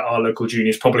like I say, our local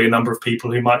juniors, probably a number of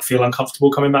people who might feel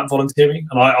uncomfortable coming back volunteering,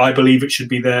 and I believe it should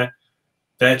be their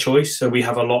choice. So we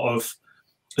have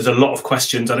there's a lot of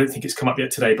questions. I don't think it's come up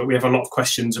yet today, but we have a lot of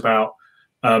questions about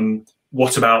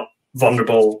what about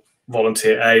vulnerable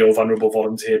volunteer A or vulnerable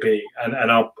volunteer B,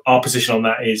 and our position on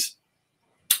that is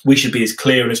we should be as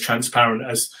clear and as transparent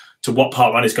as to what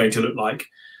parkrun is going to look like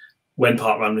when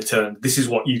parkrun returns. This is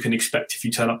what you can expect if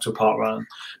you turn up to a parkrun,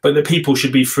 but the people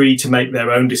should be free to make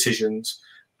their own decisions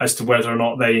as to whether or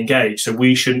not they engage. So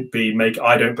we shouldn't be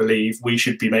I don't believe we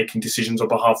should be making decisions on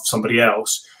behalf of somebody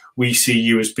else. We see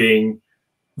you as being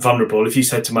vulnerable. If you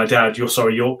said to my dad, you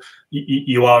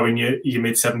are in your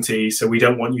mid-70s, so we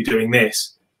don't want you doing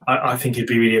this, I think he'd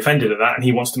be really offended at that, and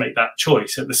he wants to make that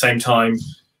choice. At the same time,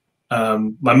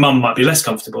 my mum might be less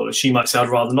comfortable, and she might say, I'd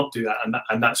rather not do that,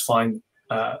 and that's fine.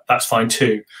 That's fine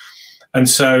too. And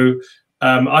so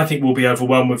I think we'll be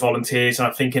overwhelmed with volunteers. And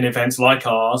I think in events like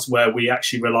ours, where we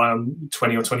actually rely on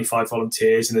 20 or 25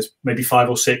 volunteers, and there's maybe 5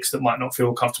 or 6 that might not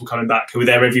feel comfortable coming back, who are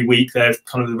there every week, they're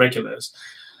kind of the regulars,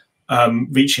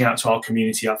 reaching out to our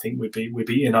community, I think we'd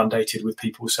be inundated with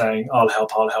people saying, I'll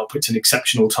help. It's an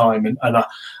exceptional time, and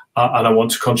I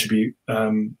want to contribute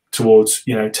towards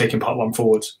taking parkrun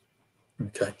forwards.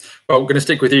 Okay. Well, we're going to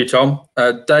stick with you, Tom.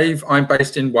 Dave, I'm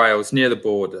based in Wales, near the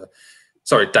border.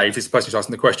 Sorry, Dave is the person who's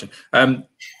asking the question.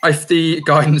 If the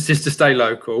guidance is to stay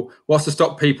local, what's to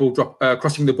stop people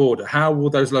crossing the border? How will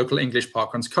those local English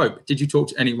parkruns cope? Did you talk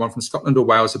to anyone from Scotland or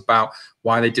Wales about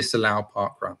why they disallow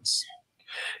parkruns?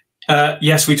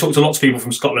 Yes, we talked to lots of people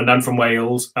from Scotland and from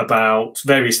Wales about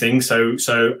various things.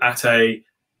 So at a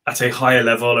higher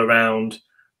level around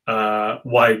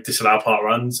why disallow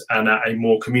parkruns, and at a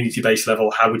more community-based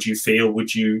level, how would you feel?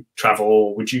 Would you travel?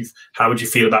 Or how would you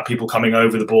feel about people coming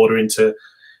over the border into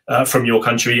from your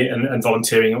country and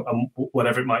volunteering and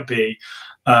whatever it might be?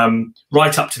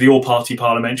 Right up to the all-party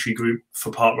parliamentary group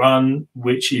for Parkrun,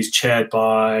 which is chaired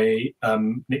by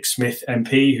Nick Smith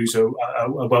MP, who's a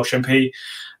Welsh MP.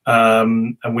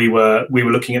 And we were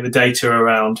looking at the data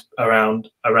around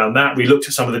that. We looked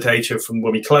at some of the data from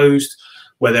when we closed,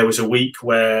 where there was a week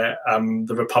where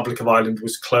the Republic of Ireland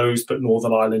was closed, but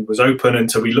Northern Ireland was open. And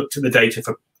so we looked at the data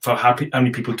for how many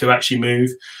people do actually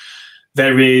move.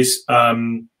 There is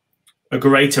a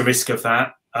greater risk of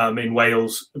that in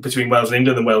Wales, between Wales and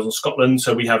England, than Wales and Scotland.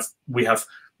 So we have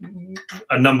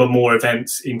a number more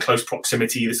events in close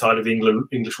proximity either side of the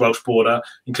English-Welsh border,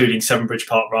 including Severn Bridge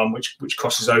Parkrun, which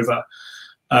crosses over.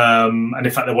 And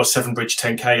in fact, there was Severn Bridge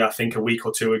 10K, I think, a week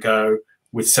or two ago,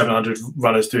 with 700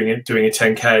 runners doing a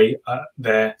 10K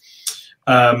there.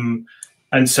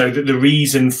 And so the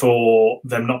reason for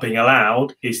them not being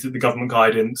allowed is that the government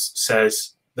guidance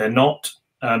says they're not,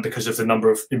 because of the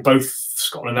number of, in both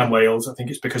Scotland and Wales, I think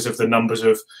it's because of the numbers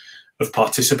of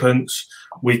participants.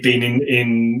 We've been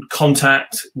in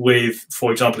contact with,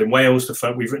 for example, in Wales,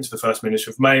 we've written to the First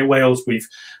Minister of Wales.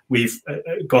 We've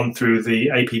gone through the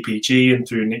APPG and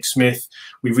through Nick Smith.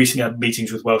 We've recently had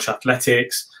meetings with Welsh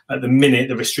Athletics. At the minute,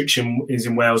 the restriction is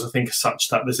in Wales, I think, such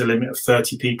that there's a limit of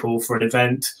 30 people for an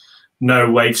event.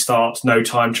 No wave starts, no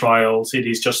time trials. It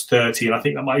is just 30, and I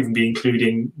think that might even be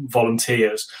including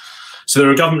volunteers. So there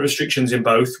are government restrictions in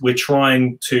both. We're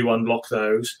trying to unlock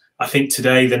those. I think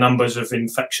today the numbers of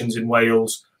infections in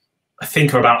Wales, I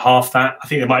think, are about half that. I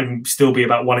think there might even still be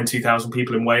about 1 in 2,000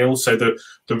 people in Wales. So the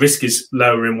risk is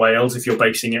lower in Wales if you're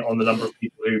basing it on the number of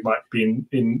people who might be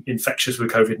infectious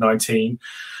with COVID-19.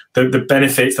 The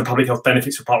benefits, the public health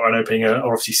benefits of parkrun opening are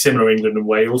obviously similar in England and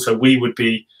Wales. So we would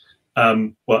be,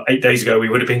 well, 8 days ago, we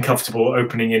would have been comfortable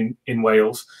opening in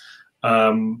Wales.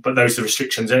 But those are the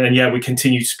restrictions. And yeah, we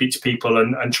continue to speak to people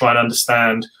and try and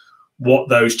understand what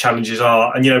those challenges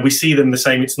are. And, you know, we see them the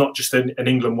same. It's not just an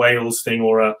England-Wales thing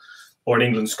or an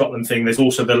England-Scotland thing. There's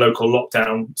also the local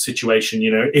lockdown situation.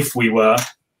 You know, if we were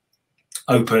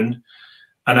open,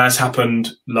 and as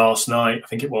happened last night, I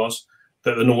think it was,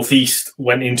 that the Northeast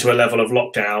went into a level of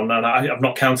lockdown. And I've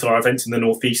not counted our events in the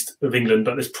Northeast of England,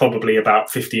 but there's probably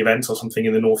about 50 events or something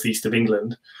in the Northeast of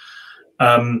England.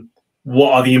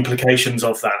 What are the implications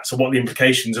of that? So what are the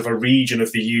implications of a region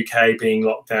of the UK being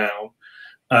locked down?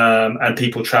 And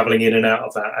people travelling in and out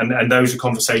of that, and those are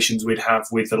conversations we'd have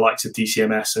with the likes of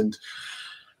DCMS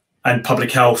and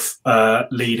public health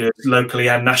leaders locally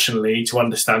and nationally to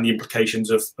understand the implications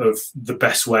of the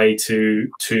best way to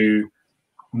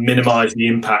minimise the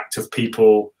impact of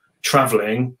people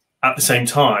travelling. At the same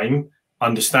time,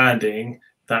 understanding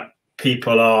that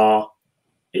people are,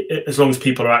 as long as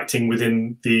people are acting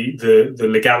within the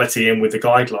legality and with the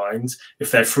guidelines,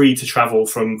 if they're free to travel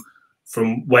from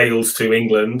Wales to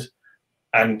England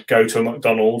and go to a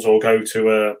McDonald's or go to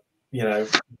a, you know,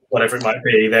 whatever it might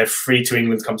be, they're free to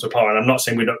England to come to a park. And I'm not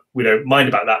saying we don't mind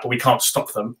about that, but we can't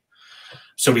stop them.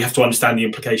 So we have to understand the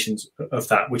implications of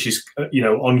that, which is, you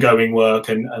know, ongoing work.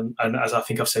 And as I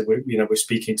think I've said, we're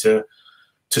speaking to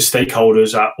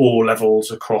stakeholders at all levels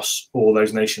across all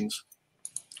those nations.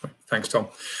 Thanks, Tom.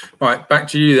 Right, back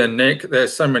to you then, Nick.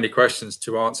 There's so many questions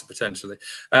to answer potentially.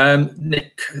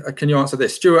 Nick, can you answer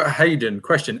this? Stuart Hayden,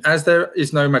 question. As there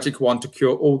is no magic wand to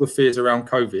cure all the fears around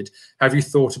COVID, have you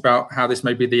thought about how this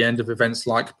may be the end of events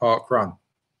like Parkrun?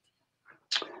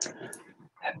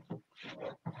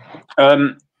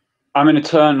 I'm an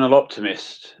eternal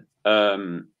optimist.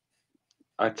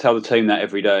 I tell the team that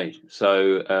every day.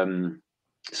 So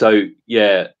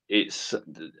yeah,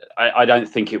 I don't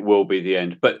think it will be the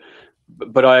end, but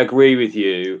I agree with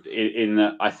you in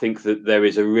that I think that there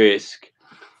is a risk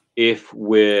if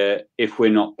we're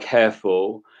not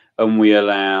careful and we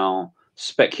allow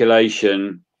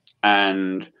speculation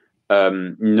and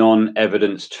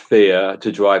non-evidenced fear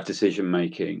to drive decision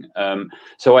making.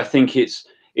 So I think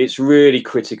it's really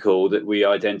critical that we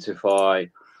identify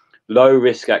low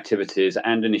risk activities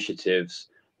and initiatives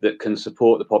that can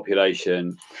support the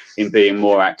population in being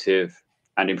more active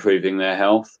and improving their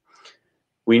health.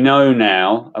 We know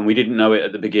now, and we didn't know it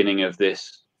at the beginning of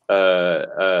this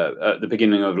at the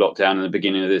beginning of lockdown and the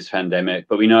beginning of this pandemic,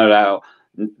 but we know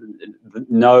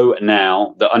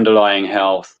now that underlying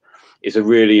health is a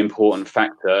really important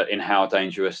factor in how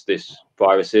dangerous this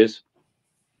virus is.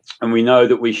 And we know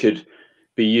that we should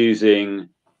be using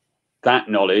that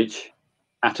knowledge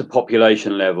at a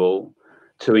population level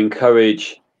to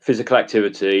encourage physical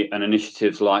activity and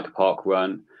initiatives like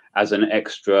parkrun as an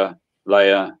extra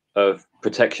layer of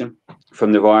protection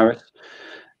from the virus.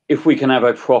 If we can have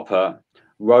a proper,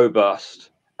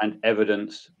 robust and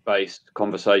evidence-based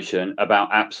conversation about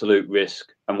absolute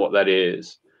risk and what that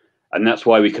is, and that's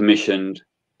why we commissioned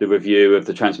the review of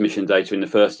the transmission data in the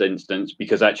first instance,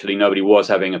 because actually nobody was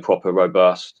having a proper,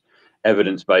 robust,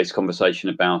 evidence-based conversation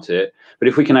about it. But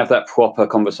if we can have that proper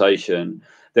conversation,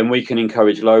 then we can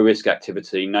encourage low-risk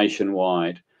activity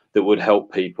nationwide that would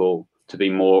help people to be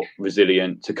more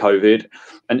resilient to COVID.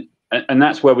 And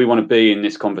that's where we want to be in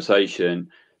this conversation.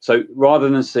 So rather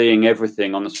than seeing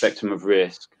everything on the spectrum of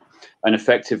risk and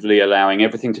effectively allowing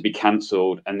everything to be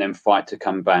cancelled and then fight to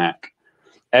come back,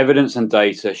 evidence and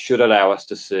data should allow us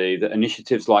to see that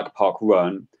initiatives like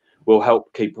parkrun will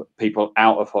help keep people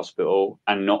out of hospital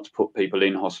and not put people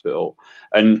in hospital.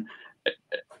 And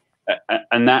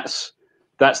that's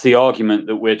the argument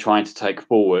that we're trying to take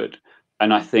forward.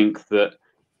 And I think that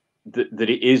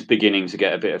it is beginning to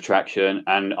get a bit of traction,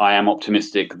 and I am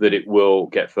optimistic that it will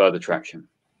get further traction.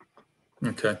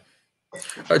 Okay.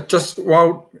 Just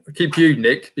while I keep you,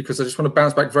 Nick, because I just want to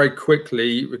bounce back very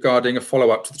quickly regarding a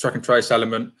follow-up to the track and trace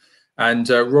element. And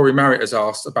Rory Marriott has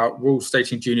asked about rules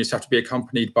stating juniors have to be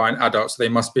accompanied by an adult, so they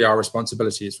must be our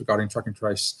responsibilities regarding track and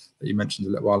trace that you mentioned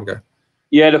a little while ago.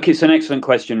 Yeah, look, it's an excellent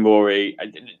question, Rory.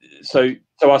 So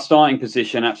our starting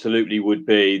position absolutely would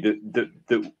be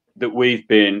that we've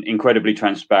been incredibly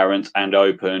transparent and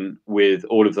open with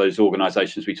all of those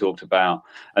organisations we talked about,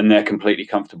 and they're completely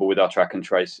comfortable with our track and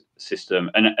trace system.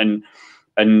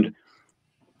 And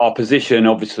our position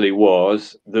obviously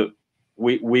was that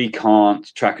we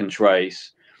can't track and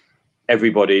trace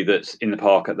everybody that's in the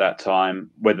park at that time,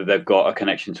 whether they've got a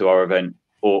connection to our event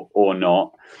or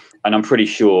not. And I'm pretty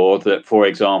sure that, for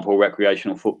example,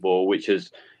 recreational football, which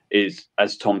is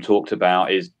as Tom talked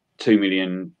about, is 2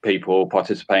 million people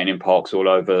participating in parks all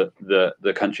over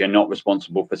the country, and not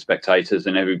responsible for spectators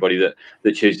and everybody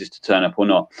that chooses to turn up or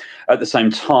not. At the same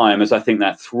time, as I think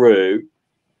that through,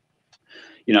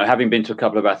 you know, having been to a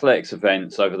couple of athletics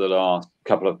events over the last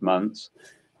couple of months,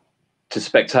 to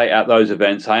spectate at those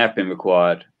events, I have been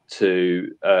required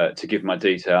to give my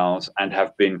details and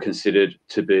have been considered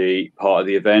to be part of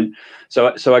the event. So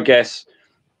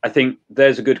I think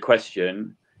there's a good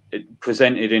question. It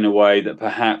presented in a way that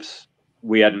perhaps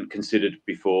we hadn't considered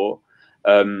before,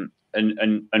 and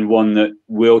one that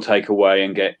we'll take away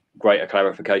and get greater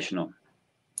clarification on.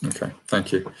 Okay,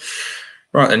 thank you.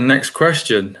 Right, then next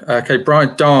question. Okay, Brian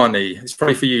Darney, it's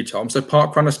probably for you, Tom. So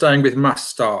parkrun are staying with mass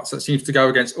starts. That seems to go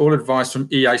against all advice from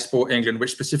EA Sport England,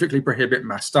 which specifically prohibit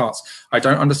mass starts. I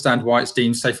don't understand why it's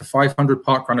deemed safe for 500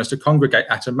 parkrunners to congregate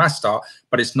at a mass start,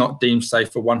 but it's not deemed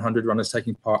safe for 100 runners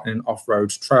taking part in an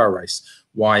off-road trail race.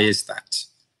 Why is that?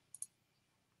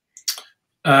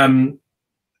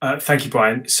 Thank you,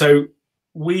 Brian. So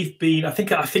we've been, I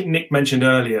think Nick mentioned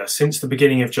earlier, since the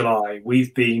beginning of July,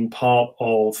 we've been part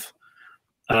of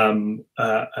an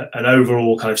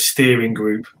overall kind of steering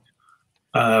group,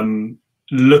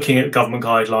 looking at government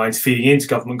guidelines, feeding into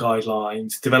government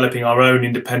guidelines, developing our own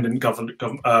independent government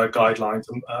guidelines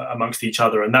amongst each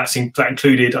other. And that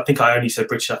included, I think I only said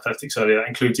British Athletics earlier, that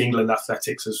includes England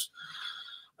Athletics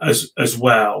as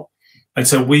well. And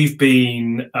so we've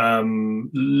been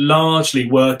largely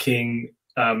working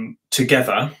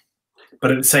together,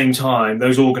 but at the same time,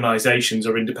 those organisations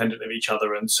are independent of each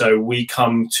other. And so we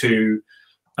come to,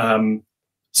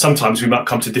 sometimes we might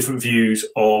come to different views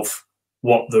of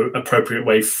what the appropriate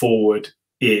way forward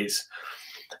is.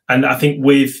 And I think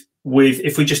with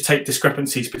if we just take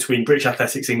discrepancies between British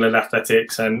Athletics, England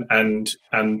Athletics and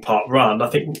parkrun, I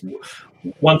think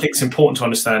one thing that's important to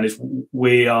understand is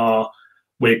we're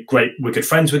good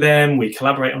friends with them, we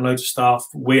collaborate on loads of stuff,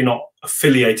 we're not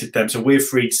affiliated with them, so we're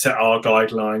free to set our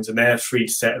guidelines and they're free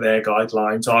to set their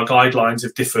guidelines. Our guidelines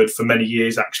have differed for many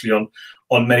years actually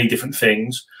on many different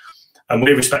things, and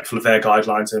we're respectful of their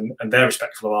guidelines and they're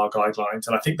respectful of our guidelines.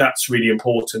 And I think that's really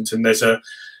important. And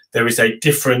there is a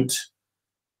different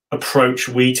approach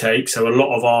we take. So a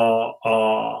lot of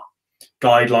our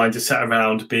guidelines are set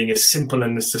around being as simple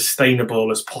and as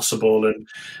sustainable as possible,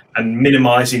 and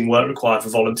minimizing work required for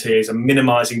volunteers and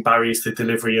minimizing barriers to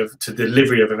delivery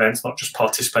of events, not just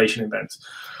participation events.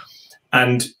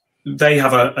 And they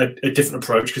have a different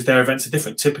approach because their events are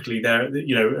different. Typically, their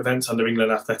events under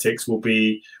England Athletics will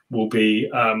be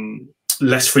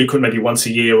less frequent, maybe once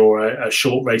a year, or a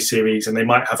short race series, and they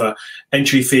might have a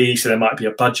entry fee, so there might be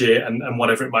a budget and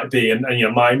whatever it might be. And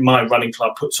my running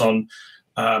club puts on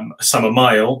a summer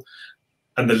mile,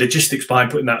 and the logistics behind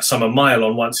putting that summer mile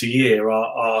on once a year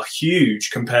are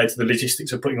huge compared to the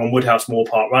logistics of putting on Woodhouse Moor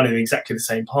Park Run in exactly the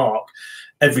same park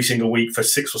every single week for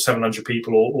 600 or 700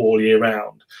 people all year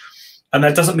round. And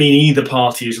that doesn't mean either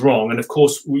party is wrong. And of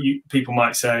course, people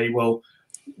might say, well,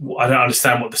 I don't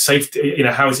understand what the safety,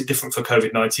 how is it different for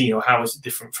COVID-19, or how is it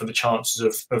different for the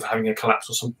chances of having a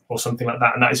collapse or something like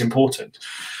that? And that is important.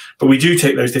 But we do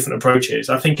take those different approaches.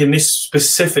 I think in this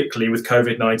specifically with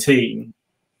COVID-19,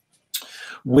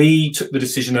 we took the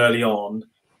decision early on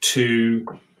to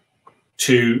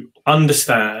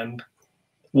understand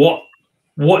what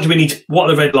do we need, what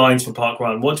are the red lines for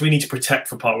parkrun? What do we need to protect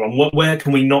for parkrun? Where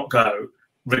can we not go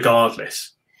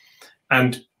regardless?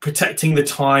 And protecting the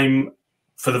time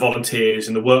for the volunteers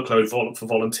and the workload for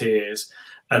volunteers,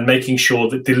 and making sure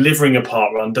that delivering a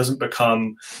parkrun doesn't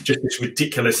become just this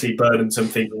ridiculously burdensome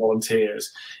thing for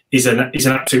volunteers is an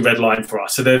absolute red line for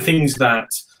us. So there are things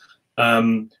that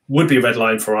would be a red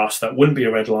line for us that wouldn't be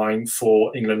a red line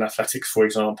for England Athletics, for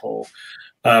example,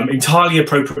 entirely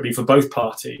appropriately for both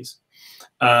parties.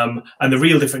 And the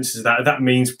real difference is that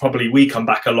means probably we come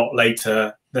back a lot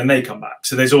later than they come back.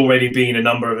 So there's already been a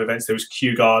number of events. There was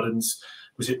Kew Gardens,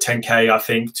 was it 10K, I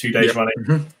think, 2 days running,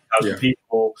 1,000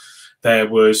 people. There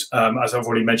was, as I've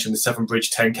already mentioned, the Severn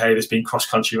Bridge 10K. There's been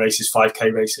cross-country races,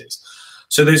 5K races.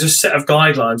 So there's a set of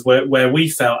guidelines where we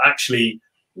felt actually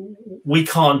we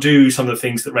can't do some of the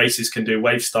things that races can do,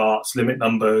 wave starts, limit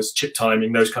numbers, chip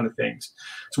timing, those kind of things.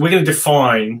 So we're going to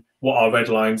define what our red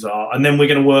lines are, and then we're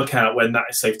going to work out when that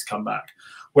is safe to come back.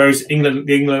 Whereas the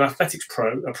England Athletics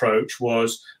approach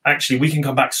was actually we can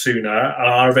come back sooner, and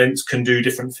our events can do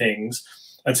different things.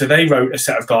 And so they wrote a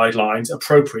set of guidelines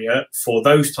appropriate for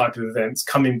those type of events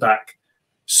coming back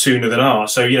sooner than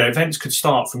ours. So, events could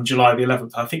start from July the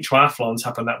 11th. I think triathlons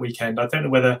happened that weekend. I don't know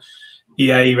whether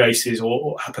EA races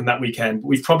or happened that weekend. But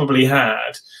we've probably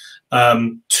had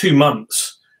 2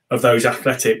 months of those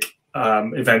athletic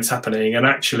events happening. And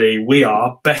actually, we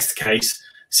are, best case,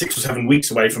 6 or 7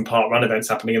 weeks away from parkrun events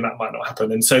happening, and that might not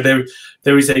happen. And so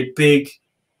there is a big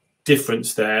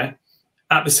difference there.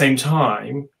 At the same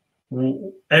time,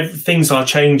 things are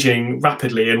changing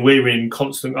rapidly, and we're in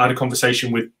constant. I had a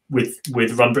conversation with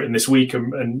Run Britain this week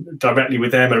and directly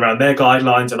with them around their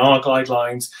guidelines and our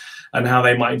guidelines and how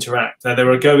they might interact. Now, there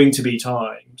are going to be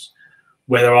times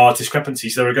where there are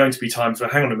discrepancies. There are going to be times where,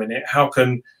 hang on a minute, how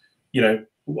can, I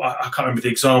can't remember the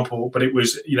example, but it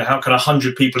was, how can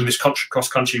 100 people in this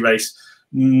cross-country race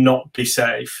not be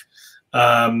safe?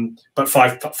 But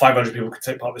 500 people can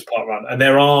take part in this parkrun, and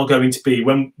there are going to be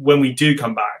when we do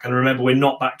come back. And remember, we're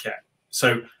not back yet,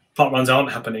 so parkruns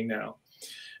aren't happening now.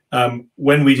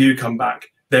 When we do come back,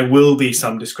 there will be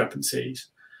some discrepancies,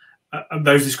 and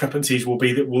those discrepancies will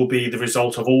be the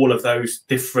result of all of those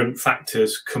different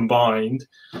factors combined.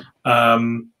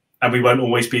 And we won't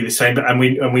always be the same, and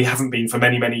we haven't been for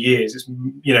many years. It's,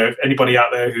 anybody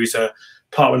out there who's a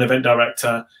parkrun event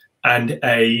director and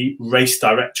a race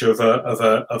director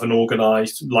of an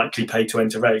organised, likely pay to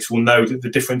enter race will know that the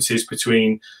differences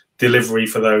between delivery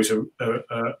for those are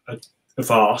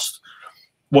vast.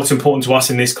 What's important to us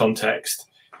in this context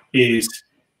is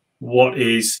what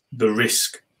is the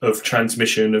risk of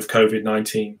transmission of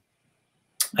COVID-19,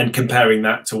 and comparing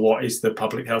that to what is the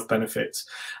public health benefits,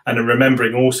 and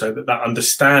remembering also that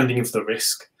understanding of the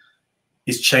risk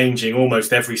is changing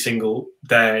almost every single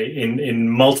day in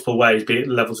multiple ways, be it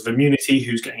levels of immunity,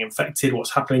 who's getting infected,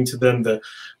 what's happening to them,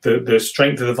 the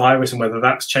strength of the virus and whether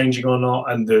that's changing or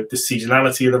not, and the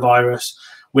seasonality of the virus.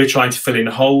 We're trying to fill in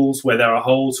holes where there are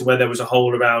holes. So where there was a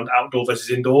hole around outdoor versus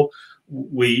indoor,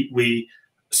 we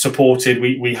supported,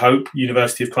 we hope,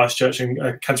 University of Christchurch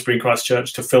and Canterbury and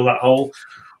Christchurch to fill that hole.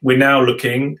 We're now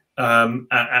looking at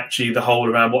actually the whole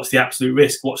around what's the absolute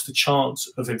risk, what's the chance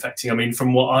of infecting. I mean,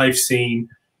 from what I've seen,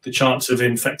 the chance of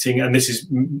infecting, and this is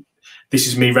me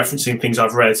referencing things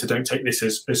I've read, so don't take this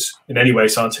as in any way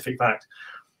scientific fact.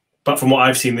 But from what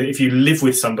I've seen, that if you live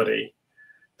with somebody,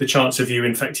 the chance of you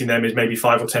infecting them is maybe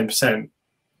 5 or 10%.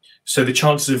 So the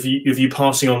chances of you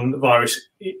passing on the virus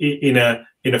in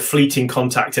a fleeting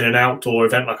contact in an outdoor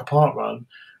event like a parkrun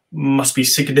must be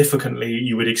significantly,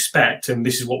 you would expect, and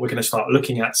this is what we're going to start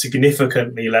looking at,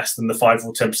 significantly less than the 5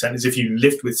 or 10%, as if you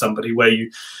lived with somebody where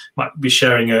you might be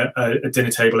sharing a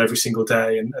dinner table every single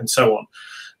day and so on.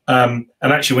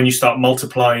 And actually, when you start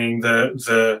multiplying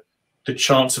the the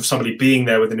chance of somebody being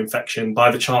there with an infection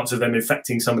by the chance of them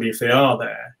infecting somebody if they are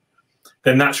there,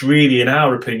 then that's really, in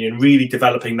our opinion, really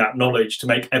developing that knowledge to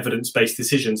make evidence-based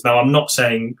decisions. Now, I'm not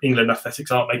saying England Athletics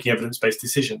aren't making evidence-based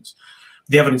decisions.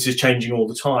 The evidence is changing all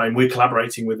the time. We're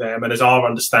collaborating with them, and as our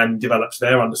understanding develops,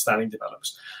 their understanding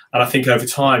develops. And I think over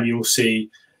time you will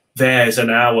see theirs and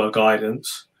our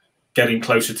guidance getting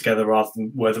closer together rather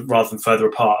than further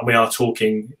apart. And we are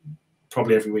talking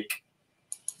probably every week.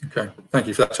 Okay, thank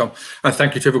you for that, Tom. And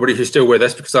thank you to everybody who's still with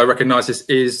us, because I recognise this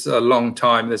is a long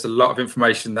time. There's a lot of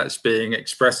information that's being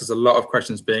expressed. There's a lot of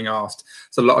questions being asked.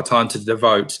 It's a lot of time to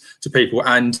devote to people,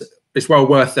 and it's well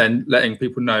worth then letting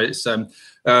people know it's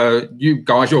you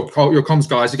guys, your comms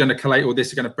guys are going to collate all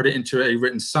this, are going to put it into a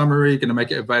written summary, going to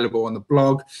make it available on the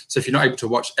blog. So if you're not able to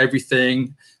watch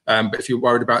everything, but if you're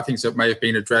worried about things that may have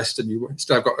been addressed and you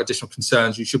still have got additional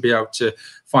concerns, you should be able to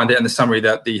find it in the summary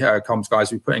that the comms guys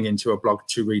will be putting into a blog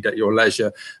to read at your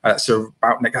leisure. So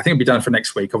about I think it'll be done for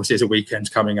next week. Obviously, there's a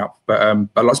weekend coming up, but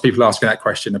lots of people asking that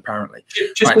question apparently.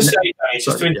 Just to say,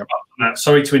 just to interrupt on that.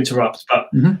 Sorry to interrupt, but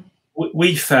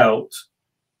we feel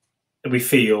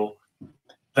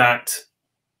that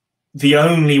the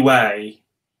only way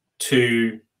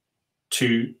to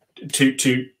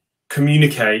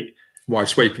communicate wide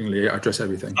sweepingly address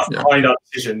everything, find our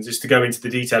decisions, is to go into the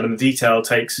detail, and the detail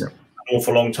takes an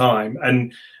awful long time.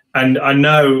 And I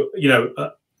know, you know,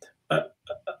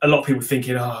 a lot of people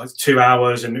thinking, oh, it's 2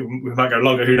 hours and we might go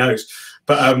longer, who knows?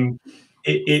 But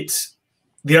it's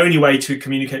the only way to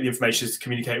communicate the information is to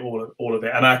communicate all of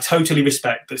it. And I totally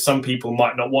respect that some people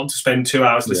might not want to spend 2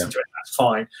 hours listening to it. That's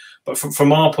fine. But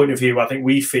from our point of view, I think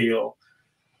we feel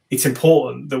it's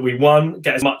important that we, one,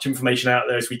 get as much information out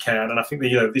there as we can. And I think that,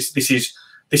 you know, this is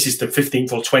the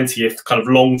 15th or 20th kind of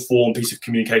long form piece of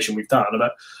communication we've done,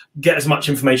 about get as much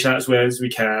information out as we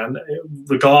can,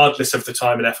 regardless of the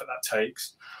time and effort that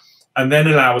takes, and then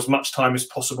allow as much time as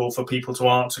possible for people to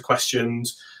answer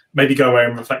questions, maybe go away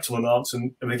and reflect on an answer,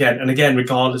 and again,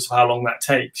 regardless of how long that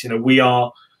takes. You know,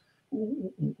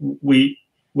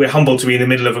 we're humbled to be in the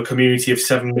middle of a community of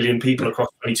 7 million people across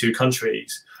 22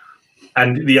 countries.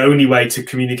 And the only way to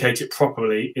communicate it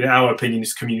properly, in our opinion,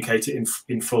 is to communicate it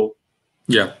in full.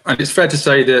 Yeah, and it's fair to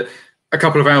say that a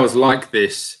couple of hours like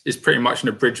this is pretty much an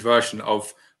abridged version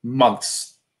of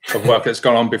months of work that's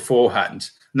gone on beforehand.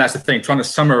 And that's the thing, trying to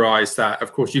summarize that.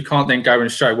 Of course, you can't then go and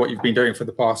show what you've been doing for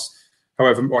the past,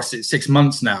 however, what's it, 6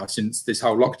 months now since this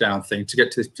whole lockdown thing to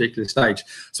get to this particular stage.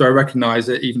 So I recognize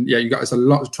that even, you got, there's a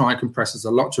lot to try and compress, there's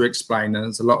a lot to explain, and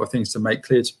there's a lot of things to make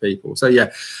clear to people. So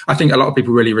yeah, I think a lot of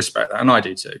people really respect that, and I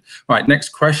do too. Right, next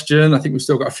question. I think we've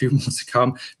still got a few more to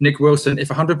come. Nick Wilson, if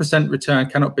 100% return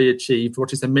cannot be achieved,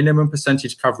 what is the minimum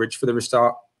percentage coverage for the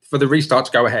restart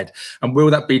to go ahead? And will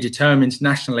that be determined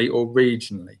nationally or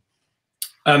regionally?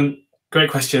 Great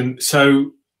question.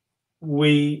 So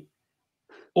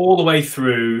all the way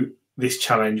through this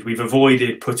challenge, we've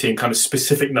avoided putting kind of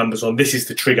specific numbers on this is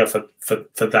the trigger for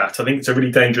that. I think it's a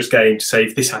really dangerous game to say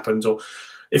if this happens or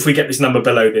if we get this number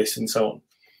below this and so on.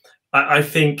 I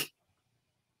think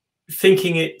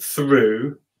thinking it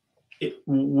through,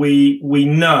 we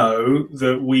know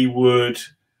that we would,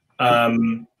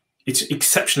 it's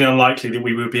exceptionally unlikely that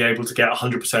we would be able to get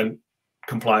 100%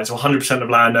 compliance or 100% of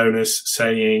landowners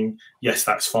saying, yes,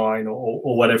 that's fine,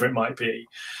 or whatever it might be.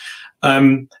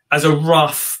 As a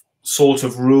rough sort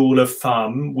of rule of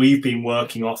thumb, we've been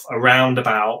working off around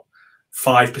about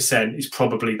 5% is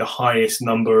probably the highest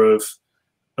number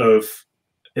of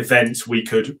events we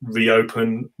could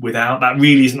reopen without. That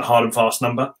really isn't a hard and fast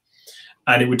number.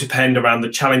 And it would depend around the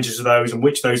challenges of those and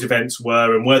which those events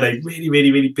were, and were they really,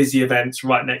 really, really busy events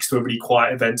right next to a really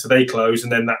quiet event, so they close,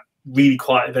 and then that really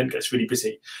quiet event gets really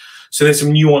busy. So there's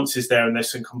some nuances there and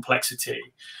there's some complexity.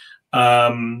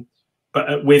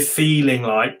 But we're feeling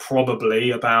like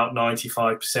probably about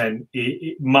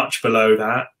 95%, much below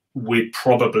that, would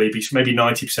probably be, maybe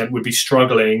 90% would be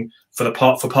struggling for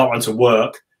parkrun to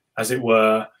work, as it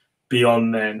were,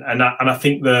 beyond then. And I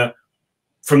think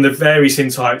from the various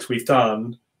insights we've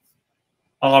done,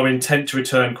 our intent to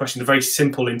return question, the very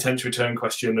simple intent to return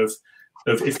question of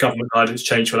if government guidance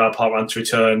changed to allow parkrun to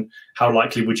return, how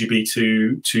likely would you be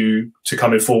to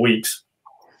come in 4 weeks?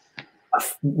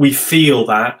 We feel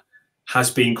that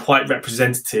has been quite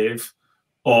representative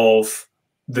of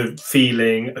the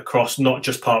feeling across not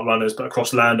just park runners, but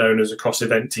across landowners, across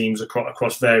event teams,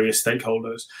 across various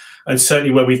stakeholders. And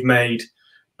certainly where we've made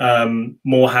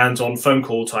more hands-on phone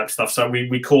call type stuff. So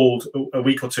we called a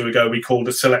week or two ago, we called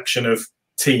a selection of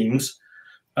teams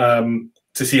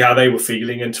to see how they were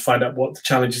feeling and to find out what the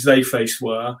challenges they faced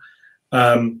were.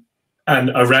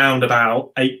 and around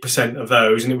about 8% of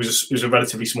those, and it was a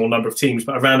relatively small number of teams,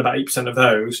 but around about 8% of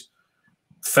those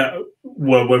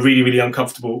were really, really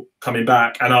uncomfortable coming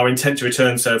back. And our intent to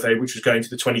return survey, which was going to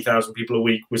the 20,000 people a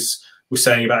week, was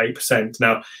saying about 8%.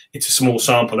 Now, it's a small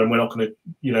sample, and we're not going to,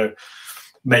 you know,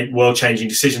 make world-changing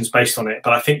decisions based on it.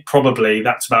 But I think probably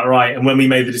that's about right. And when we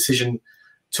made the decision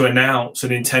to announce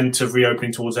an intent of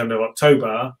reopening towards the end of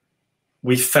October,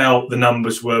 we felt the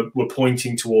numbers were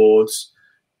pointing towards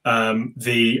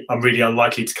the "I'm really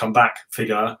unlikely to come back"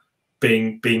 figure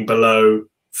being below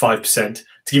 5%.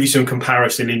 To give you some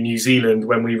comparison, in New Zealand,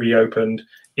 when we reopened,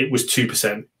 it was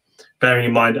 2%. Bearing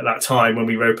in mind at that time, when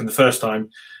we reopened the first time,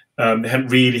 they hadn't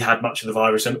really had much of the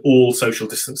virus, and all social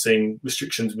distancing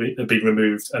restrictions had been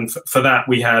removed. And for that,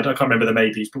 we had, I can't remember the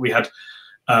maybes, but we had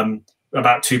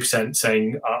about 2%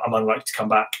 saying I'm unlikely to come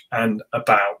back, and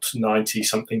about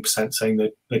 90-something% saying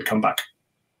they'd come back.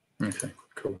 Okay,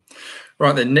 cool.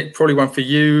 Right then, Nick, probably one for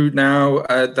you now.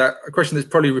 That a question that's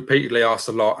probably repeatedly asked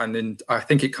a lot, and then I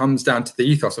think it comes down to the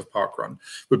ethos of parkrun,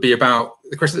 would be about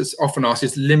the question that's often asked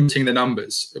is limiting the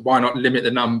numbers. Why not limit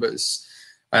the numbers?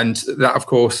 And that, of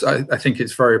course, I think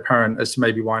it's very apparent as to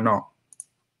maybe why not.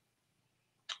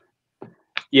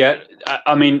 Yeah,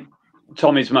 I mean,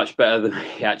 Tom is much better than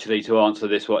me actually to answer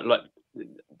this one. Like,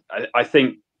 I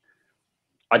think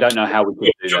I don't know how we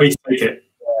could do that. Take it.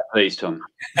 Please, Tom.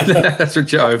 That's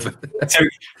what you're over.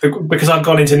 So, because I've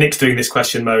gone into Nick's doing this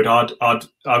question mode, I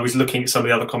was looking at some of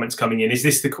the other comments coming in. Is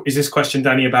this question,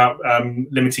 Danny, about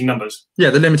limiting numbers? Yeah,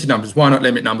 the limited numbers. Why not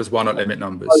limit numbers? Why not limit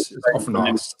numbers? It's often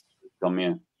asked.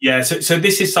 Yeah. So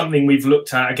this is something we've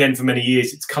looked at again for many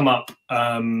years. It's come up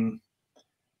time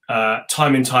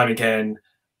and time again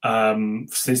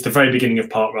since the very beginning of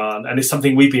parkrun, and it's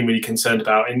something we've been really concerned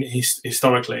about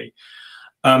historically.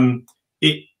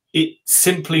 It's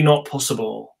simply not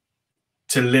possible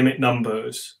to limit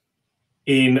numbers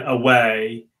in a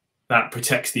way that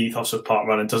protects the ethos of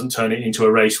parkrun and doesn't turn it into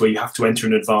a race where you have to enter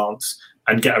in advance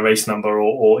and get a race number,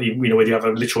 or you know, whether you have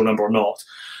a literal number or not.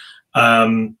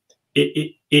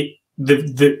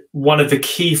 One of the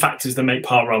key factors that make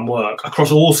parkrun work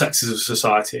across all sectors of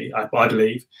society, I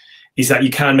believe, is that you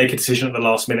can make a decision at the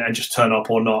last minute and just turn up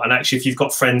or not. And actually, if you've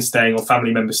got friends staying or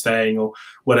family members staying or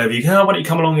whatever, you can, why don't you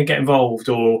come along and get involved?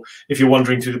 Or if you're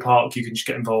wandering through the park, you can just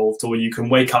get involved. Or you can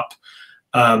wake up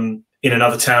in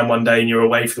another town one day and you're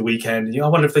away for the weekend, and I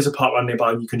wonder if there's a parkrun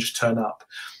nearby, and you can just turn up.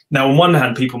 Now, on one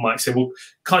hand, people might say, well,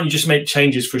 can't you just make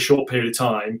changes for a short period of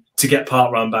time to get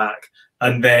parkrun back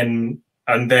and then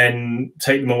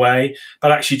take them away?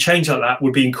 But actually, change like that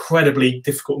would be incredibly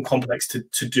difficult and complex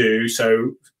to do.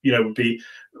 So, you know, would be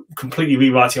completely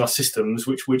rewriting our systems,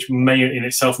 which may in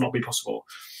itself not be possible.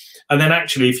 And then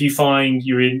actually, if you find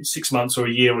you're in 6 months or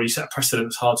a year, or you set a precedent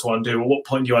that's hard to undo, at what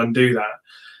point do you undo that?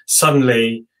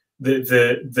 Suddenly,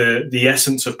 the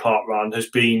essence of parkrun has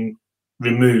been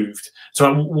removed.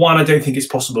 So one, I don't think it's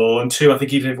possible, and two, I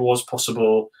think even if it was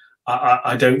possible,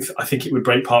 I think it would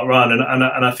break parkrun.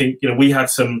 And I think, you know, we had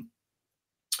some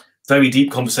very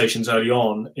deep conversations early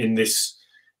on in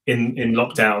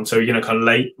lockdown, so, you know, kind of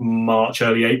late March,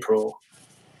 early April,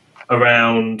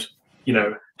 around, you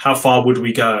know, how far would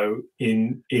we go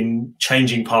in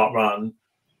changing parkrun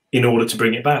in order to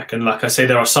bring it back. And like I say,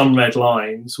 there are some red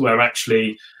lines where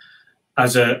actually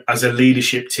as a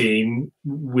leadership team,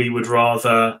 we would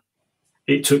rather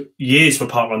it took years for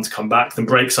parkrun to come back than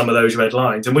break some of those red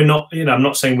lines. And we're not, you know, I'm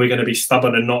not saying we're going to be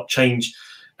stubborn and not change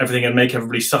everything and make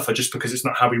everybody suffer just because it's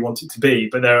not how we want it to be.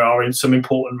 But there are some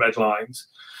important red lines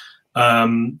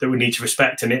that we need to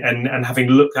respect. And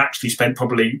having actually spent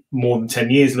probably more than 10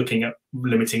 years looking at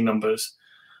limiting numbers,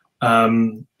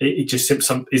 it just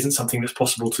isn't something that's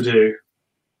possible to do.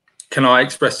 Can I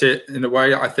express it in a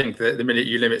way? I think that the minute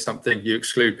you limit something, you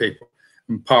exclude people.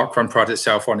 And parkrun prides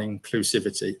itself on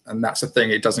inclusivity, and that's the thing.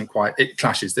 It doesn't quite. It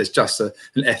clashes. There's just an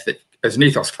ethic. There's an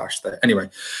ethos clash there. Anyway,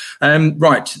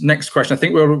 right. Next question. I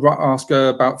think we'll ask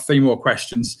about 3 more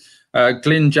questions.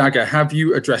 Glyn Jagger, have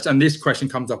you addressed? And this question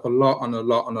comes up a lot,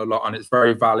 and it's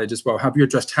very valid as well. Have you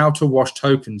addressed how to wash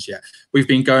tokens yet? We've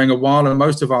been going a while, and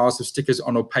most of ours have stickers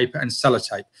on or paper and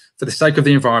sellotape. For the sake of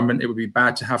the environment, it would be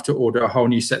bad to have to order a whole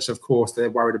new sets. Of course,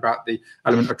 they're worried about the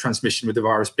element of transmission with the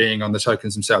virus being on the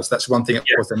tokens themselves. That's one thing, of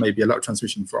course, there may be a lot of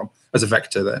transmission from as a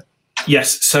vector there.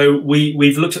 Yes, so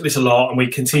we've looked at this a lot, and we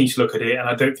continue to look at it, and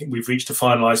I don't think we've reached a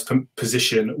finalised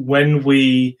position. When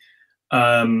we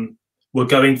we're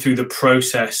going through the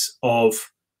process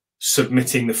of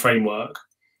submitting the framework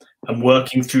and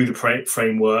working through the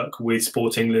framework with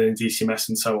Sport England and DCMS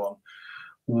and so on,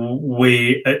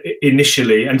 we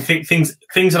initially, and things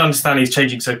and understanding is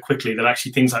changing so quickly that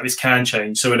actually things like this can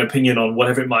change. So an opinion on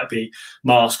whatever it might be,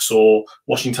 masks or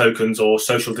washing tokens or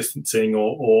social distancing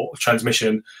or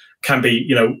transmission, can be,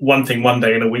 you know, one thing one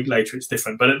day and a week later it's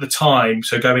different. But at the time,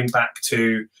 so going back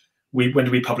to when did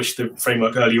we publish the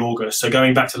framework? Early August. So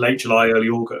going back to late July, early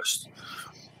August,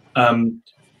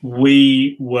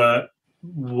 we were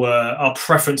our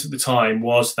preference at the time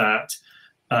was that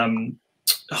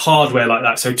hardware like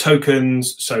that, so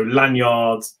tokens, so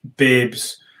lanyards,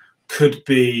 bibs, could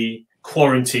be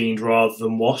quarantined rather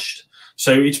than washed.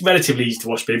 So it's relatively easy to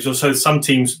wash bibs. Also, some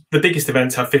teams, the biggest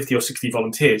events, have 50 or 60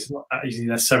 volunteers. It's not that easy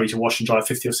necessary to wash and dry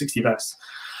 50 or 60 vests.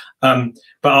 But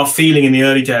our feeling in the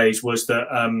early days was that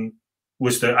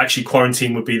actually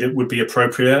quarantine would be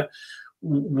appropriate.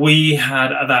 We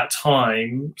had at that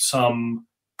time some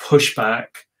pushback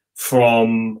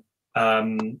from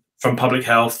public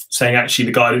health saying actually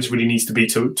the guidance really needs to be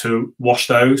to wash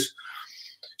those.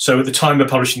 So at the time of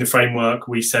publishing the framework,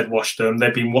 we said wash them.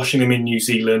 They've been washing them in New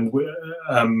Zealand.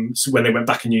 So when they went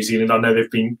back in New Zealand, I know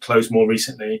they've been closed more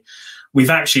recently.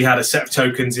 We've actually had a set of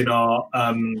tokens in our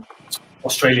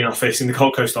Australian office, in the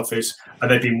Gold Coast office, and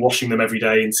they've been washing them every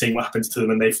day and seeing what happens to them,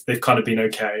 and they've kind of been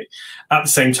okay. At the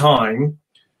same time,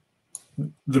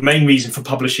 the main reason for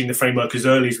publishing the framework as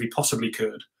early as we possibly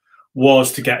could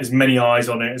was to get as many eyes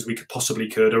on it as we possibly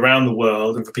could around the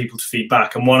world and for people to feed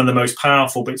back. And one of the most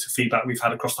powerful bits of feedback we've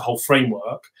had across the whole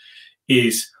framework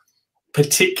is,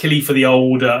 particularly for the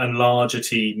older and larger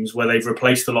teams where they've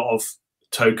replaced a lot of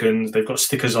tokens, they've got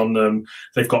stickers on them,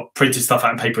 they've got printed stuff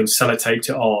out on paper and sellotaped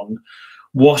it on,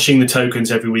 washing the tokens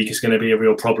every week is going to be a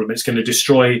real problem. It's going to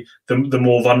destroy the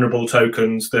more vulnerable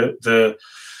tokens,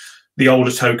 the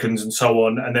older tokens and so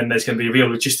on, and then there's going to be a real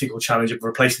logistical challenge of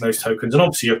replacing those tokens and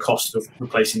obviously a cost of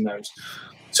replacing those.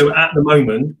 So at the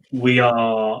moment, we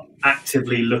are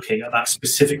actively looking at that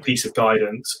specific piece of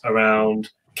guidance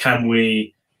around, can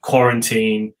we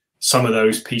quarantine some of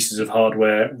those pieces of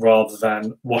hardware rather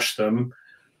than wash them?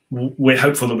 We're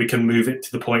hopeful that we can move it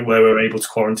to the point where we're able to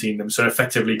quarantine them. So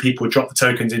effectively, people would drop the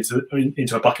tokens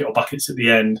into a bucket or buckets at the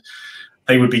end.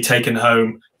 They would be taken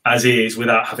home as is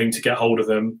without having to get hold of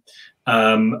them.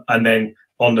 And then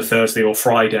on the Thursday or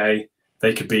Friday,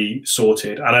 they could be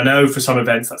sorted. And I know for some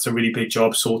events, that's a really big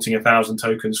job, sorting 1,000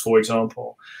 tokens, for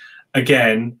example.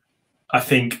 Again, I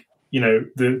think, you know,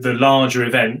 the larger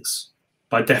events,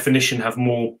 by definition, have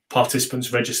more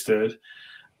participants registered.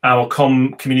 Our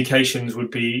communications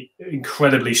would be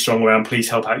incredibly strong around, please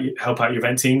help out your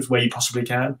event teams where you possibly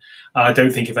can. I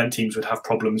don't think event teams would have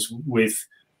problems with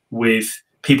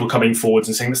people coming forwards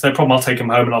and saying, there's no problem, I'll take them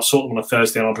home and I'll sort them on a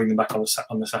Thursday and I'll bring them back on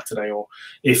the Saturday. Or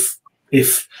if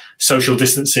social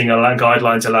distancing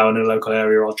guidelines allow in a local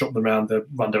area, I'll drop them around the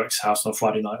Run Director's house on a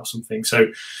Friday night or something.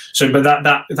 But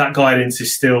that guidance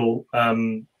is still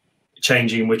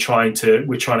changing. We're trying to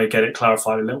get it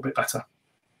clarified a little bit better.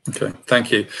 Okay,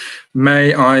 thank you.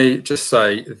 May I just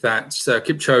say that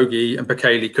Kipchoge and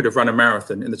Bekele could have run a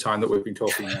marathon in the time that we've been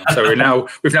talking now. So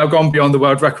we've now gone beyond the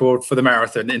world record for the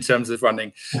marathon in terms of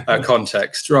running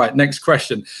context. Right, next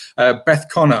question. Beth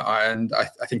Connor, and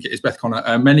I think it is Beth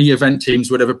Connor. Many event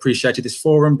teams would have appreciated this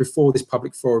forum before this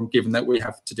public forum, given that we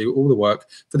have to do all the work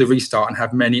for the restart and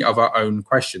have many of our own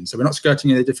questions. So we're not skirting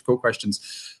any difficult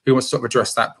questions. Who wants to sort of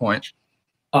address that point?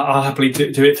 I'll happily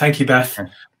do it. Thank you, Beth.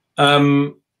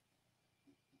 Okay.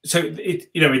 So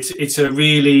it's a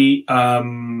really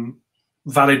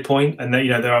valid point, and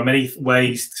that, there are many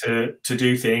ways to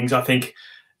do things. I think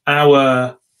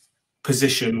our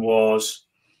position was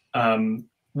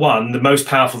one, the most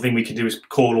powerful thing we can do is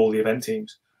call all the event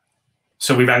teams.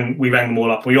 So we rang them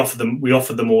all up. We offered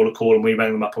them all a call, and we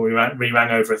rang them up, and we rang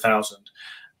over 1,000.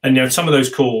 And some of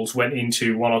those calls went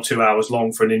into 1 or 2 hours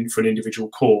long for an individual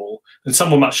call, and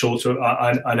some were much shorter.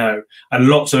 I know, and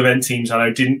lots of event teams I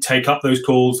know didn't take up those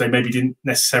calls. They maybe didn't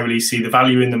necessarily see the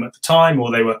value in them at the time, or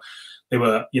they were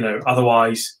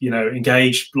otherwise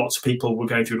engaged. Lots of people were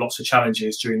going through lots of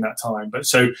challenges during that time. But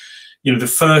so the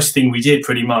first thing we did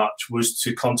pretty much was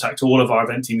to contact all of our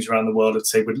event teams around the world and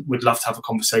say we'd love to have a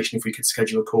conversation if we could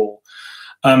schedule a call.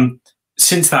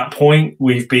 Since that point,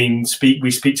 we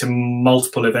speak to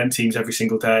multiple event teams every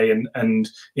single day, and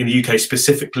in the UK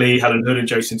specifically, Helen Hood and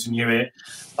Joe Sinton Hewitt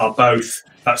are both.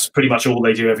 That's pretty much all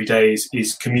they do every day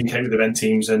is communicate with event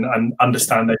teams and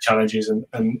understand their challenges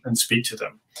and speak to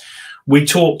them. We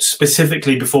talked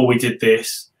specifically before we did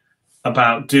this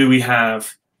about, do we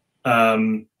have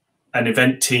an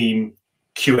event team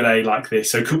Q&A like this?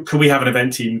 So could we have an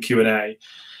event team Q&A?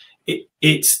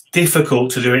 It's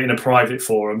difficult to do it in a private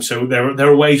forum, so there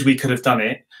are ways we could have done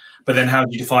it, But then how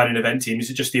do you define an event team? Is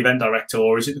it just the event director,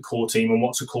 or is it the core team? And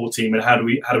what's a core team, and how do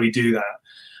we do that?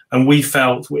 And we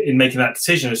felt in making that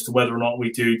decision as to whether or not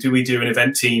we do we do an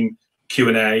event team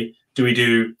Q&A? Do we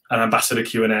do an ambassador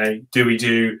Q&A? Do we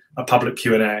do a public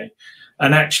Q&A?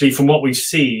 And actually, from what we've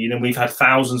seen, and we've had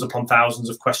thousands upon thousands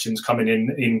of questions coming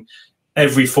in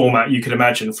every format you could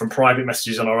imagine, from private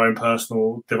messages on our own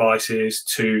personal devices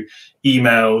to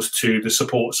emails to the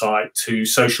support site to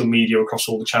social media across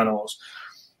all the channels.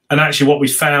 And actually what we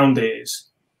found is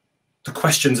the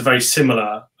questions are very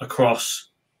similar across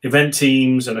event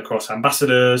teams and across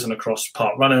ambassadors and across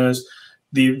park runners.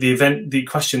 The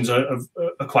questions are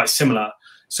quite similar.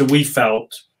 So we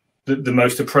felt that the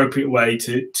most appropriate way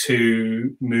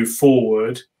to move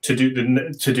forward to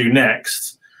do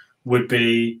next would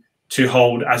be to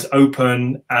hold as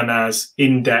open and as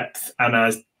in-depth and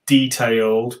as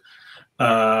detailed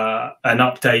an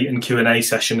update and Q&A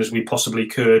session as we possibly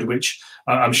could, which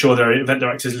I'm sure there are event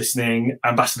directors listening,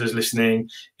 ambassadors listening.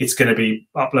 It's going to be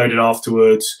uploaded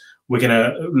afterwards. We're going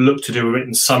to look to do a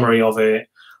written summary of it.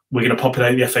 We're going to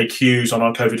populate the FAQs on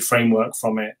our COVID framework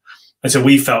from it. And so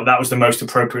we felt that was the most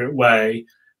appropriate way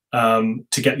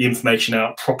to get the information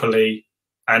out properly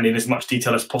and in as much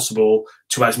detail as possible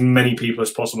to as many people as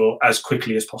possible, as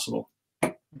quickly as possible.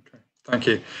 Okay, thank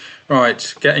you.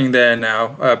 Right, getting there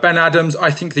now. Ben Adams,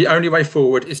 I think the only way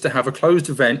forward is to have a closed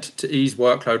event to ease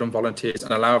workload on volunteers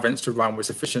and allow events to run with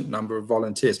sufficient number of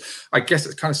volunteers. I guess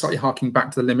it's kind of slightly harking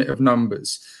back to the limit of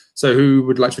numbers. So who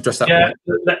would like to address that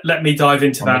point? Let me dive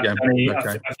into that, Danny.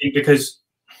 Okay. I think because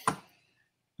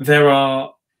there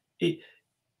are,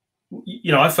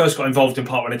 I first got involved in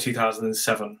parkrun in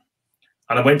 2007,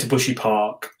 and I went to Bushy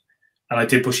Park, and I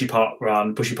did Bushy Park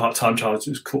Run, Bushy Park Time Trials,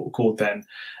 it was called then.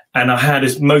 And I had,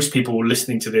 as most people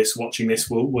listening to this, watching this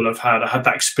will have had, I had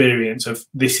that experience of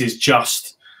this is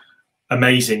just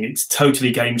amazing. It's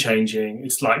totally game changing.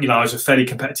 It's like, I was a fairly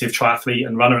competitive triathlete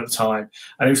and runner at the time,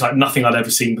 and it was like nothing I'd ever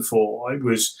seen before. It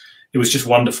was just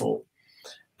wonderful.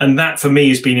 And that for me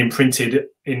has been imprinted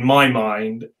in my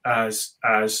mind as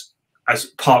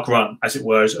parkrun, as it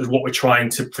were, as what we're trying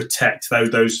to protect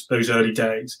those early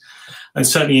days. And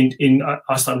certainly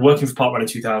I started working for Parkrun in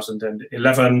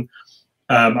 2011.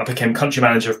 I became country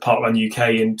manager of Parkrun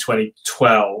UK in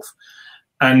 2012.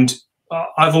 And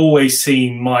I've always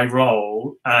seen my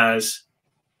role as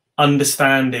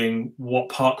understanding what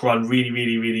parkrun really,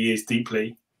 really, really is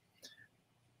deeply,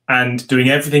 and doing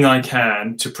everything I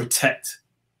can to protect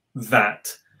that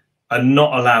and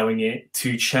not allowing it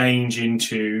to change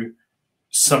into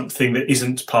something that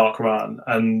isn't parkrun.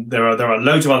 And there are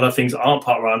loads of other things that aren't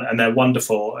parkrun, and they're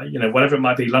wonderful. Whatever it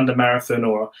might be, London Marathon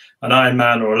or an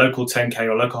Ironman or a local 10K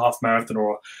or a local half marathon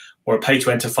or a pay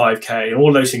to enter 5K, and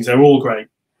all those things, they're all great.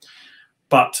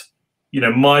 But,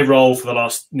 my role for the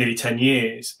last nearly 10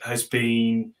 years has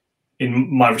been,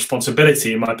 in my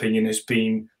responsibility, in my opinion, has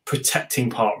been protecting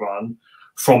parkrun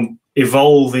from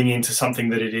evolving into something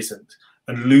that it isn't,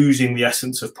 and losing the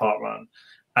essence of parkrun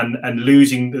and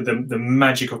losing the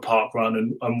magic of parkrun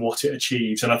and what it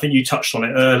achieves. And I think you touched on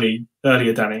it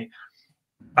earlier, Danny.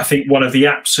 I think one of the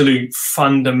absolute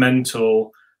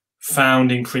fundamental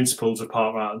founding principles of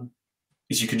parkrun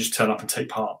is you can just turn up and take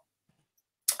part.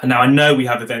 And now I know we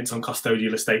have events on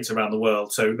custodial estates around the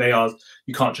world, so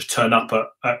you can't just turn up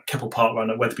at Keppel Park Run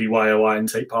at Wetherby YOI and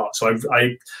take part. So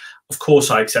I of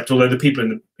course I accept, although the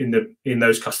people in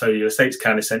those custodial estates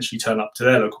can essentially turn up to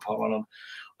their local park run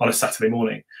on a Saturday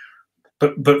morning.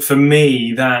 But for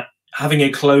me, that having a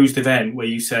closed event where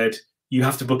you said you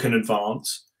have to book in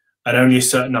advance and only a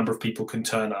certain number of people can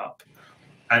turn up,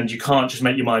 and you can't just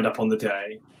make your mind up on the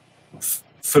day,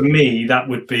 for me that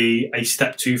would be a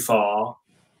step too far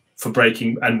for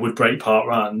breaking, and would break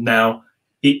parkrun. Now,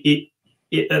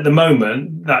 at the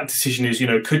moment, that decision is,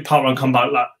 could parkrun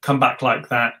come back like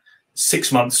that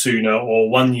 6 months sooner or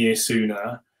 1 year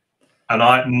sooner?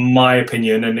 And my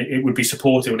opinion, and it would be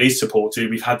supported, it is supported.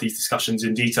 We've had these discussions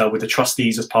in detail with the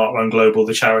trustees of Parkrun Global,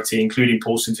 the charity, including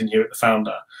Paul Sinton here at the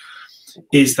founder,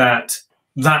 is that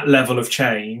level of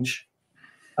change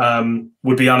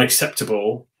would be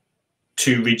unacceptable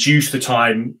to reduce the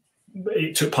time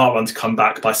it took parkrun to come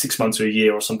back by 6 months or a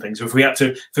year or something. So if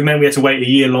it meant we had to wait a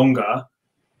year longer,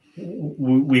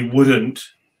 we wouldn't,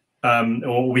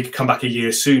 or we could come back a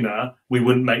year sooner, we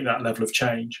wouldn't make that level of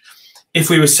change. If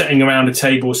we were sitting around a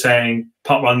table saying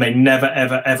parkrun may never,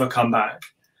 ever, ever come back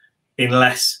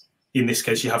unless, in this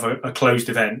case, you have a closed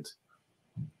event,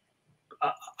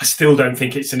 I still don't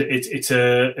think it's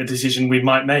a decision we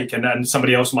might make, and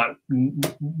somebody else might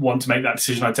want to make that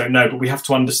decision. I don't know, but we have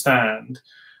to understand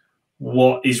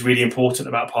what is really important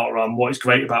about parkrun, what is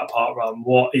great about parkrun,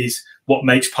 what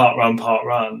makes parkrun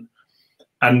parkrun,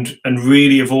 and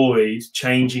really avoid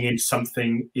changing into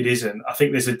something it isn't. I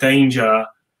think there's a danger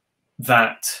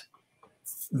that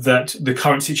the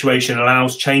current situation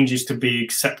allows changes to be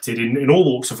accepted in all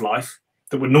walks of life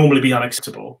that would normally be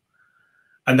unacceptable,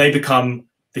 and they become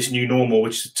this new normal,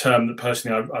 which is a term that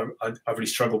personally I really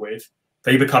struggle with.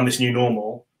 They become this new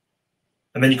normal,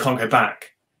 and then you can't go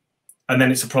back, and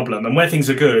then it's a problem. And where things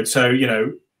are good, so you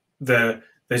know,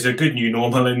 there's a good new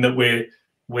normal in that we're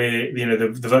you know,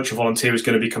 the virtual volunteer is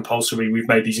going to be compulsory. We've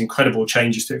made these incredible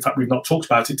changes to it. In fact, we've not talked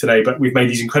about it today, but we've made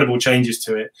these incredible changes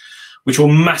to it, which will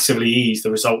massively ease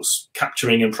the results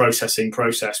capturing and processing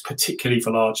process, particularly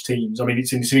for large teams. I mean,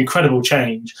 it's an incredible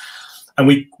change.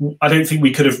 And I don't think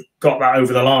we could have got that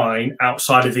over the line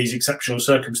outside of these exceptional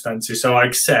circumstances. So I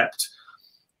accept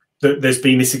that there's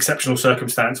been this exceptional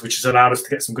circumstance which has allowed us to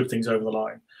get some good things over the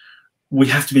line. We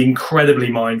have to be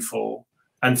incredibly mindful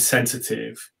and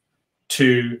sensitive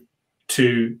to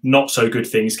not so good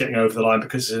things getting over the line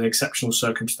because it's an exceptional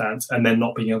circumstance, and then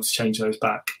not being able to change those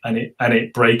back, and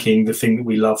it breaking the thing that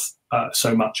we love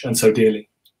so much and so dearly.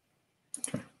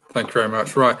 Thank you very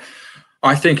much. Right.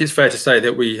 I think it's fair to say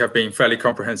that we have been fairly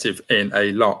comprehensive in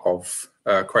a lot of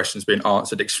questions being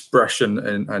answered, expression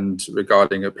and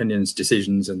regarding opinions,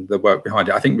 decisions, and the work behind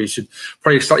it. I think we should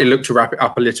probably slightly look to wrap it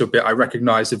up a little bit. I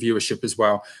recognise the viewership as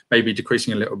well, maybe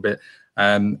decreasing a little bit.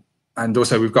 And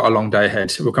also, we've got a long day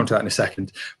ahead. We'll come to that in a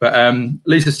second. But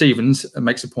Lisa Stevens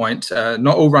makes a point.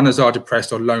 Not all runners are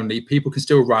depressed or lonely. People can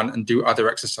still run and do other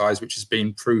exercise, which has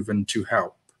been proven to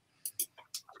help.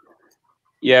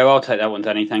 Yeah, I'll take that one,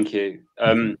 Danny. Thank you.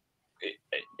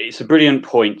 It's a brilliant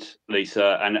point,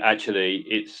 Lisa. And actually,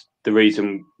 it's the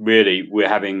reason, really, we're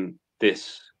having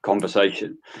this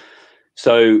conversation.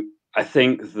 So I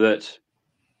think there's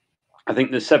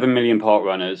 7 million park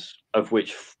runners, of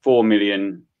which 4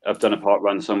 million have done a park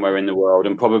run somewhere in the world,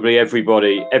 and probably every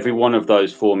one of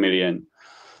those 4 million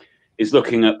is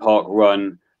looking at park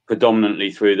run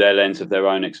predominantly through their lens of their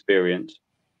own experience.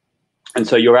 And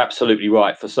so you're absolutely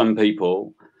right. For some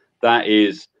people, that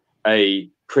is a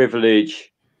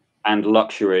privilege and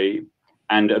luxury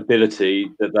and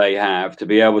ability that they have to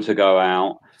be able to go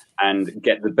out and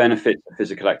get the benefits of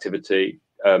physical activity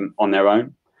on their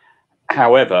own.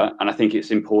 However, and I think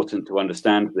it's important to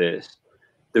understand this,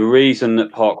 the reason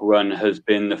that park run has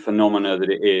been the phenomena that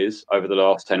it is over the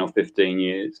last 10 or 15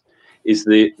 years is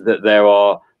that there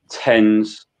are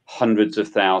tens, hundreds of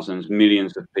thousands,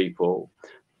 millions of people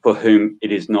for whom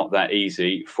it is not that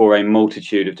easy for a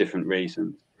multitude of different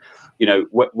reasons. You know,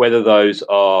 whether those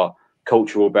are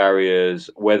cultural barriers,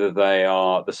 whether they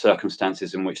are the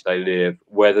circumstances in which they live,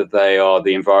 whether they are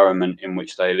the environment in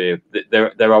which they live,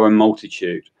 there are a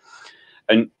multitude.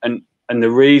 And the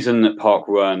reason that park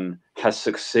run has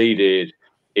succeeded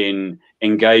in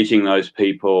engaging those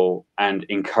people and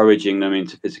encouraging them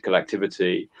into physical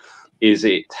activity is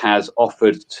it has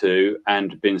offered to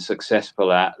and been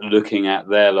successful at looking at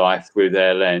their life through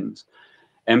their lens,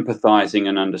 empathizing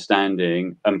and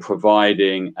understanding, and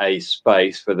providing a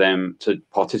space for them to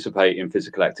participate in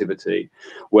physical activity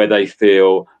where they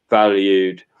feel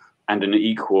valued and an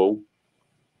equal,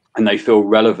 and they feel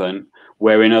relevant,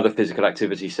 where in other physical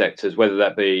activity sectors, whether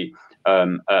that be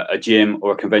a gym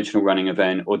or a conventional running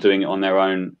event or doing it on their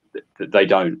own, they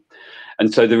don't.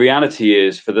 And so the reality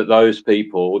is for those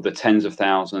people, the tens of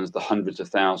thousands, the hundreds of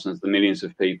thousands, the millions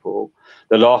of people,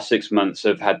 the last 6 months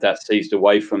have had that seized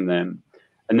away from them,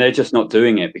 and they're just not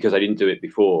doing it because they didn't do it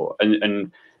before.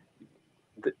 And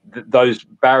those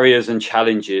barriers and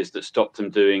challenges that stopped them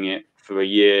doing it for a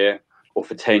year or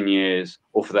for 10 years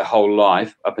or for their whole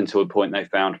life up until the point they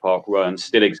found park run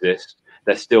still exist.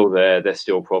 They're still there. They're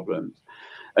still problems.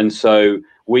 And so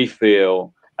we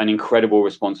feel an incredible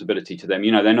responsibility to them.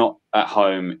 You know, they're not at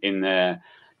home in their,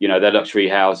 you know, their luxury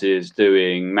houses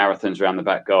doing marathons around the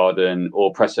back garden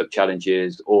or press up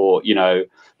challenges, or, you know,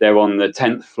 they're on the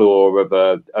 10th floor of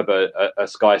a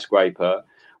skyscraper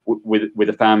with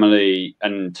a family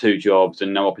and 2 jobs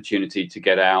and no opportunity to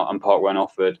get out, and park run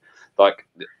offered like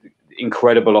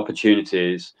incredible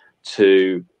opportunities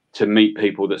to meet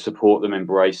people that support them,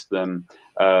 embrace them,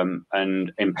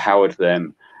 and empowered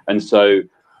them. And so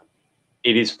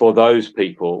it is for those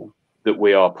people that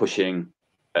we are pushing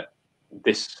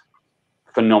this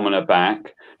phenomena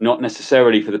back, not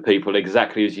necessarily for the people,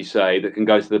 exactly as you say, that can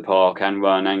go to the park and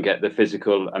run and get the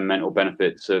physical and mental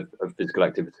benefits of physical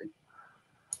activity.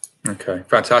 Okay,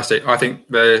 fantastic. I think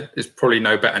there is probably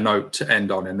no better note to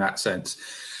end on in that sense.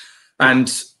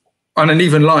 And on an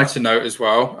even lighter note as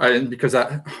well, because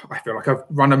I feel like I've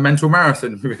run a mental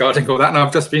marathon regarding all that, and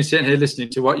I've just been sitting here listening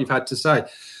to what you've had to say.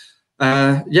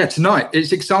 Yeah, tonight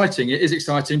it's exciting. It is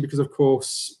exciting because, of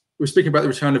course, we're speaking about the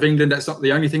return of England. That's not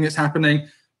the only thing that's happening.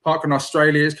 Parkrun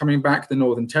Australia is coming back, the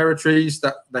Northern Territories,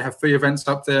 that they have free events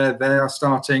up there. They are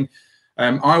starting.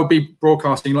 I'll be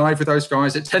broadcasting live with those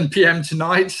guys at 10 p.m.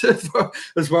 tonight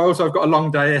as well. So I've got a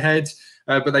long day ahead,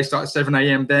 but they start at 7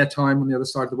 a.m. their time on the other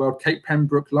side of the world. Cape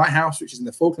Pembroke Lighthouse, which is in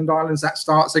the Falkland Islands, that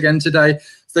starts again today.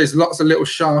 So there's lots of little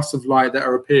shafts of light that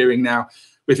are appearing now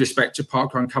with respect to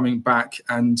parkrun coming back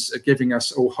and giving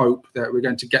us all hope that we're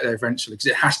going to get there eventually, because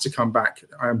it has to come back.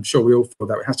 I'm sure we all feel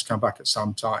that it has to come back at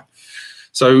some time.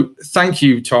 So thank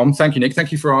you, Tom. Thank you, Nick.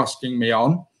 Thank you for asking me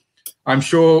on. I'm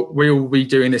sure we'll be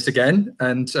doing this again.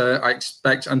 And I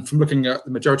expect, and from looking at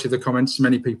the majority of the comments,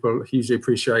 many people hugely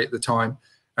appreciate the time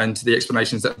and the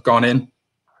explanations that have gone in.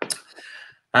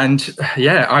 And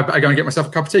yeah, I go and get myself a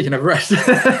cup of tea and have a rest.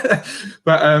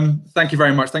 But thank you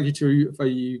very much. Thank you for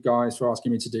you guys for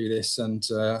asking me to do this. And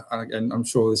again, I'm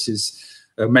sure this is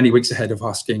many weeks ahead of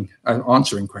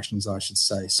answering questions, I should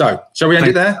say. So shall we end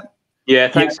it there? Yeah,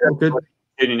 thanks. Yeah, good.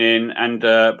 Tuning in and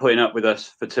putting up with us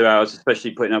for 2 hours,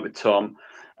 especially putting up with Tom.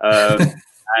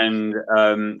 And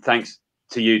thanks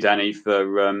to you, Danny,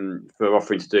 for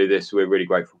offering to do this. We're really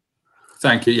grateful.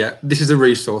 Thank you. Yeah, this is a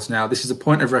resource now. This is a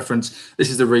point of reference.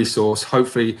 This is a resource.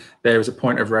 Hopefully there is a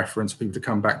point of reference for people to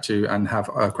come back to and have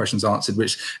questions answered,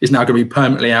 which is now going to be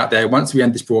permanently out there. Once we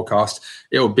end this broadcast,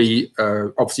 it will be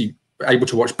obviously able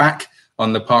to watch back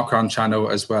on the Parkrun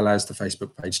channel as well as the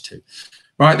Facebook page too.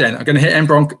 Right then, I'm going to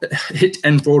hit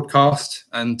end broadcast,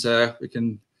 and we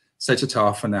can say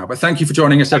ta-ta for now. But thank you for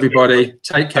joining us, everybody.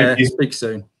 Take care. Speak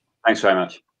soon. Thanks very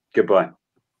much. Goodbye.